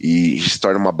e se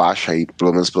torna uma baixa aí,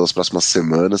 pelo menos pelas próximas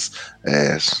semanas.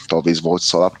 Talvez volte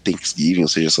só lá pro Thanksgiving, ou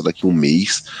seja, só daqui um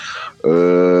mês.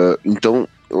 Então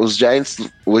os Giants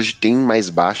hoje têm mais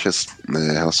baixas,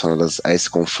 né, relacionadas a esse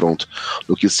confronto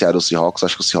do que o Seattle Seahawks.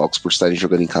 Acho que os Seahawks, por estarem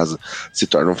jogando em casa, se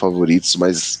tornam favoritos,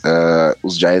 mas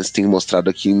os Giants têm mostrado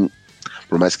aqui,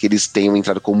 por mais que eles tenham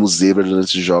entrado como zebra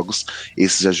durante os jogos,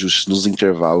 esses ajustes nos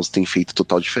intervalos têm feito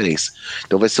total diferença.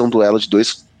 Então vai ser um duelo de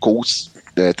 2 Colts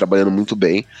trabalhando muito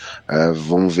bem.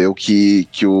 Vamos ver o que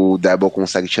o Daboll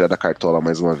consegue tirar da cartola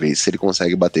mais uma vez, se ele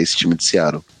consegue bater esse time de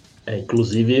Seattle.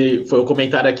 Inclusive, foi o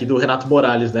comentário aqui do Renato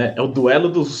Morales, né? É o duelo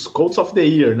dos Colts of the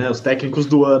Year, né? Os técnicos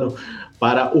do ano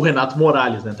para o Renato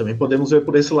Morales, né? Também podemos ver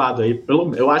por esse lado aí.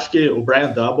 Eu acho que o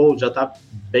Brian Daboll já tá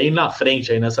bem na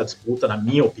frente aí nessa disputa, na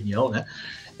minha opinião, né?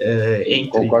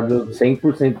 Concordo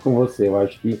 100% com você. Eu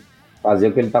acho que fazer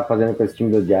o que ele tá fazendo com esse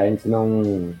time do Giants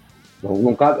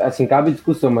não cabe, assim, cabe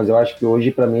discussão, mas eu acho que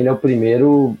hoje, para mim, ele é o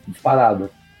primeiro disparado.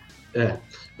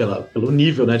 Pelo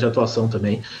nível, né, de atuação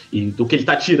também, e do que ele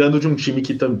tá tirando de um time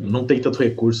que não tem tanto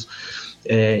recurso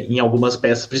em algumas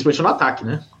peças, principalmente no ataque,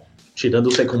 né? Tirando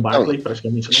o Saquon Barkley,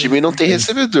 praticamente. O time não tem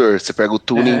recebedor. Você pega o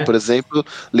Tuning, por exemplo,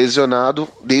 lesionado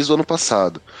desde o ano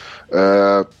passado.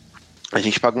 A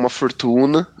gente paga uma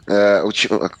fortuna.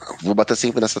 Vou bater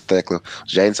sempre nessa tecla. O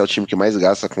Giants é o time que mais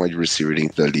gasta com wide receiver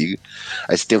dentro da liga.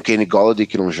 Aí você tem o Kenny Golladay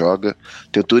que não joga,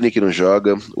 tem o Tuning que não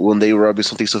joga, o Wendell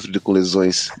Robinson tem sofrido com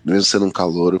lesões, mesmo sendo um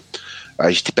calouro. A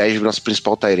gente perde o nosso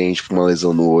principal tight end por uma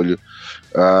lesão no olho.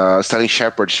 Sterling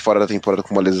Shepard fora da temporada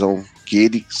com uma lesão que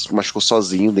ele machucou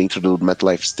sozinho dentro do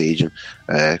MetLife Stadium,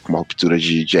 com uma ruptura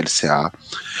de LCA.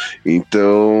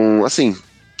 Então, assim,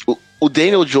 o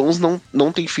Daniel Jones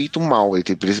não tem feito mal, ele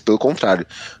tem, pelo contrário.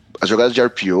 As jogadas de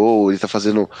RPO, ele tá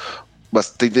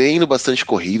tendo bastante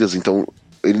corridas, então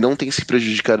ele não tem se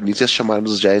prejudicado nisso, e as chamadas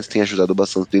dos Giants têm ajudado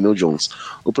bastante o Daniel Jones.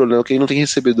 O problema é que ele não tem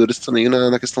recebedores também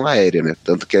na questão aérea, né?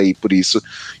 Tanto que aí, por isso,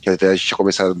 que até a gente tinha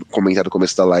comentado no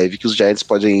começo da live, que os Giants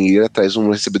podem ir atrás de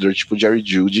um recebedor tipo Jerry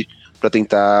Jeudy para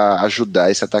tentar ajudar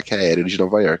esse ataque aéreo de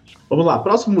Nova York. Vamos lá,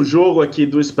 próximo jogo aqui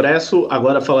do Expresso,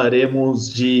 agora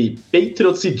falaremos de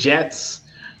Patriots e Jets.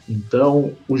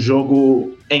 Então, o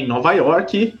jogo em Nova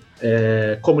York,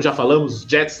 como já falamos,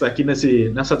 Jets aqui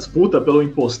nessa disputa pelo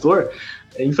impostor,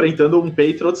 enfrentando um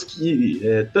Patriots que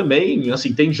também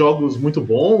assim, tem jogos muito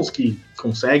bons, que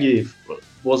consegue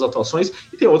boas atuações,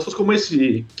 e tem outros como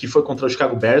esse que foi contra o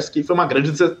Chicago Bears, que foi uma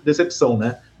grande decepção,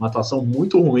 né? Uma atuação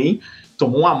muito ruim,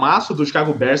 tomou um amasso do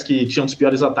Chicago Bears, que tinha um dos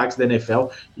piores ataques da NFL,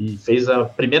 e fez a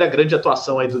primeira grande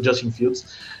atuação aí do Justin Fields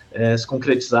se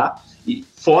concretizar. E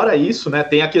fora isso, né,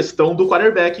 tem a questão do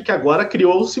quarterback, que agora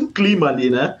criou-se um clima ali,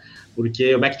 né?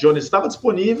 Porque o Mac Jones estava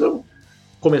disponível,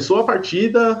 começou a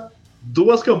partida,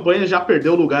 2 campanhas já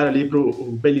perdeu o lugar ali para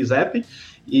o Bailey Zappi,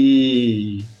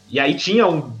 e aí tinha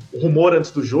um rumor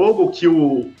antes do jogo que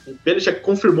o Belichick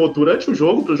confirmou durante o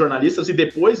jogo para os jornalistas e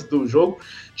depois do jogo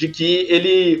de que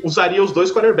ele usaria os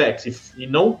 2 quarterbacks,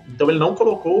 então ele não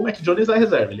colocou o Mac Jones na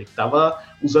reserva, ele estava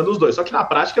usando os 2, só que na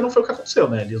prática não foi o que aconteceu,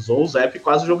 né? Ele usou o Zappi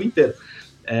quase o jogo inteiro.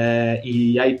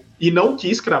 E não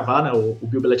quis cravar, né? O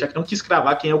Bill Belichick não quis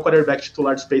cravar quem é o quarterback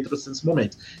titular dos Patriots nesse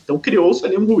momento. Então criou-se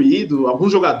ali um ruído,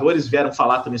 alguns jogadores vieram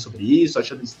falar também sobre isso,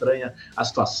 achando estranha a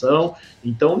situação.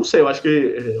 Então, não sei, eu acho que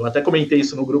eu até comentei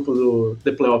isso no grupo do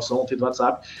The Playoffs ontem do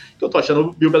WhatsApp, que eu tô achando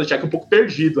o Bill Belichick um pouco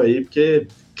perdido aí, porque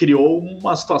criou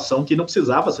uma situação que não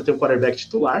precisava você ter um quarterback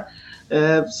titular.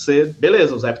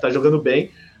 Beleza, o Zapp tá jogando bem,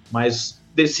 mas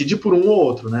decide por um ou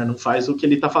outro, né? Não faz o que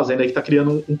ele tá fazendo aí, que tá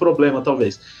criando um problema,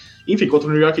 talvez. Enfim, contra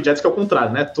o New York Jets, que é o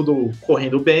contrário, né? Tudo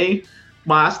correndo bem,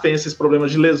 mas tem esses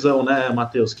problemas de lesão, né,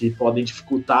 Matheus, que podem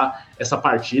dificultar essa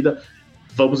partida.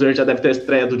 Vamos ver, já deve ter a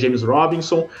estreia do James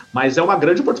Robinson, mas é uma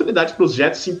grande oportunidade para os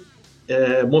Jets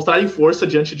mostrarem força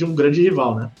diante de um grande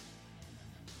rival, né?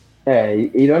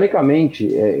 Ironicamente,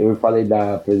 eu falei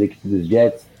da equipe dos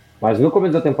Jets, mas no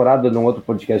começo da temporada, num outro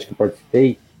podcast que eu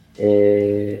participei,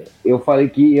 eu falei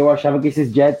que eu achava que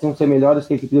esses Jets iam ser melhores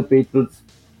que a equipe do Patriots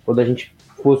quando a gente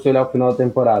fosse olhar o final da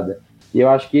temporada. E eu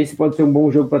acho que esse pode ser um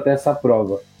bom jogo para ter essa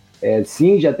prova.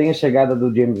 Sim, já tem a chegada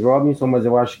do James Robinson, mas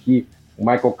eu acho que o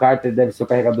Michael Carter deve ser o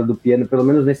carregador do piano, pelo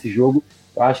menos nesse jogo.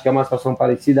 Eu acho que é uma situação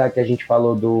parecida à que a gente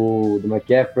falou do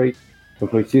McCaffrey, do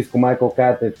Francisco. O Michael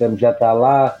Carter já está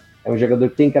lá, é um jogador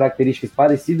que tem características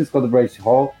parecidas com a do Bryce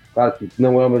Hall. Claro que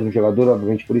não é o mesmo jogador,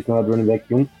 obviamente por isso não é do running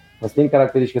back 1, mas tem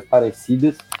características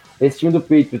parecidas. Esse time do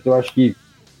Patriots, eu acho que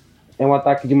é um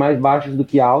ataque de mais baixos do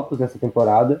que altos nessa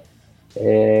temporada.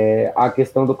 A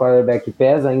questão do quarterback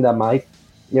pesa ainda mais.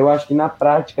 Eu acho que na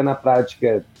prática,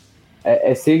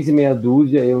 é 6 e meia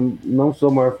dúzia. Eu não sou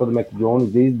o maior fã do Mac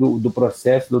Jones desde do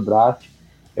processo do draft.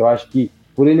 Eu acho que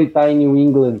por ele estar em New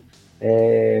England,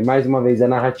 mais uma vez, a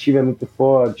narrativa é muito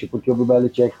forte, porque o Bill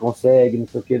Belichick consegue, não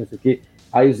sei o que.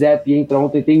 Aí o Zapp entra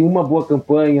ontem, tem uma boa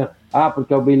campanha,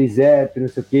 porque é o Bailey Zapp, não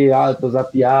sei o que, eu tô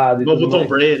zapeado. Novo Tom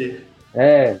Brady.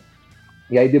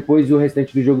 E aí depois o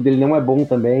restante do jogo dele não é bom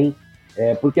também,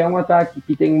 porque é um ataque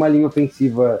que tem uma linha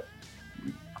ofensiva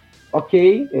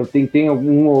ok, tem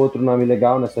algum ou outro nome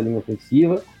legal nessa linha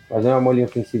ofensiva, mas não é uma linha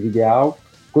ofensiva ideal.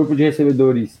 Corpo de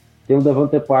recebedores, tem o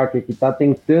Davante Parker que tá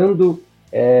tentando,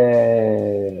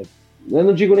 eu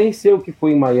não digo nem ser o que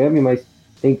foi em Miami, mas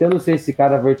tentando ser esse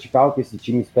cara vertical que esse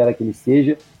time espera que ele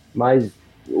seja, mas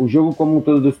o jogo como um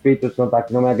todo dos Patriots no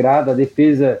ataque não me agrada. A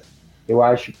defesa, eu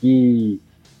acho que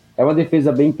é uma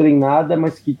defesa bem treinada,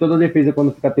 mas que toda defesa,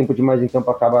 quando fica tempo demais em campo,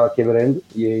 acaba quebrando,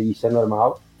 e isso é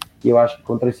normal. E eu acho que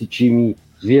contra esse time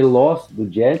veloz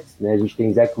do Jets, né, a gente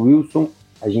tem Zach Wilson,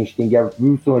 a gente tem Garrett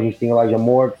Wilson, a gente tem Elijah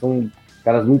Moore, são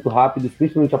caras muito rápidos,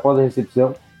 principalmente após a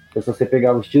recepção. Então, se você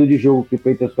pegar o estilo de jogo que o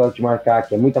Patriots gosta de marcar,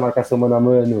 que é muita marcação mano a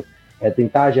mano,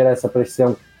 tentar gerar essa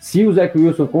pressão, se o Zach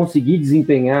Wilson conseguir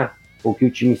desempenhar o que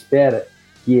o time espera,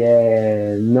 que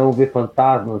é não ver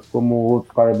fantasmas como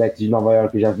outros quarterbacks de Nova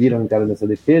York já viram encarando essa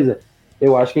defesa,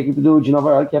 eu acho que a equipe de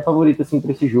Nova York é a favorita assim,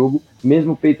 para esse jogo,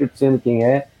 mesmo o Patriots sendo quem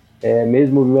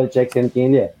mesmo o Bill Belichick sendo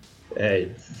quem ele é.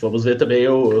 Vamos ver também,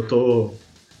 eu tô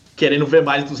querendo ver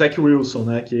mais do Zach Wilson,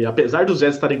 né, que apesar dos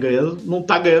Jets estarem ganhando, não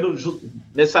tá ganhando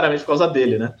necessariamente por causa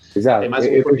dele, né. Exato,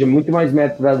 eu vejo muito mais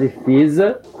mérito da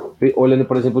defesa, olhando,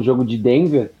 por exemplo, o jogo de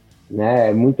Denver, né,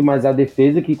 é muito mais a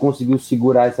defesa que conseguiu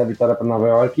segurar essa vitória para Nova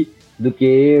York do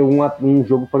que um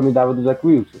jogo formidável do Zach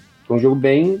Wilson. Foi um jogo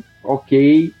bem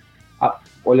ok,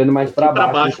 olhando mais para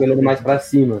baixo, olhando mais para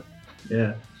cima.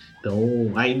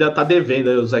 Então ainda tá devendo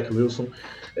aí o Zach Wilson.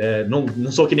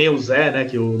 Não sou que nem o Zé, né,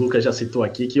 que o Lucas já citou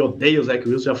aqui, que odeia o Zach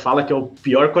Wilson, já fala que é o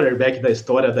pior quarterback da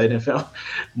história da NFL,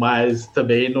 mas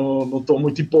também não tô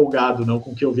muito empolgado não,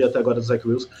 com o que eu vi até agora do Zach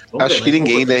Wilson. Acho que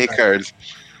ninguém, né, Ricardo?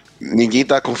 Ninguém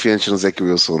tá confiante no Zach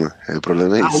Wilson, né? O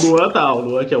problema é isso. O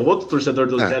Luan, que é o outro torcedor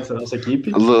dos Jets da nossa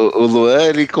equipe. O Luan,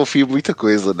 ele confia em muita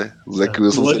coisa, né? O Zach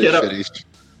Wilson seria diferente.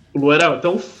 O Luan era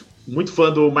muito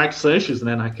fã do Mark Sanchez,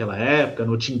 né, naquela época,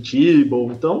 no Tim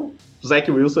Tebow, então o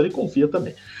Zach Wilson ele confia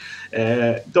também.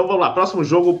 Então vamos lá, próximo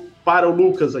jogo para o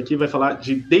Lucas aqui, vai falar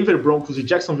de Denver Broncos e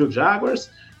Jacksonville Jaguars,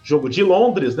 jogo de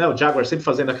Londres, né, o Jaguars sempre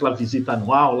fazendo aquela visita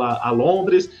anual lá a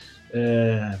Londres,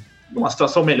 numa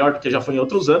situação melhor do que já foi em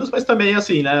outros anos, mas também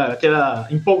assim, né, aquela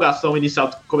empolgação inicial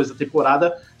do começo da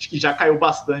temporada, acho que já caiu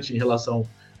bastante em relação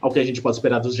ao que a gente pode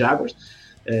esperar dos Jaguars.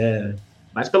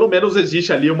 Mas pelo menos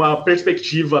existe ali uma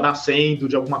perspectiva nascendo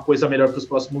de alguma coisa melhor para os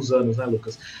próximos anos, né,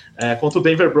 Lucas? Contra o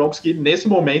Denver Broncos, que nesse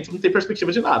momento não tem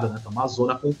perspectiva de nada, né? Tá uma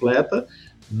zona completa,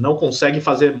 não consegue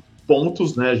fazer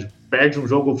pontos, né? Perde um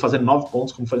jogo fazendo 9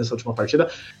 pontos, como foi nessa última partida.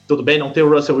 Tudo bem, não tem o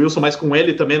Russell Wilson, mas com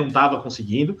ele também não estava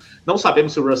conseguindo. Não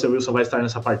sabemos se o Russell Wilson vai estar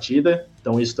nessa partida,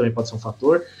 então isso também pode ser um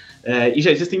fator. E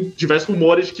já existem diversos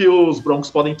rumores de que os Broncos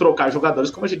podem trocar jogadores,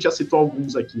 como a gente já citou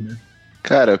alguns aqui, né?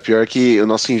 Cara, pior que o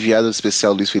nosso enviado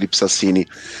especial, Luiz Felipe Sassini,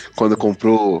 quando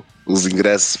comprou os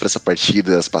ingressos para essa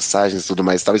partida, as passagens e tudo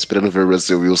mais, estava esperando ver o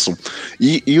Russell Wilson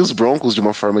e os Broncos de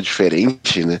uma forma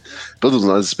diferente, né? Todos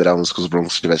nós esperávamos que os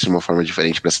Broncos estivessem de uma forma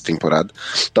diferente para essa temporada.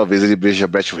 Talvez ele veja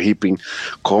Brett Rippin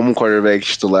como quarterback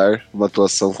titular, uma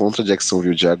atuação contra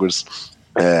Jacksonville Jaguars,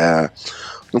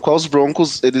 no qual os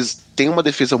Broncos, eles têm uma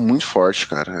defesa muito forte,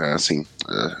 cara. Assim,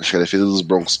 acho que a defesa dos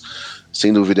Broncos,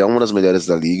 sem dúvida, é uma das melhores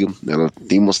da liga. Ela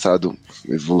tem mostrado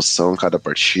evolução em cada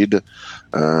partida.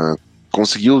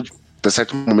 Conseguiu, até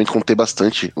certo momento, conter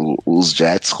bastante os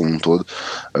Jets como um todo.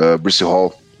 Bruce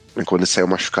Hall, quando ele saiu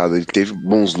machucado, ele teve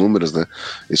bons números, né?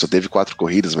 Ele só teve 4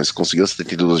 corridas, mas conseguiu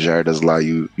 72 jardas lá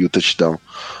e o touchdown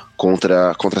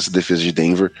contra essa defesa de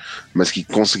Denver, mas que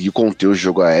conseguiu conter o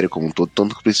jogo aéreo como um todo.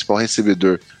 Tanto que o principal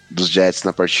recebedor dos Jets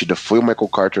na partida foi o Michael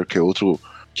Carter, que é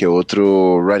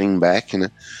outro running back, né?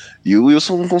 E o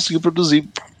Wilson não conseguiu produzir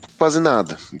quase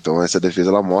nada. Então essa defesa,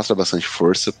 ela mostra bastante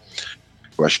força.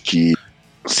 Eu acho que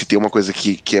se tem uma coisa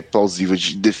que é plausível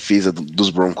de defesa dos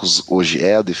Broncos hoje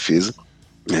é a defesa.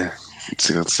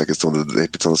 Essa questão da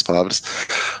repetição das palavras.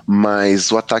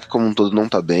 Mas o ataque como um todo não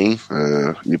tá bem.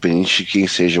 Independente de quem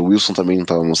seja, o Wilson também não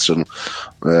estava mostrando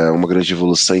uma grande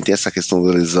evolução. E tem essa questão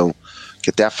da lesão,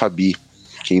 que até a Fabi,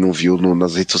 quem não viu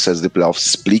nas redes sociais do The Playoffs,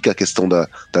 explica a questão da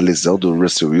lesão do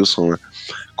Russell Wilson, né,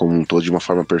 como um todo, de uma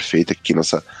forma perfeita, que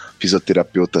nossa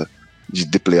fisioterapeuta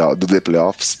do The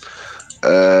Playoffs.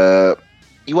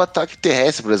 E o ataque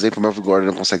terrestre, por exemplo, o Melvin Gordon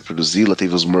não consegue produzir.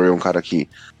 Latavius Murray é um cara que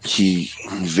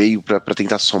veio para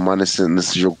tentar somar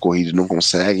nesse jogo corrido e não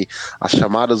consegue. As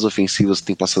chamadas ofensivas que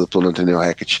tem passado pelo Nathaniel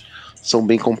Hackett são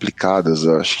bem complicadas.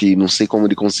 Eu acho que não sei como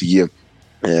ele conseguia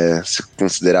ser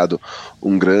considerado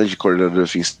um grande coordenador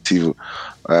ofensivo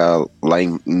lá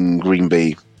em Green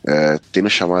Bay,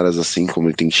 tendo chamadas assim como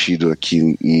ele tem tido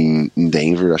aqui em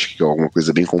Denver. Acho que é alguma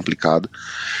coisa bem complicada.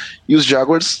 E os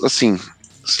Jaguars, assim,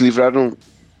 se livraram,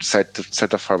 de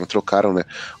certa forma, trocaram, né,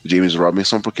 o James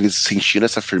Robinson, porque eles sentiram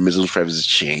essa firmeza no Travis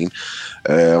Etienne.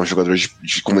 É um jogador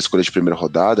com uma escolha de primeira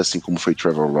rodada, assim como foi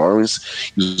Trevor Lawrence,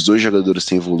 e os dois jogadores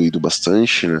têm evoluído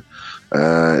bastante, né.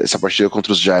 Essa partida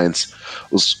contra os Giants,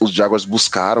 os Jaguars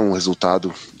buscaram um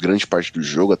resultado grande parte do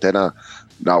jogo, até a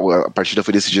partida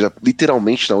foi decidida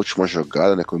literalmente na última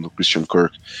jogada, né, quando o Christian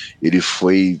Kirk ele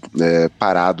foi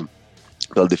parado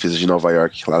pela defesa de Nova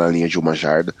York, lá na linha de 1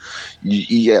 jarda,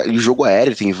 e o jogo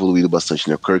aéreo tem evoluído bastante,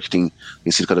 né? O Kirk tem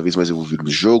sido cada vez mais envolvido no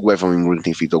jogo, o Evan Ingram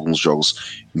tem feito alguns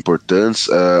jogos importantes,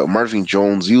 o Marvin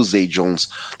Jones e o Zay Jones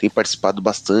têm participado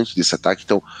bastante desse ataque.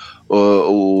 Então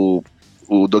o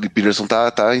Doug Peterson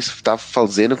tá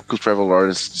fazendo com que o Trevor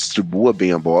Lawrence distribua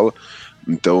bem a bola.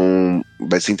 Então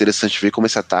vai ser interessante ver como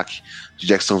esse ataque de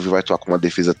Jacksonville vai atuar com uma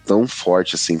defesa tão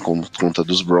forte assim como contra a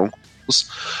dos Broncos.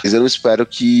 Mas eu não espero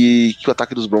que o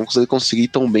ataque dos Broncos ele consiga ir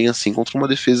tão bem assim contra uma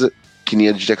defesa que nem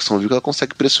a de Jacksonville, que ela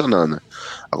consegue pressionar, né?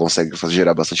 Ela consegue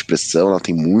gerar bastante pressão, ela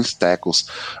tem muitos tackles.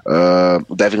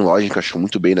 O Devin Lloyd encaixou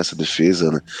muito bem nessa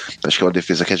defesa, né? Acho que é uma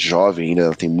defesa que é jovem ainda,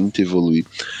 ela tem muito a evoluir.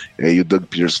 E o Doug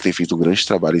Peterson tem feito um grande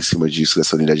trabalho em cima disso,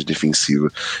 dessa unidade defensiva.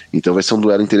 Então vai ser um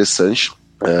duelo interessante.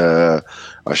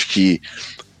 Acho que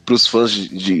para os fãs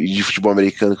de futebol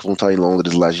americano que vão estar em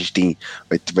Londres, lá a gente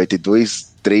vai ter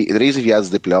três enviados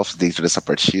de playoffs dentro dessa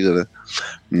partida, né?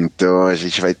 Então a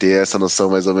gente vai ter essa noção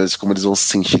mais ou menos de como eles vão se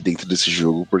sentir dentro desse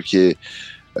jogo, porque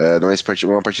não é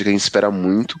uma partida que a gente espera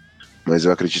muito, mas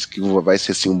eu acredito que vai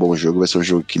ser assim um bom jogo, vai ser um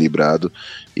jogo equilibrado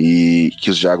e que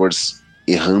os Jaguars,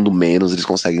 errando menos, eles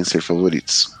conseguem ser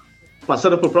favoritos.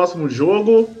 Passando para o próximo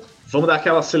jogo, vamos dar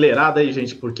aquela acelerada aí,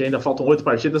 gente, porque ainda faltam 8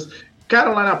 partidas.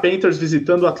 Carolina Panthers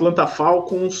visitando o Atlanta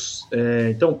Falcons.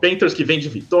 Então, Panthers que vem de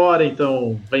vitória,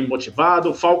 então vem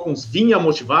motivado. O Falcons vinha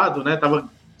motivado, né? Tava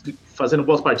fazendo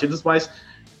boas partidas, mas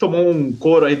tomou um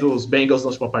couro aí dos Bengals na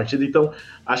última partida. Então,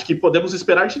 acho que podemos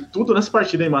esperar de tudo nessa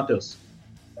partida, hein, Matheus?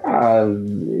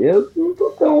 Eu não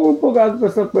tô tão empolgado com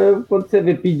essa coisa. Quando você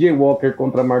vê PJ Walker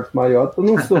contra Marcos Mariota, eu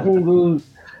não sou um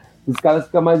dos caras que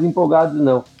fica mais empolgados,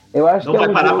 não. Eu acho não que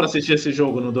vai parar para assistir esse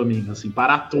jogo no domingo, assim,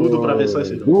 parar tudo para ver só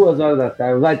esse jogo. 2 horas da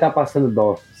tarde, vai estar passando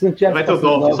Dolphins. Se não tiver vai ter o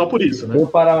Dolphins, só por isso, né? Eu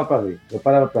parava para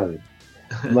ver.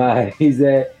 Mas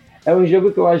é um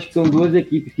jogo que eu acho que são duas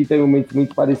equipes que têm momentos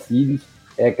muito parecidos.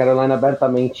 Carolina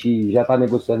abertamente já está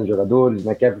negociando jogadores,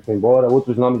 McCaffrey foi embora,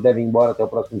 outros nomes devem ir embora até o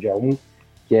próximo dia 1,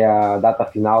 que é a data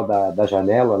final da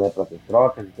janela, né, para ter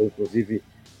trocas. Então, inclusive,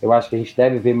 eu acho que a gente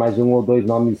deve ver mais 1 ou 2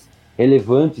 nomes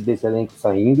relevantes desse elenco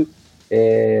saindo.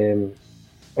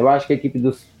 Eu acho que a equipe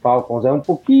dos Falcons é um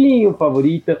pouquinho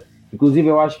favorita. Inclusive,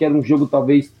 eu acho que era um jogo,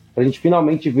 talvez, para a gente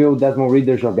finalmente ver o Desmond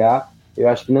Ridder jogar. Eu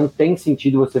acho que não tem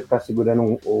sentido você ficar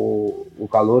segurando o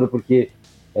calouro, porque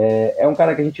é um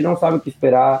cara que a gente não sabe o que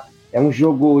esperar. É um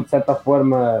jogo, de certa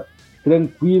forma,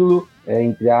 tranquilo,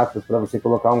 entre aspas, para você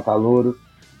colocar um calouro.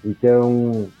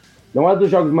 Então, não é dos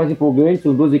jogos mais empolgantes.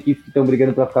 São 2 equipes que estão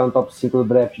brigando para ficar no top 5 do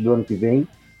draft do ano que vem.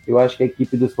 Eu acho que a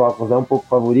equipe dos Falcons é um pouco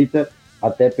favorita,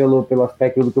 até pelo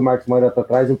aspecto do que o Marcus Mariota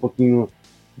traz um pouquinho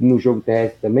no jogo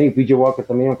terrestre também. O PJ Walker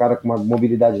também é um cara com uma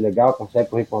mobilidade legal, consegue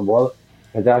correr com a bola.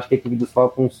 Mas eu acho que a equipe dos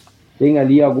Falcons tem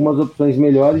ali algumas opções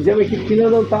melhores, e é uma equipe que ainda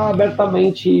não está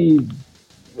abertamente,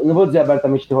 não vou dizer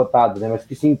abertamente derrotado, né, mas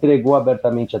que se entregou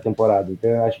abertamente à temporada. Então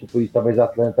eu acho que por isso talvez a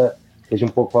Atlanta seja um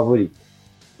pouco favorito.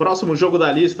 Próximo jogo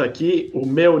da lista aqui, o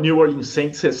meu New Orleans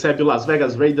Saints recebe o Las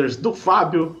Vegas Raiders do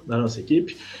Fábio, da nossa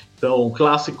equipe. Então,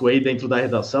 clássico aí dentro da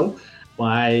redação.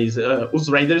 Mas os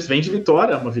Raiders vêm de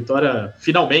vitória, uma vitória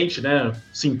finalmente, né,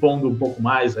 se impondo um pouco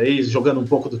mais aí, jogando um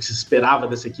pouco do que se esperava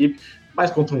dessa equipe, mas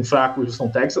contra um fraco Houston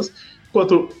Texans,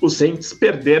 enquanto os Saints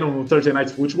perderam no Thursday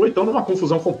Night Football, então numa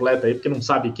confusão completa aí, porque não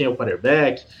sabe quem é o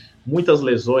quarterback, muitas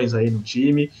lesões aí no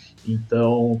time,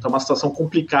 então tá uma situação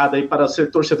complicada aí para ser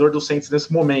torcedor do Saints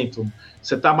nesse momento.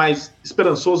 Você tá mais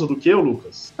esperançoso do que eu,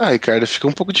 Lucas? Ricardo, fica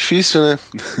um pouco difícil, né?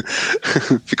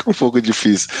 Fica um pouco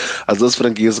difícil. As 2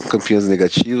 franquias com campeãs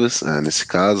negativas, nesse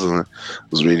caso, né?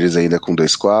 Os Raiders ainda com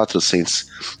 2-4, os Saints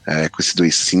com esse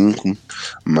 2-5,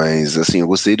 mas assim, eu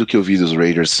gostei do que eu vi dos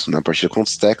Raiders na partida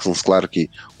contra os Texans. Claro que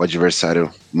o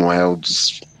adversário não é um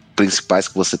dos principais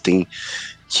que você tem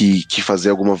que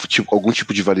fazer algum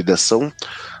tipo de validação,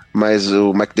 mas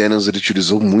o McDaniels ele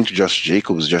utilizou muito Josh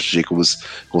Jacobs. Josh Jacobs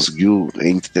conseguiu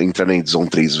entrar na endzone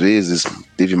 3 vezes,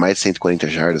 teve mais de 140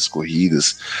 jardas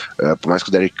corridas, por mais que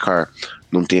o Derek Carr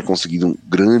não tenha conseguido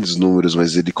grandes números,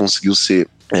 mas ele conseguiu ser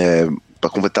para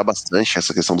completar bastante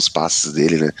essa questão dos passes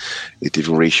dele, né? Ele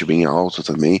teve um ratio bem alto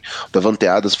também. O Davante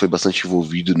Adams foi bastante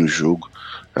envolvido no jogo,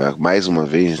 mais uma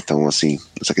vez. Então, assim,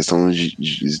 essa questão de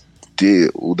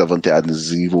ter o Davante Adams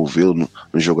desenvolveu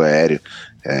no jogo aéreo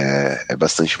é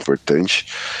bastante importante.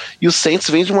 E o Saints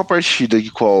vem de uma partida em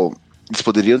qual eles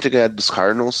poderiam ter ganhado dos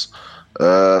Cardinals,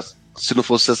 se não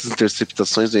fosse essas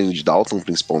interceptações de Dalton,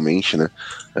 principalmente, né?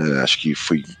 Acho que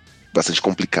foi bastante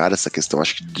complicada essa questão.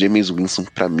 Acho que Jameis Winston,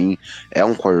 para mim, é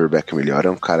um quarterback melhor, é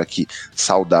um cara que,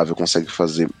 saudável, consegue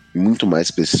fazer muito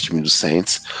mais para esse time do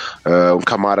Saints. O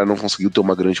Camara não conseguiu ter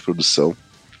uma grande produção.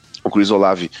 O Chris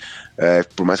Olave,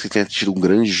 por mais que tenha tido um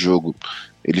grande jogo,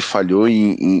 ele falhou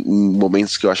em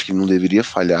momentos que eu acho que não deveria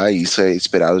falhar, e isso é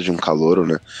esperado de um calouro,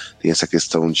 né? Tem essa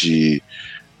questão de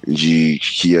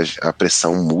que a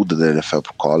pressão muda da NFL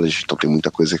pro college, então tem muita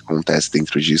coisa que acontece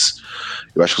dentro disso.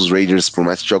 Eu acho que os Raiders, por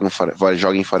mais que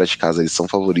joguem fora de casa, eles são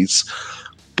favoritos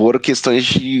por questões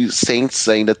de Saints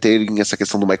ainda terem essa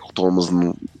questão do Michael Thomas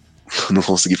não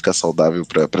conseguir ficar saudável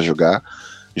para jogar,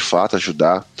 de fato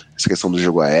ajudar essa questão do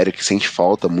jogo aéreo, que sente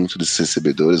falta muito desses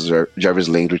recebedores. O Jarvis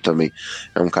Landry também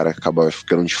é um cara que acaba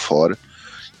ficando de fora,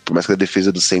 por mais que a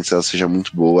defesa do Saints ela seja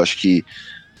muito boa. Acho que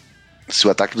se o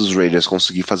ataque dos Raiders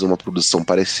conseguir fazer uma produção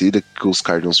parecida que os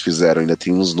Cardinals fizeram, ainda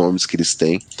tem uns nomes que eles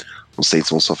têm, os Saints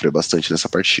vão sofrer bastante nessa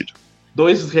partida.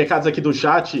 2 recados aqui do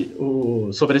chat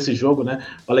sobre esse jogo, né?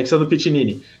 O Alexandre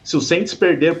Pitinini. Se o Saints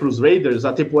perder para os Raiders,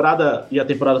 a temporada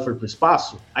for para o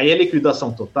espaço, aí é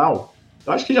liquidação total.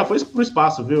 Eu acho que já foi pro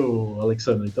espaço, viu,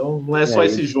 Alexandre? Então não é só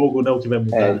esse jogo, né, o que vai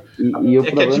mudar.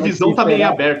 É que a divisão tá meio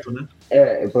aberto, né?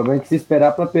 O problema é que se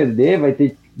esperar para perder, vai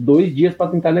ter 2 dias para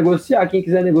tentar negociar, quem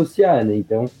quiser negociar, né?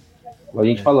 Então, como a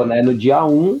gente falou, né? No dia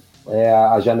 1 é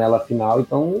a janela final,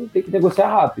 então tem que negociar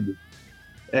rápido.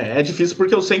 É difícil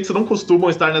porque os Saints não costumam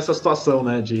estar nessa situação,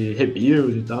 né, de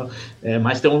rebuild e tal,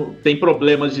 mas tem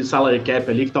problemas de salary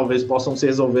cap ali que talvez possam se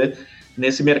resolver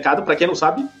nesse mercado. Para quem não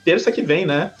sabe, terça que vem,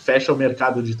 né, fecha o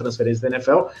mercado de transferência da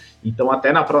NFL, então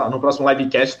até no próximo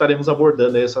livecast estaremos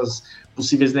abordando essas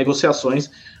possíveis negociações,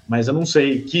 mas eu não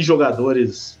sei que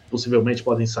jogadores possivelmente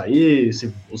podem sair, se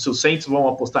os Saints vão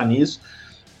apostar nisso.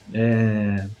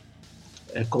 É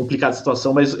complicada a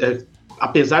situação, mas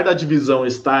apesar da divisão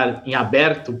estar em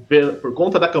aberto por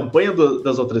conta da campanha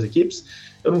das outras equipes,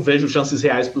 eu não vejo chances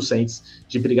reais para o Saints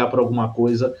de brigar por alguma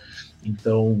coisa.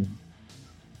 Então,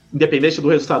 independente do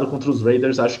resultado contra os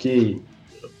Raiders, acho que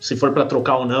se for para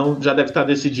trocar ou não, já deve estar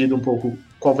decidido um pouco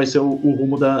qual vai ser o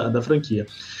rumo da franquia.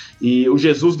 E o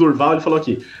Jesus Durval, ele falou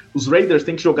aqui, os Raiders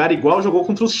têm que jogar igual jogou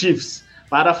contra os Chiefs,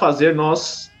 para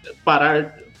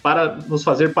nos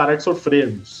fazer parar de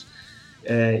sofrermos.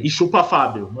 E chupa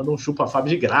Fábio, manda um chupa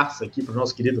Fábio de graça aqui pro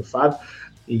nosso querido Fábio.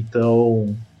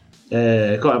 Então,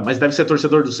 mas deve ser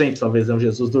torcedor do Saints, talvez, é o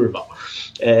Jesus Durval.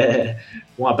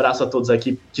 Um abraço a todos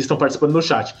aqui que estão participando no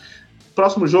chat.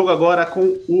 Próximo jogo agora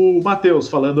com o Matheus,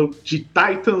 falando de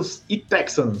Titans e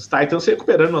Texans. Titans se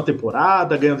recuperando na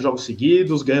temporada, ganhando jogos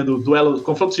seguidos, ganhando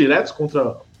confrontos diretos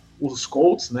contra os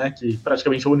Colts, né, que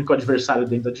praticamente é o único adversário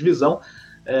dentro da divisão.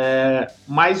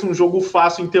 Mais um jogo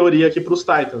fácil em teoria aqui para os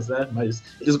Titans, né? Mas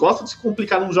eles gostam de se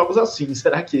complicar nos jogos assim.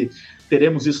 Será que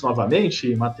teremos isso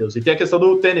novamente, Matheus? E tem a questão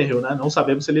do Tannehill, né? Não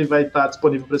sabemos se ele vai estar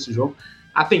disponível para esse jogo.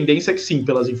 A tendência é que sim,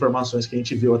 pelas informações que a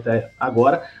gente viu até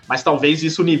agora, mas talvez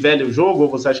isso nivele o jogo, ou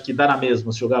você acha que dá na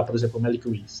mesma se jogar, por exemplo, o Malik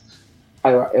Willis?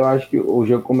 Eu acho que o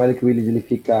jogo com o Malik Willis ele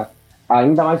fica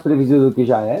ainda mais previsível do que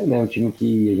já é, né? Um time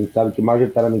que a gente sabe que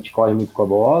majoritariamente corre muito com a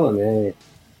bola, né?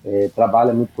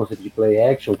 Trabalha muito com o conceito de play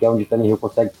action, que é onde o Tannehill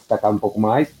consegue destacar um pouco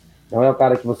mais. Não é o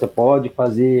cara que você pode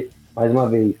fazer, mais uma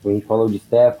vez, a gente falou de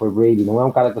Stafford, Brady, não é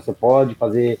um cara que você pode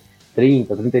fazer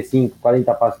 30, 35,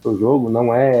 40 passes por jogo,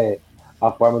 não é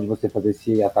a forma de você fazer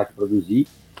esse ataque produzir.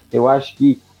 Eu acho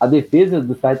que a defesa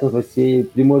dos Titans vai ser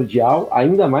primordial,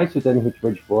 ainda mais se o Tannehill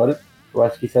estiver de fora. Eu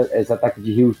acho que esse ataque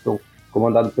de Houston,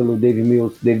 comandado pelo David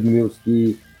Mills,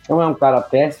 que não é um cara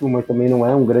péssimo, mas também não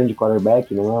é um grande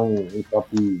quarterback, não é um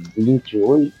top 20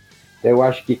 hoje. Então, eu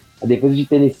acho que a defesa de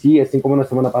Tennessee, assim como na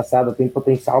semana passada, tem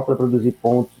potencial para produzir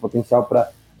pontos, potencial para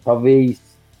talvez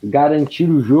garantir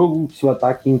o jogo se o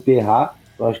ataque emperrar.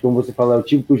 Eu acho que, como você falou, é o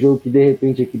típico jogo que de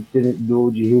repente a equipe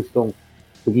de Houston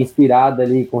fica inspirada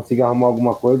ali, consiga arrumar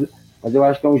alguma coisa, mas eu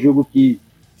acho que é um jogo que,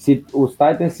 se os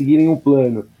Titans seguirem um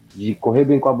plano de correr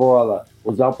bem com a bola,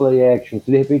 usar o play action, se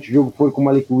de repente o jogo for com o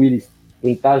Malik Willis,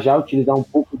 tentar já utilizar um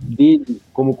pouco dele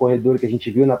como corredor, que a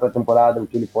gente viu na pré-temporada, o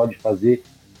que ele pode fazer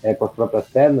com as próprias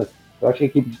pernas, eu acho que a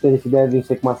equipe de Tennessee deve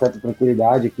vencer com uma certa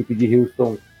tranquilidade. A equipe de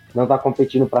Houston não está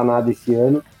competindo para nada esse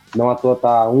ano, não à toa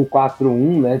tá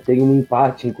 1-4-1, né? Tem um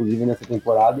empate, inclusive, nessa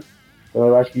temporada. Então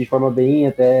eu acho que de forma bem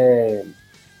até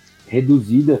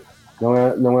reduzida,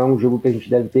 não é um jogo que a gente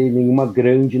deve ter nenhuma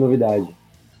grande novidade.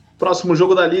 Próximo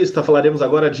jogo da lista, falaremos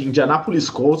agora de Indianapolis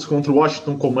Colts contra o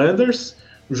Washington Commanders,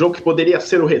 um jogo que poderia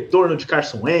ser o retorno de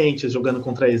Carson Wentz, jogando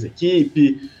contra a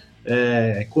ex-equipe,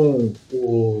 com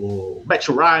o Matt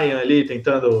Ryan ali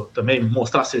tentando também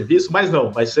mostrar serviço, mas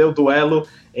não, vai ser o duelo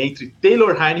entre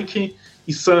Taylor Heinicke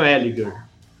e Sam Ehlinger.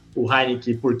 O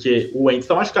Heinicke porque o Wentz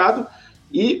está machucado,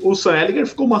 e o Sam Ehlinger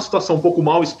ficou uma situação um pouco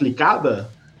mal explicada,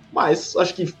 mas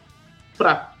acho que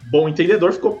para bom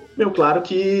entendedor ficou meio claro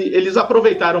que eles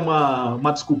aproveitaram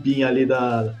uma desculpinha ali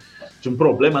de um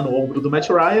problema no ombro do Matt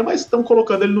Ryan, mas estão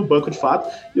colocando ele no banco de fato,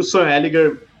 e o Sam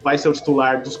Ehlinger vai ser o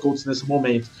titular dos Colts nesse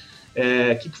momento.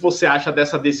 O que você acha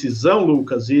dessa decisão,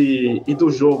 Lucas, e do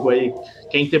jogo aí?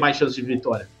 Quem tem mais chance de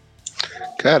vitória?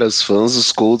 Cara, os fãs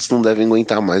dos Colts não devem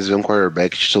aguentar mais ver um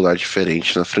quarterback titular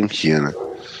diferente na franquia, né?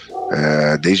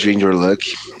 Desde o Andrew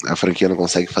Luck, a franquia não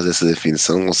consegue fazer essa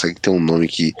definição, não consegue ter um nome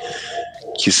que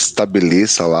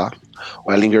estabeleça lá.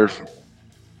 O Ehlinger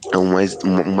é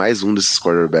mais um desses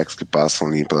quarterbacks que passam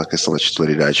ali pela questão da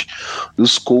titularidade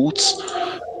dos Colts,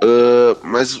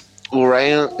 mas o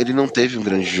Ryan, ele não teve um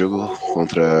grande jogo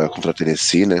contra a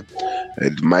Tennessee, né?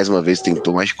 Ele mais uma vez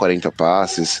tentou mais de 40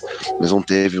 passes, mas não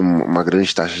teve uma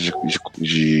grande taxa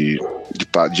de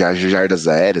jardas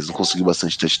aéreas, não conseguiu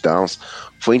bastante touchdowns,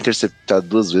 foi interceptado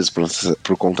 2 vezes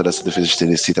por conta dessa defesa de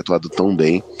Tennessee ter atuado tão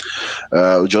bem.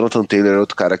 O Jonathan Taylor é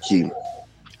outro cara que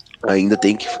ainda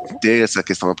tem que ter essa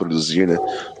questão a produzir, né?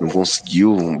 Não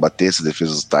conseguiu bater essa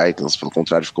defesa dos Titans, pelo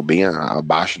contrário, ficou bem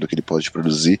abaixo do que ele pode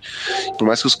produzir. Por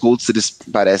mais que os Colts, eles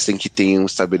parecem que tenham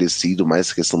estabelecido mais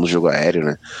essa questão do jogo aéreo,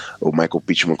 né? O Michael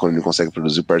Pittman, quando ele consegue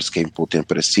produzir, o Paris Campbell tem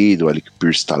aparecido, o Alec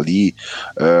Pierce tá ali,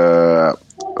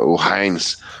 o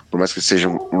Hines, por mais que seja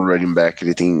um running back,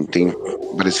 ele tem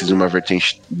parecido uma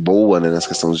vertente boa, né, nessa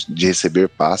questão de receber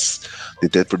passes, de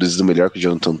ter produzido melhor que o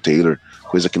Jonathan Taylor,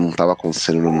 coisa que não estava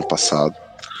acontecendo no ano passado.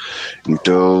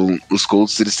 Então, os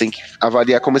Colts, eles têm que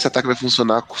avaliar como esse ataque vai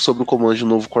funcionar sob o comando de um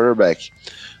novo quarterback.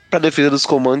 Para a defesa dos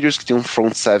Commanders, que tem um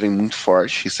front seven muito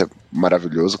forte, isso é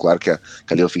maravilhoso. Claro que a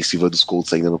linha ofensiva dos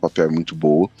Colts ainda no papel é muito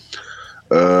boa.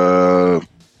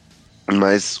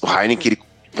 Mas o Heinicke, ele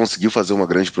conseguiu fazer uma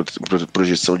grande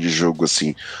projeção de jogo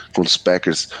assim contra os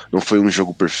Packers. Não foi um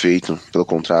jogo perfeito, pelo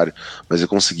contrário, mas ele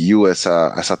conseguiu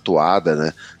essa atuada,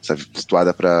 né? Essa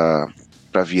atuada para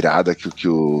pra virada que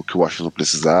o Washington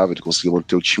precisava, ele conseguiu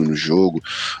manter o time no jogo.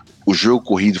 O jogo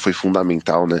corrido foi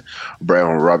fundamental, né? O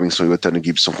Brian Robinson e o Antonio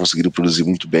Gibson conseguiram produzir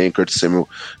muito bem. O Curtis Samuel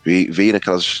veio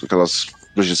naquelas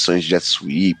projeções de jet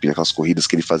sweep, naquelas corridas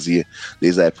que ele fazia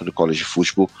desde a época do college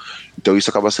football. Então isso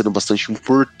acaba sendo bastante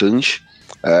importante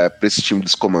para esse time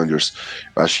dos Commanders.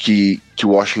 Eu acho que o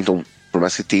Washington, por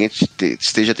mais que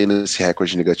esteja tendo esse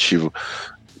recorde negativo,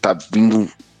 tá vindo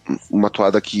uma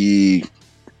atuada que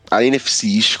a NFC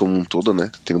East como um todo,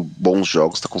 né? Tendo bons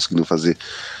jogos, tá conseguindo fazer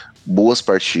boas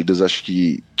partidas. Acho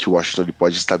que o Washington ele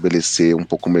pode estabelecer um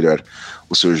pouco melhor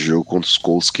o seu jogo contra os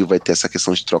Colts, que vai ter essa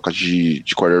questão de troca de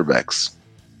quarterbacks.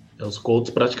 Os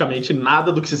Colts, praticamente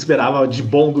nada do que se esperava de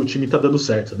bom do time tá dando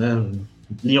certo, né?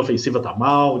 Linha ofensiva tá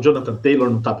mal, Jonathan Taylor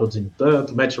não tá produzindo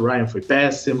tanto, Matt Ryan foi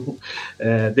péssimo,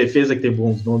 defesa que tem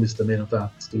bons nomes também não tá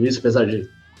tudo isso, apesar de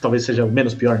talvez seja o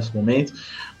menos pior nesse momento,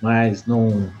 mas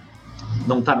não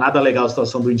tá nada legal a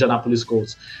situação do Indianapolis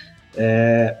Colts.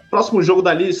 Próximo jogo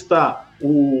da lista,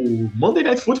 o Monday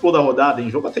Night Football da rodada,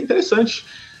 em jogo até interessante,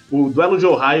 o duelo de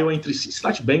Ohio entre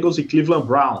Cincinnati Bengals e Cleveland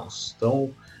Browns. Então,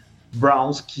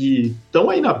 Browns que estão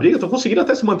aí na briga, estão conseguindo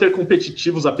até se manter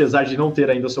competitivos, apesar de não ter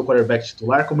ainda o seu quarterback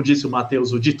titular, como disse o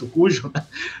Matheus, o dito cujo, né?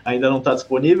 Ainda não está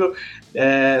disponível,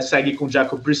 segue com o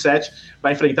Jacob Brissett,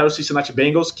 vai enfrentar o Cincinnati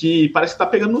Bengals, que parece que está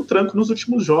pegando no tranco nos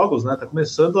últimos jogos, né? Está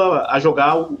começando a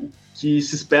jogar o que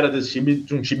se espera desse time,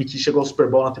 de um time que chegou ao Super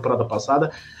Bowl na temporada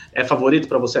passada. É favorito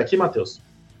para você aqui, Matheus?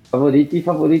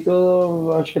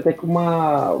 Favorito, acho que até com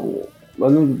uma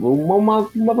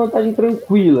vantagem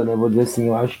tranquila, né? Vou dizer assim,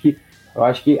 eu acho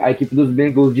que a equipe dos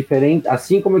Bengals, diferente,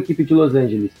 assim como a equipe de Los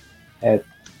Angeles,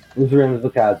 os Rams no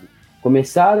caso,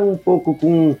 começaram um pouco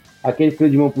com aquele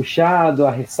freio de mão puxado,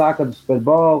 a ressaca do Super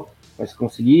Bowl, mas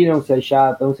conseguiram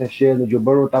estão se achando. O Joe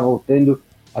Burrow tá voltando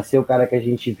a ser o cara que a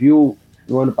gente viu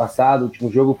no ano passado. O último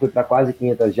jogo foi para quase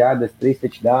 500 jardas, 3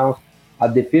 touchdowns, a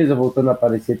defesa voltando a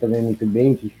aparecer também muito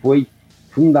bem, que foi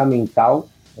fundamental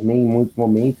também em muitos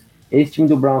momentos. Esse time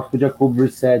do Browns com o Jacob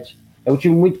Brissett é um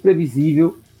time muito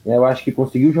previsível, né? Eu acho que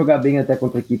conseguiu jogar bem até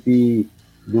contra a equipe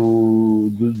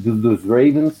dos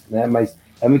Ravens, né? Mas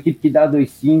é uma equipe que dá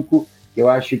 2-5. Eu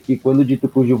acho que quando o Dito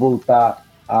Cujo voltar,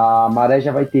 a maré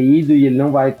já vai ter ido e ele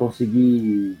não vai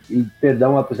conseguir. E,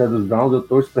 perdão, apesar dos Browns, eu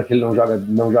torço para que ele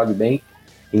não jogue bem.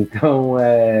 Então,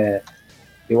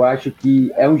 eu acho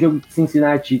que é um jogo que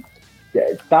Cincinnati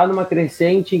está numa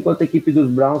crescente, enquanto a equipe dos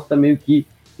Browns está meio que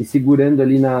segurando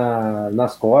ali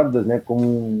nas cordas, né, como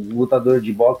um lutador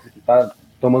de boxe que está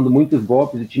tomando muitos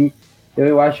golpes do time. Então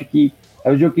eu acho que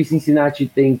é um jogo que Cincinnati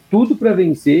tem tudo para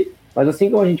vencer, mas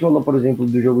assim como a gente falou, por exemplo,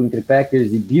 do jogo entre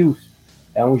Packers e Bills,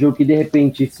 é um jogo que, de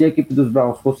repente, se a equipe dos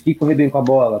Browns conseguir correr bem com a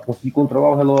bola, conseguir controlar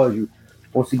o relógio,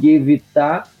 conseguir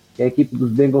evitar que a equipe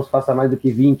dos Bengals faça mais do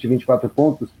que 20, 24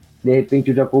 pontos, de repente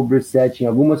o Jacob Brissett, em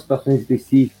algumas situações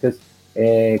específicas,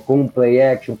 com play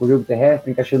action, com o jogo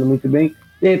terrestre, encaixando muito bem,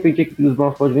 de repente a equipe dos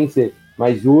Browns pode vencer.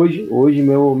 Mas hoje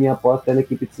minha aposta é na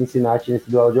equipe de Cincinnati nesse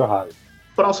duelo de Ohio.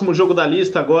 Próximo jogo da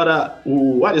lista agora,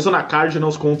 o Arizona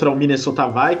Cardinals contra o Minnesota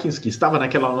Vikings, que estava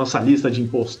naquela nossa lista de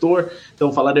impostor,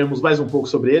 então falaremos mais um pouco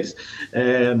sobre eles,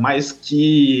 mas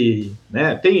que,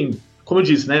 né, tem, como eu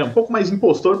disse, né, um pouco mais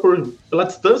impostor pela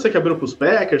distância que abriu para os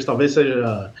Packers, talvez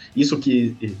seja isso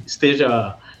que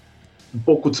esteja um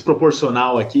pouco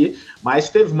desproporcional aqui, mas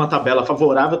teve uma tabela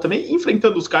favorável também,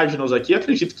 enfrentando os Cardinals aqui,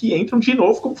 acredito que entram de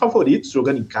novo como favoritos,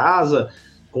 jogando em casa,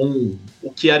 com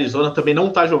o que a Arizona também não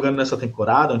está jogando nessa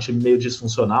temporada, um time meio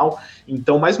disfuncional,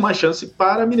 então mais uma chance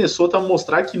para Minnesota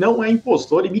mostrar que não é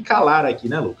impostor e me calar aqui,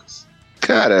 né, Lucas?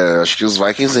 Cara, acho que os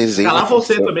Vikings... Calar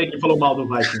você também, que falou mal do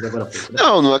Vikings agora há pouco, né?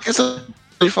 Não é questão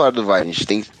de falar do Vikings, a gente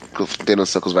tem que ter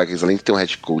noção que os Vikings, além de ter um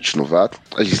head coach novato,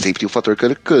 a gente sempre tem o fator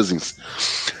Kirk Cousins.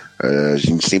 A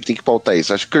gente sempre tem que pautar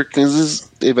isso. Acho que o Kirk Cousins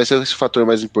ele vai ser esse fator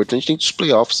mais importante dentro dos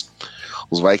playoffs.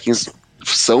 Os Vikings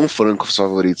são francos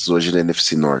favoritos hoje na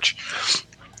NFC Norte.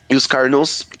 E os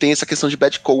Cardinals tem essa questão de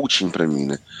bad coaching pra mim,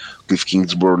 né? O Cliff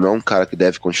Kingsbury não é um cara que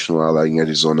deve continuar lá em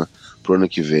Arizona pro ano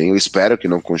que vem. Eu espero que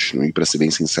não continue, pra ser bem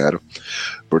sincero.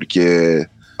 Porque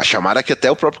a chamada que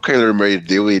até o próprio Kyler Murray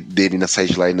deu dele na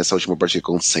sideline nessa última partida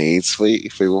com o Saints foi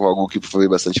algo que foi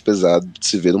bastante pesado de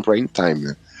se ver no prime time,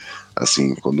 né?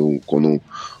 Assim, quando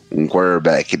um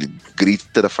quarterback ele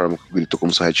grita da forma que gritou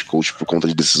como seu head coach por conta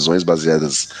de decisões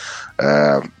baseadas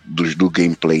do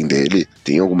gameplay dele,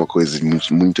 tem alguma coisa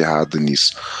muito, muito errada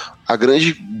nisso. A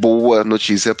grande boa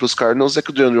notícia para os Cardinals é que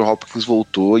o DeAndre Hopkins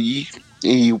voltou e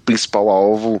o principal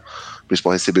alvo, o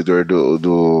principal recebedor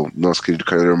do nosso querido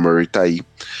Kyler Murray tá aí.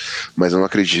 mas eu não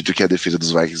acredito que a defesa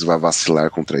dos Vikings vá vacilar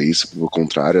contra isso, pelo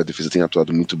contrário, a defesa tem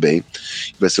atuado muito bem.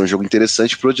 Vai ser um jogo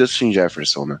interessante pro Justin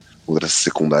Jefferson, né? Outra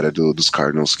secundária dos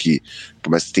Cardinals, que, por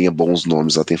mais que tenha bons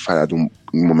nomes, ela tem falhado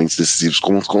em momentos decisivos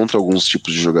contra alguns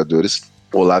tipos de jogadores.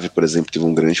 O Olave, por exemplo, teve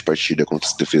uma grande partida contra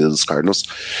a defesa dos Cardinals.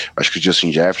 Acho que o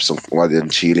Justin Jefferson, o Adam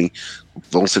Thielen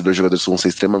vão ser dois jogadores que vão ser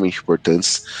extremamente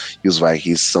importantes, e os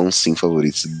Vikings são sim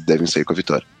favoritos e devem sair com a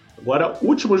vitória. Agora,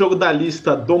 último jogo da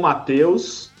lista do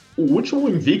Matheus, o último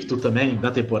invicto também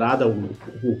da temporada,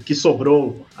 o que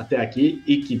sobrou até aqui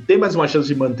e que tem mais uma chance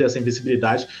de manter essa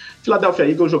invencibilidade. Philadelphia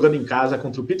Eagles jogando em casa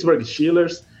contra o Pittsburgh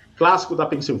Steelers, clássico da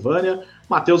Pensilvânia.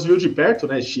 Matheus viu de perto,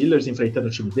 né? Steelers enfrentando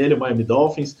o time dele, o Miami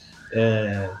Dolphins.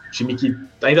 Time que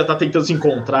ainda está tentando se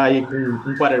encontrar aí com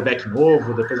um quarterback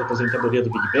novo, depois da aposentadoria do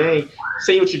Big Ben,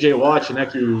 sem o TJ Watt, né,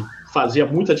 que fazia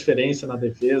muita diferença na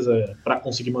defesa para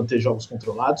conseguir manter jogos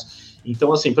controlados.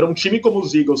 Então, assim, para um time como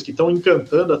os Eagles, que estão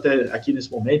encantando até aqui nesse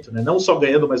momento, né, não só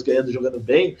ganhando, mas ganhando e jogando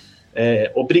bem,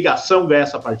 obrigação ganhar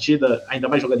essa partida, ainda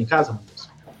mais jogando em casa, Matheus?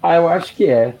 Eu acho que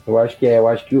é. Eu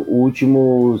acho que o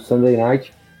último Sunday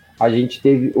Night a gente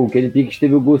teve, o Kenny Pickett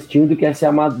teve o gostinho do que é ser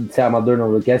amador,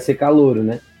 não, do que é ser calouro,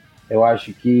 né? Eu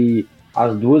acho que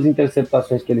as 2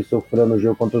 interceptações que ele sofreu no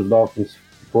jogo contra os Dolphins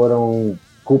foram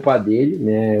culpa dele,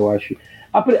 né? Eu acho.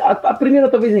 A primeira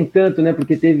talvez nem tanto, né?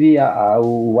 Porque teve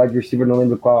o wide receiver, não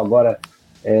lembro qual agora,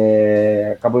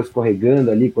 acabou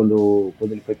escorregando ali quando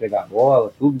ele foi pegar a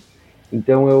bola, tudo.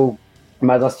 Então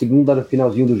mas a segunda no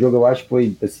finalzinho do jogo eu acho que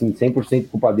foi assim, 100%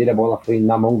 culpa dele, a bola foi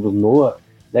na mão do Noah.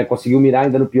 Né, conseguiu mirar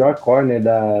ainda no pior corner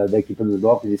da equipe dos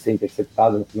Dolphins e ser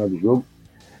interceptado no final do jogo.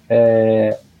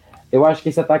 Eu acho que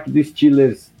esse ataque dos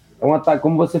Steelers é um ataque,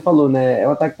 como você falou, né, é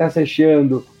um ataque que está se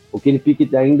achando, o Kenny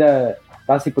Pickett ainda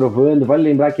está se provando. Vale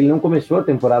lembrar que ele não começou a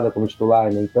temporada como titular,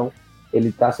 né, então ele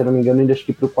está, se não me engano, ainda acho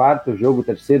que para o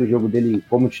terceiro jogo dele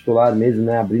como titular mesmo,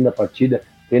 né, abrindo a partida,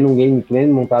 tendo um game plan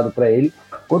montado para ele,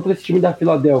 contra esse time da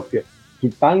Filadélfia, que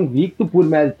está invicto por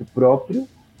mérito próprio.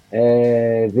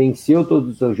 Venceu todos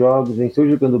os seus jogos, venceu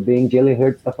jogando bem. Jalen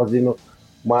Hurts está fazendo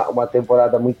uma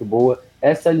temporada muito boa.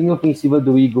 Essa linha ofensiva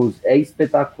do Eagles é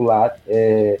espetacular,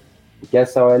 o que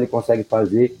essa OL consegue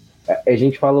fazer. A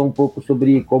gente fala um pouco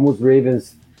sobre como os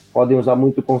Ravens podem usar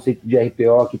muito o conceito de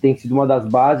RPO, que tem sido uma das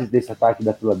bases desse ataque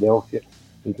da Filadélfia,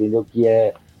 entendeu? Que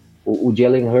é o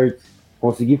Jalen Hurts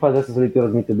conseguir fazer essas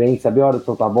leituras muito bem, saber a hora de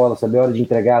soltar a bola, saber a hora de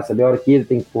entregar, saber a hora que ele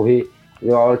tem que correr,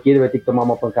 a hora que ele vai ter que tomar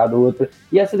uma pancada ou outra.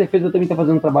 E essa defesa também está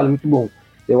fazendo um trabalho muito bom.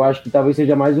 Eu acho que talvez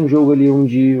seja mais um jogo ali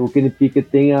onde o Kenny Pickett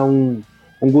tenha um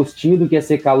gostinho do que é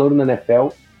ser calor na NFL,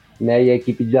 né? E a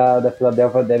equipe da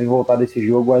Philadelphia deve voltar desse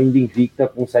jogo ainda invicta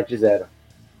com 7-0.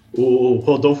 O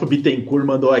Rodolfo Bittencourt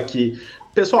mandou aqui: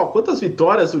 pessoal, quantas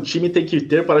vitórias o time tem que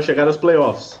ter para chegar aos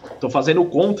playoffs? Estou fazendo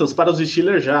contas para os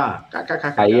Steelers já.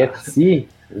 A AFC,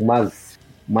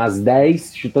 umas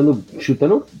 10,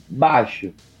 chutando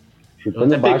baixo.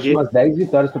 Chutando baixo, umas 10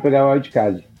 vitórias para pegar o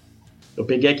wildcard. Eu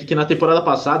peguei aqui que na temporada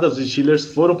passada os Steelers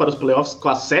foram para os playoffs com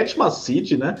a 7ª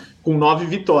seed, né, com 9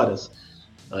 vitórias.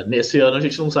 Nesse ano a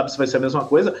gente não sabe se vai ser a mesma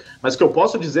coisa, mas o que eu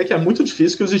posso dizer é que é muito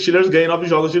difícil que os Steelers ganhem 9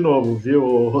 jogos de novo, viu,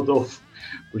 Rodolfo?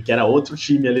 Porque era outro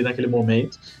time ali naquele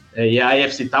momento. E a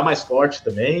AFC tá mais forte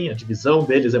também, a divisão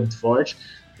deles é muito forte.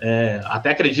 Até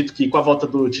acredito que com a volta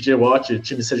do TJ Watt o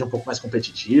time seja um pouco mais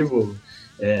competitivo.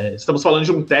 Estamos falando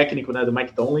de um técnico, né, do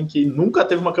Mike Tomlin, que nunca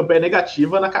teve uma campanha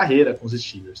negativa na carreira com os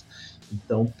Steelers.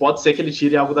 Então pode ser que ele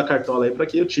tire algo da cartola aí para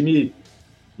que o time,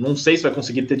 não sei se vai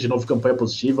conseguir ter de novo campanha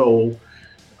positiva ou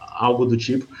algo do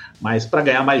tipo, mas para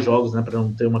ganhar mais jogos, né, para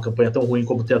não ter uma campanha tão ruim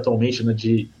como tem atualmente, né,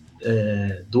 de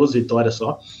 2 vitórias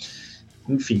só.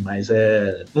 Enfim, mas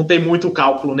não tem muito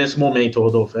cálculo nesse momento,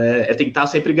 Rodolfo. É tentar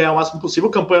sempre ganhar o máximo possível.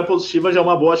 Campanha positiva já é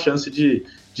uma boa chance de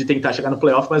tentar chegar no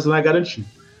playoff, mas não é garantido.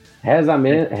 Reza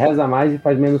mais e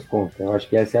faz menos conta. Eu acho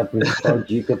que essa é a principal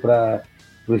dica para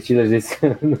os Steelers desse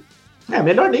ano.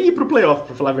 Melhor nem ir pro playoff,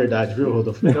 pra falar a verdade, viu,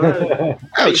 Rodolfo?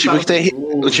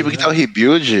 O time que tá o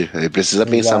rebuild, ele precisa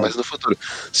pensar mais no futuro.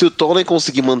 Se o Tomlin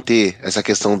conseguir manter essa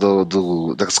questão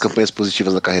das campanhas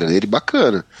positivas na carreira dele,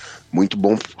 bacana. Muito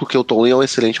bom, porque o Tomlin é um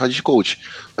excelente head coach.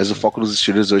 Mas o foco dos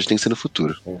Steelers hoje tem que ser no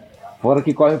futuro. Fora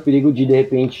que corre o perigo de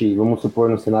repente, vamos supor,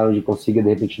 no cenário onde consiga, de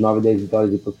repente, 9, 10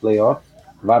 vitórias e ir pros playoffs,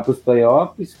 vai pros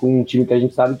playoffs com um time que a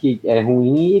gente sabe que é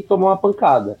ruim e tomar uma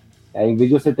pancada. Em vez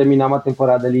de você terminar uma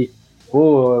temporada ali,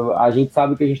 a gente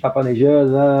sabe que a gente tá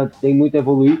planejando, tem muito a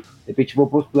evoluir, de repente vou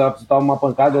pros playoffs e tomar uma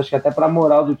pancada, eu acho que até pra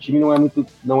moral do time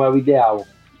não é o ideal.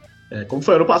 Como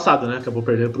foi ano passado, né? Acabou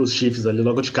perdendo pros Chiefs ali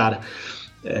logo de cara.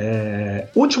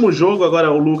 Último jogo, agora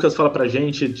o Lucas fala pra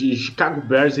gente de Chicago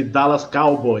Bears e Dallas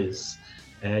Cowboys.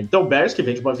 Então o Bears, que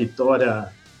vem de uma vitória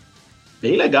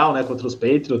bem legal, né, contra os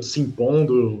Patriots, se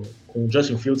impondo, com o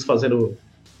Justin Fields fazendo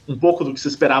um pouco do que se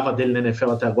esperava dele na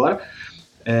NFL até agora.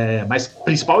 Mas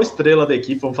principal estrela da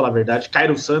equipe, vamos falar a verdade,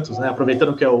 Cairo Santos, né,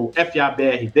 aproveitando que é o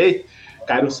FABRD,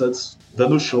 Cairo Santos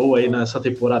dando show aí nessa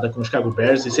temporada com o Chicago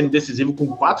Bears e sendo decisivo com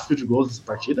 4 field goals nessa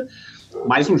partida.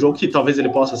 Mais um jogo que talvez ele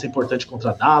possa ser importante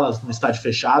contra Dallas, num estádio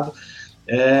fechado.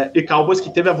 E Cowboys que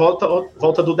teve a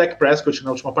volta do Dak Prescott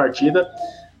na última partida.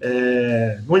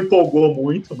 Não empolgou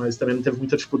muito, mas também não teve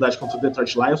muita dificuldade contra o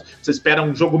Detroit Lions. Você espera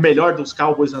um jogo melhor dos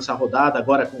Cowboys nessa rodada,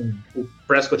 agora com o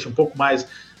Prescott um pouco mais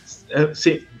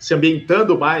se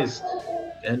ambientando mais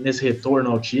nesse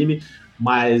retorno ao time,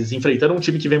 mas enfrentando um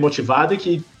time que vem motivado e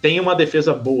que tem uma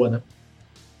defesa boa, né?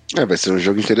 Vai ser um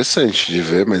jogo interessante de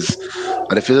ver, mas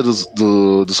a defesa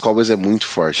dos Cowboys é muito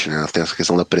forte, né? Tem essa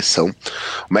questão da pressão.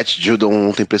 O Matt Judon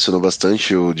ontem impressionou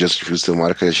bastante. O Justin Fields tem uma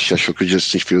hora que a gente achou que o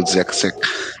Justin Fields ia ser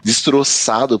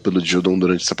destroçado pelo Judon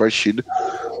durante essa partida.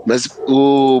 Mas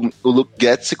o Luke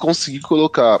Getz conseguiu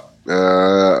colocar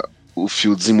o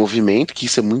Fields em movimento, que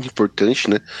isso é muito importante,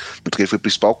 né? Porque ele foi o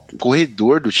principal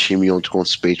corredor do time ontem contra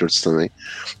os Patriots também.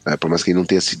 Por mais que ele não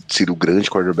tenha sido o grande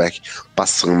quarterback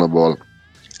passando a bola.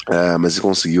 Mas ele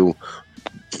conseguiu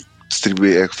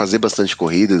fazer bastante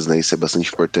corridas, né? Isso é bastante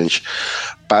importante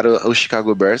para o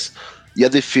Chicago Bears. E a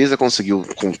defesa conseguiu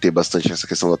conter bastante essa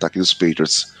questão do ataque dos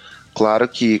Patriots. Claro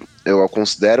que eu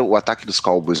considero o ataque dos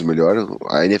Cowboys o melhor.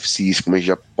 A NFC, como a gente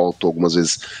já pautou algumas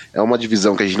vezes, é uma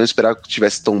divisão que a gente não esperava que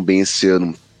estivesse tão bem esse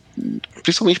ano,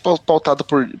 principalmente pautada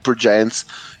por Giants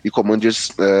e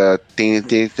Commanders. Tem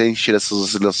tido essas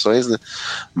oscilações, né?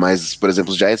 Mas, por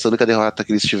exemplo, os Giants, a única derrota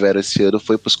que eles tiveram esse ano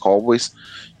foi para os Cowboys,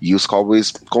 e os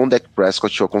Cowboys com o Dak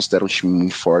Prescott eu considero um time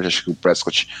muito forte. Acho que o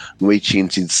Prescott no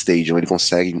AT&T Stadium ele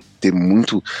consegue ter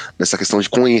muito nessa questão de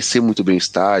conhecer muito bem o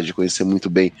estádio, conhecer muito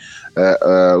bem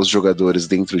os jogadores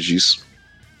dentro disso.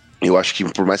 Eu acho que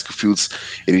por mais que o Fields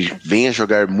ele venha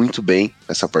jogar muito bem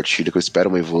essa partida, que eu espero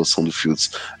uma evolução do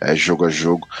Fields jogo a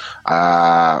jogo,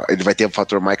 ele vai ter o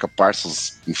fator Micah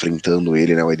Parsons enfrentando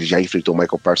ele, né? Ele já enfrentou o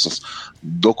Michael Parsons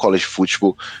do college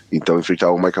football, então enfrentar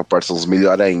o Michael Parsons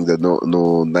melhor ainda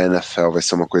na NFL vai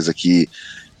ser uma coisa que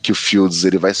o Fields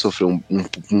ele vai sofrer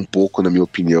um pouco, na minha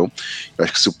opinião. Eu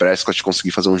acho que se o Prescott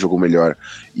conseguir fazer um jogo melhor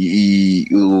e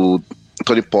o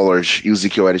Tony Pollard e o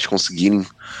Ezekiel Elliott conseguirem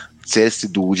ser esse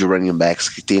duo de running backs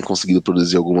que tenha conseguido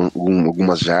produzir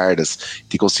algumas jardas,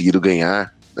 tenha conseguido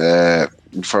ganhar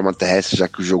de forma terrestre, já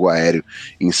que o jogo aéreo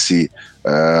em si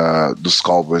dos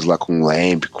Cowboys lá com o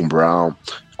Lamb, com o Brown,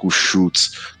 com o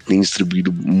Schultz, tem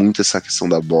distribuído muito essa questão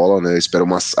da bola, né? Eu espero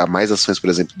mais ações, por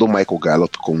exemplo, do Michael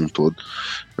Gallup como um todo.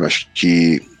 Eu acho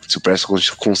que se o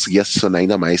Prescott conseguir acionar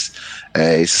ainda mais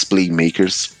esses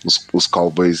playmakers, os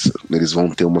Cowboys eles vão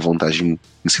ter uma vantagem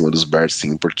em cima dos Bears,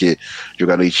 sim, porque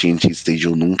jogar no AT&T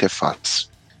Stadium nunca é fácil.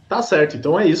 Tá certo,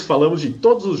 então é isso, falamos de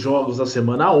todos os jogos da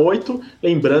semana 8,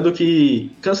 lembrando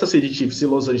que Kansas City Chiefs e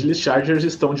Los Angeles Chargers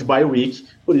estão de bye week,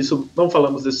 por isso não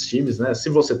falamos desses times, né? Se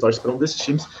você torce para um desses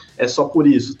times, é só por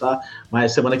isso, tá?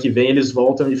 Mas semana que vem eles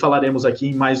voltam e falaremos aqui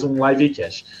em mais um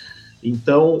livecast.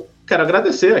 Então, quero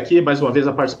agradecer aqui mais uma vez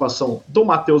a participação do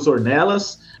Matheus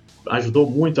Ornelas, ajudou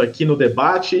muito aqui no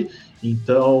debate.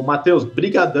 Então, Matheus,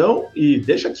 brigadão, e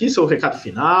deixa aqui seu recado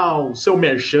final, seu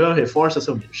merchan, reforça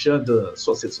seu merchan das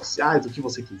suas redes sociais, o que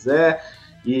você quiser,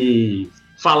 e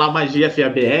falar mais de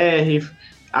FABR.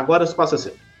 Agora o espaço é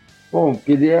seu. Bom,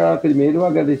 queria primeiro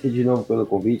agradecer de novo pelo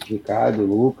convite, Ricardo,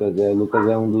 Lucas. Lucas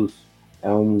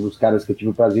é um dos caras que eu tive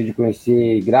o prazer de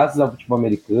conhecer graças ao futebol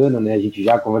americano, né? A gente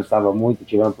já conversava muito,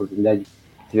 tive a oportunidade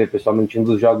de ver pessoalmente um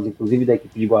dos jogos, inclusive da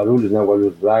equipe de Guarulhos, né? O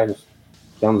Guarulhos Rhinos,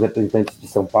 que é um dos representantes de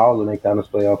São Paulo, né, que está nos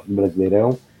playoffs do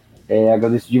Brasileirão.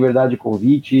 Agradeço de verdade o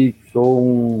convite, sou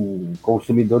um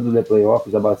consumidor do The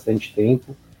Playoffs há bastante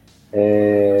tempo,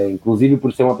 inclusive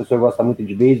por ser uma pessoa que gosta muito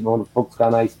de beisebol, um dos poucos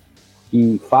canais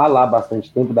que fala há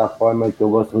bastante tempo da forma que eu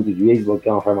gosto muito de beisebol, que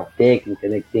é uma forma técnica,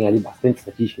 né, que tem ali bastante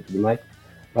estatística e tudo mais.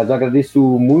 Mas eu agradeço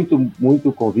muito, muito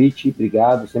o convite,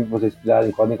 obrigado, sempre que vocês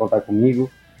precisarem podem contar comigo.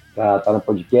 Tá no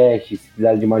podcast, se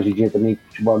quiser de uma ajudinha também com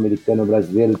futebol americano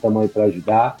brasileiro, estamos aí para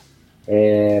ajudar.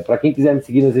 Para quem quiser me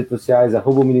seguir nas redes sociais,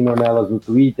 @meninonelas no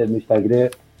Twitter, no Instagram,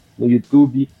 no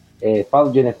YouTube,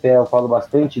 falo de NFL, falo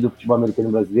bastante do futebol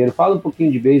americano brasileiro, falo um pouquinho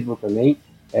de beisebol também,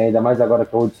 ainda mais agora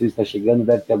que a World Series está chegando,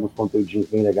 deve ter alguns conteúdinhos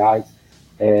bem legais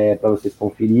para vocês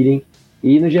conferirem.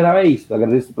 E no geral é isso,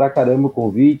 agradeço pra caramba o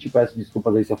convite, peço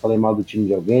desculpas aí se eu falei mal do time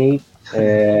de alguém,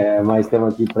 mas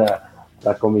estamos aqui para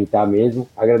comentar mesmo.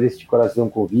 Agradeço de coração o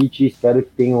convite e espero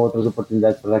que tenham outras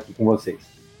oportunidades para estar aqui com vocês.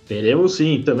 Teremos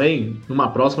sim, também.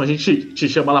 Numa próxima a gente te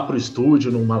chama lá pro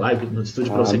estúdio, numa live no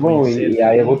estúdio pra você conhecer. E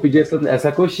aí eu vou pedir essa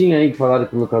coxinha aí que falaram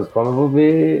com o Lucas Cola, eu vou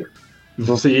ver. Sim.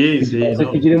 Você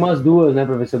pediria umas 2, né,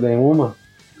 pra ver se eu ganho uma.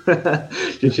 A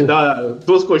gente dá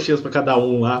 2 coxinhas para cada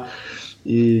um lá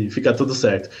e fica tudo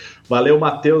certo. Valeu,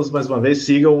 Matheus, mais uma vez.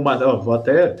 Sigam o Matheus. Vou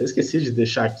até esqueci de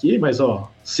deixar aqui, mas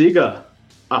siga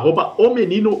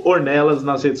 @OmeninoOrnelas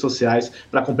nas redes sociais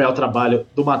para acompanhar o trabalho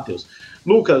do Matheus.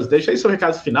 Lucas, deixa aí seu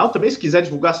recado final. Também, se quiser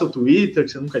divulgar seu Twitter,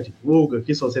 que você nunca divulga,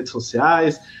 aqui suas redes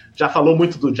sociais. Já falou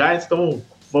muito do Giants, então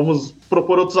vamos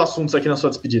propor outros assuntos aqui na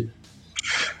sua despedida.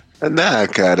 Não,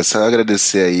 cara, só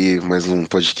agradecer aí mais um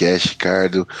podcast,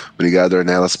 Ricardo. Obrigado,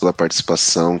 Ornelas, pela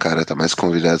participação, cara. Tá mais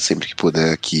convidado sempre que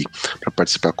puder aqui para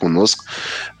participar conosco.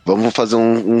 Vamos fazer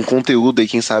um conteúdo aí,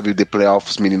 quem sabe, The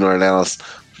Playoffs, Menino Ornelas,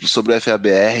 sobre o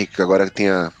FABR, que agora tem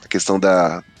a questão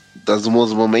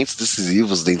dos momentos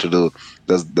decisivos dentro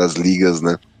das ligas,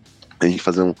 né? A gente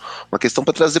fazer uma questão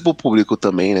para trazer para o público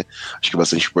também, né? Acho que é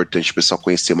bastante importante o pessoal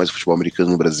conhecer mais o futebol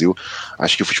americano no Brasil.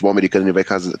 Acho que o futebol americano ele vai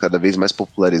cada vez mais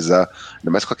popularizar, ainda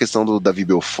mais com a questão do Davi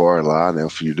Belfort lá, né? O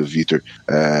filho do Vitor,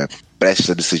 prestes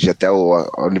a decidir até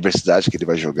a universidade que ele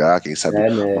vai jogar, quem sabe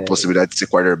a possibilidade de ser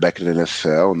quarterback na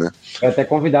NFL, né? É até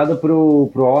convidado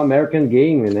pro All-American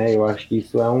Game, né? Eu acho que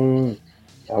isso é um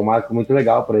marco muito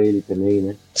legal para ele também,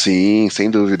 né? Sim,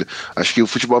 sem dúvida. Acho que o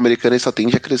futebol americano só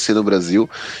tende a crescer no Brasil.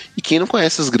 E quem não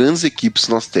conhece as grandes equipes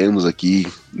que nós temos aqui,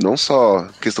 não só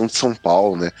questão de São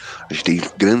Paulo, né? A gente tem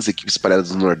grandes equipes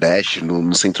espalhadas no Nordeste,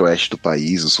 no Centro-Oeste do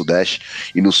país, no Sudeste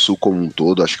e no Sul como um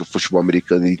todo. Acho que o futebol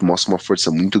americano ele mostra uma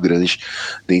força muito grande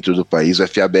dentro do país. O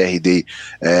FABRD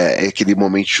é aquele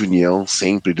momento de união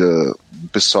sempre do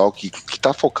pessoal que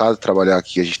tá focado em trabalhar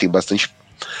aqui. A gente tem bastante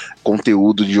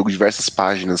conteúdo de jogo, diversas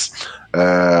páginas.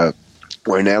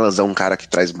 O Ornelas é um cara que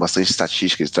traz bastante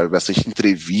estatística, ele traz bastante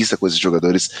entrevista com esses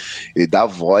jogadores, ele dá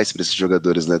voz para esses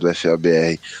jogadores, né, do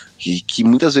FABR, que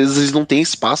muitas vezes eles não têm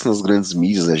espaço nas grandes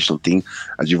mídias, né, a gente não tem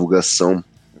a divulgação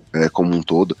como um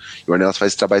todo. E o Ornelas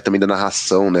faz esse trabalho também da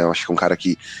narração, né? Eu acho que é um cara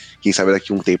que, quem sabe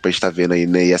daqui a um tempo a gente tá vendo aí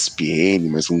na ESPN,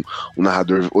 mas um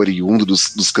narrador oriundo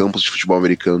dos campos de futebol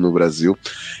americano no Brasil.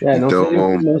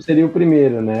 Não seria o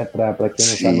primeiro, né? Pra quem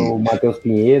não sabe, o Matheus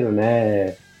Pinheiro,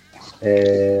 né?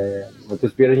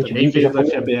 Matheus Pinheiro, a gente também veio do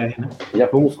FABR, né? Já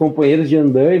fomos companheiros de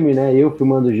andaime, né? Eu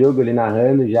filmando o jogo, ele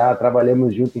narrando, já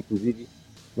trabalhamos junto, inclusive,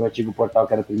 no antigo portal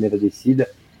que era a Primeira Descida.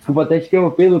 Desculpa até te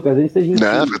interromper, Lucas. Antes da gente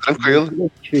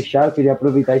fechar, eu queria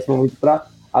aproveitar esse momento para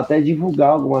até divulgar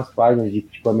algumas páginas de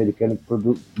futebol americano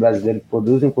brasileiro que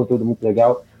produzem um conteúdo muito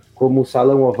legal, como o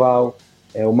Salão Oval,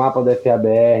 o Mapa do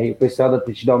FABR, o pessoal da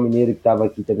Tritidal Mineiro que estava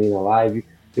aqui também na live,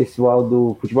 o pessoal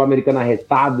do Futebol Americano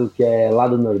Arretado, que é lá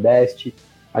do Nordeste.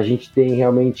 A gente tem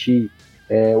realmente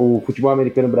o Futebol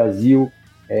Americano Brasil.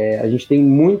 A gente tem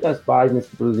muitas páginas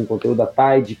que produzem conteúdo, a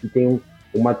Tide, que tem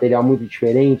um material muito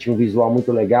diferente, um visual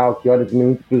muito legal, que olha também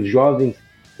muito para os jovens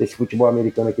desse futebol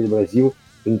americano aqui do Brasil.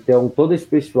 Então, todo esse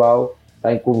pessoal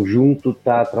está em conjunto,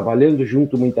 está trabalhando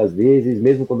junto muitas vezes,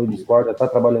 mesmo quando discorda, está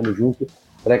trabalhando junto,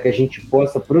 para que a gente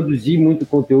possa produzir muito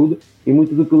conteúdo e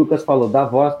muito do que o Lucas falou, dar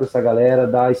voz para essa galera,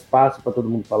 dar espaço para todo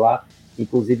mundo falar.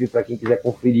 Inclusive, para quem quiser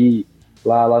conferir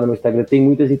lá no meu Instagram, tem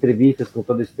muitas entrevistas com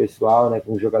todo esse pessoal, né,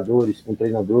 com jogadores, com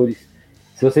treinadores.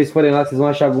 Se vocês forem lá,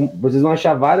 vocês vão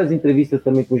achar várias entrevistas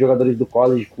também com jogadores do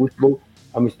college football.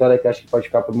 É uma história que acho que pode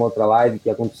ficar para uma outra live, que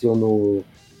aconteceu no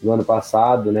ano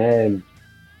passado, né?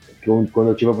 Quando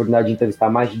eu tive a oportunidade de entrevistar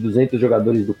mais de 200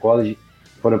 jogadores do college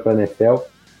que foram para a NFL.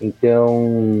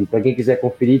 Então, para quem quiser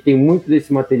conferir, tem muito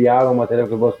desse material, é um material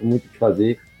que eu gosto muito de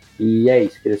fazer. E é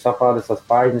isso, queria só falar dessas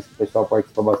páginas, que o pessoal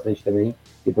participa bastante também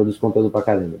e produz conteúdo pra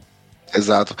caramba.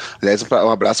 Exato. Aliás, um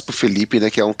abraço pro Felipe, né,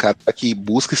 que é um cara que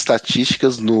busca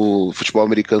estatísticas no futebol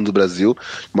americano do Brasil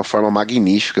de uma forma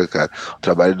magnífica, cara. O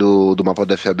trabalho do Mapa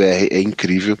da FABR é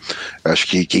incrível. Eu acho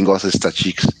que quem gosta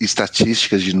de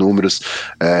estatísticas de números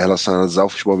relacionados ao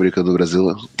futebol americano do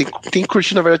Brasil tem que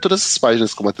curtir, na verdade, todas essas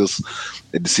páginas que o Matheus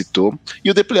ele citou. E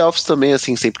o The Playoffs também,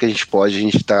 assim, sempre que a gente pode, a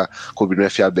gente tá cobrindo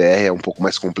o FABR, é um pouco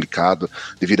mais complicado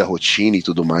devido à rotina e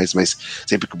tudo mais, mas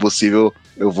sempre que possível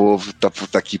eu vou tá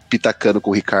aqui pitacando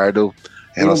com o Ricardo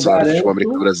relacionado ao futebol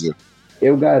americano do Brasil.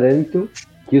 Eu garanto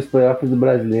que os playoffs do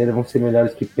brasileiro vão ser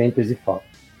melhores que Panthers e Falcons.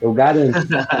 Eu garanto.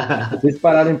 Se vocês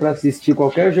pararem para assistir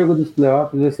qualquer jogo dos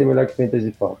playoffs, vai ser melhor que Panthers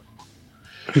e Falcons.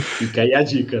 Fica aí a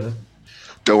dica, né?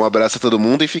 Então, um abraço a todo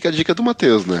mundo e fica a dica do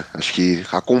Matheus, né? Acho que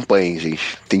acompanhem,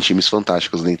 gente. Tem times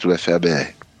fantásticos dentro do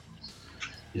FABR.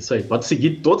 Isso aí. Pode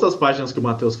seguir todas as páginas que o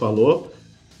Matheus falou.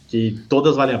 que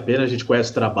todas valem a pena, a gente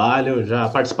conhece o trabalho, já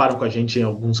participaram com a gente em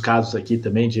alguns casos aqui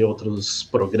também de outros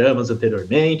programas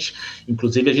anteriormente,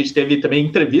 inclusive a gente teve também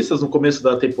entrevistas no começo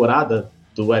da temporada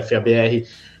do FABR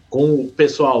com o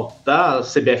pessoal da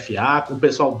CBFA, com o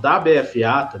pessoal da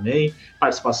BFA também,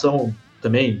 participação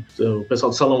também, o pessoal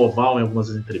do Salão Oval em algumas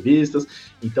entrevistas,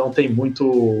 então tem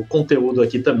muito conteúdo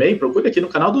aqui também, procure aqui no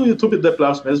canal do YouTube do The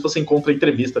Playoffs mesmo, você encontra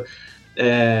entrevista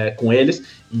com eles,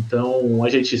 então a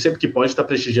gente sempre que pode está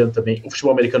prestigiando também o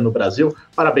futebol americano no Brasil.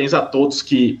 Parabéns a todos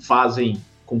que fazem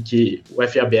com que o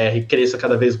FABR cresça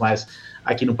cada vez mais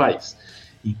aqui no país.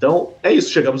 Então é isso,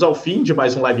 chegamos ao fim de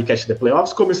mais um livecast The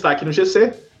Playoffs, como está aqui no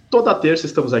GC. Toda terça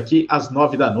estamos aqui às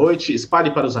 9 da noite,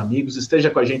 espalhe para os amigos, esteja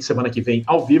com a gente semana que vem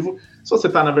ao vivo. Se você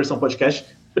está na versão podcast,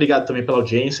 obrigado também pela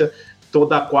audiência.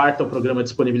 Toda quarta o programa é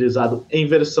disponibilizado em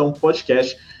versão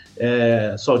podcast.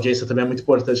 Sua audiência também é muito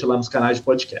importante lá nos canais de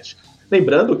podcast.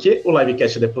 Lembrando que o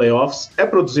livecast The Playoffs é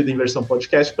produzido em versão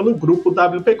podcast pelo grupo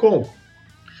WPcom.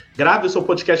 Grave o seu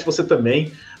podcast você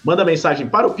também, manda mensagem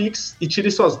para o Pix e tire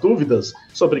suas dúvidas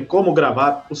sobre como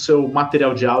gravar o seu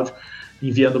material de áudio,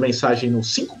 enviando mensagem no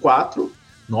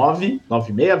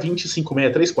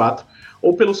 549-9620-5634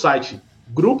 ou pelo site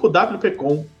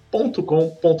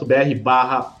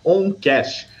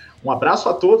grupowpcom.com.br/oncast. Um abraço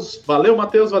a todos, valeu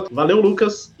Matheus, valeu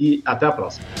Lucas e até a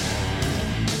próxima.